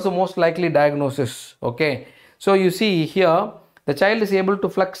below. What's the most likely diagnosis? Okay, so you see here, the child is able to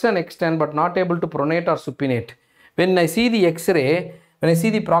flex and extend, but not able to pronate or supinate. When I see the X-ray, when I see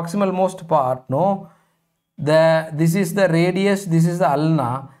the proximal most part, no, this is the radius, this is the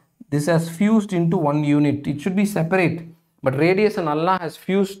ulna, this has fused into one unit. It should be separate, but radius and ulna has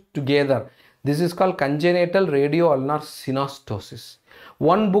fused together. This is called congenital radio-ulnar synostosis.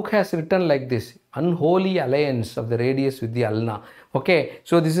 One book has written like this, unholy alliance of the radius with the ulna. Okay,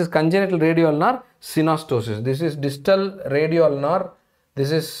 so this is congenital radio-ulnar synostosis. This is distal radio-ulnar.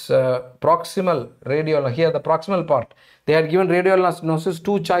 This is proximal radio-ulnar. Here the proximal part. They had given radio-ulnar synostosis.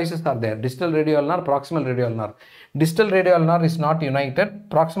 Two choices are there. Distal radio-ulnar, proximal radio-ulnar. Distal radio-ulnar is not united.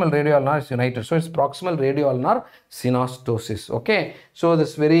 Proximal radio-ulnar is united. So it's proximal radio-ulnar synostosis. Okay. So this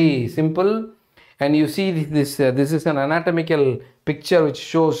is very simple. And you see this is an anatomical picture which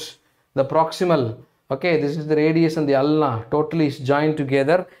shows the proximal. Okay. This is the radius and the ulna totally is joined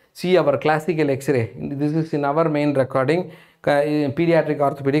together. See our classical X-ray. This is in our main recording. In pediatric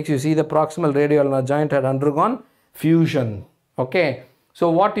orthopedics, you see the proximal radio-ulnar joint had undergone fusion. Okay, so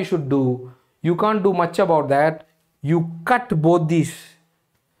what you should do, you can't do much about that. You cut both these.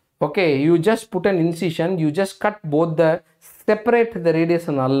 Okay, you just put an incision, you just cut both separate the radius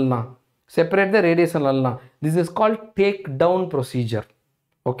and ulna. Separate the radius and ulna. This is called take down procedure.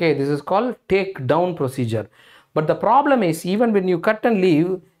 Okay, this is called take down procedure. But the problem is, even when you cut and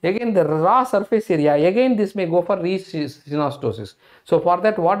leave, again the raw surface area, again this may go for re-synostosis. So for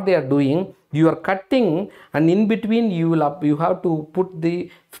that, what they are doing, you are cutting, and in between you have to put the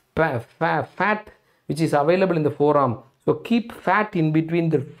fat which is available in the forearm. So keep fat in between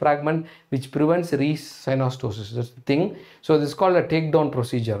the fragment, which prevents re-synostosis. That's the thing. So this is called a takedown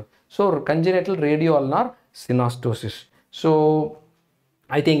procedure. So congenital radio-ulnar synostosis. So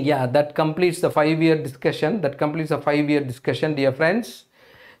I think, yeah, that completes the 5-year discussion. That completes the 5-year discussion, dear friends.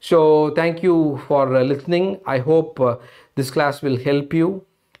 So thank you for listening. I hope this class will help you.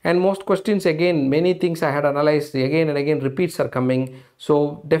 And most questions, again, many things I had analyzed again and again, repeats are coming.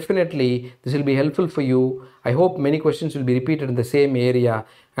 So definitely this will be helpful for you. I hope many questions will be repeated in the same area.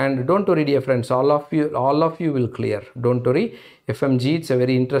 And don't worry, dear friends, all of you will clear. Don't worry. FMG, it's a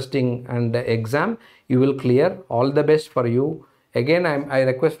very interesting and exam. You will clear. All the best for you. Again, I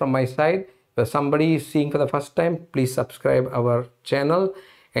request from my side, if somebody is seeing for the first time, please subscribe our channel,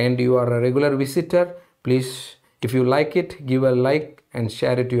 and you are a regular visitor, please, if you like it, give a like and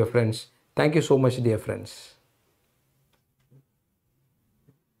share it to your friends. Thank you so much, dear friends.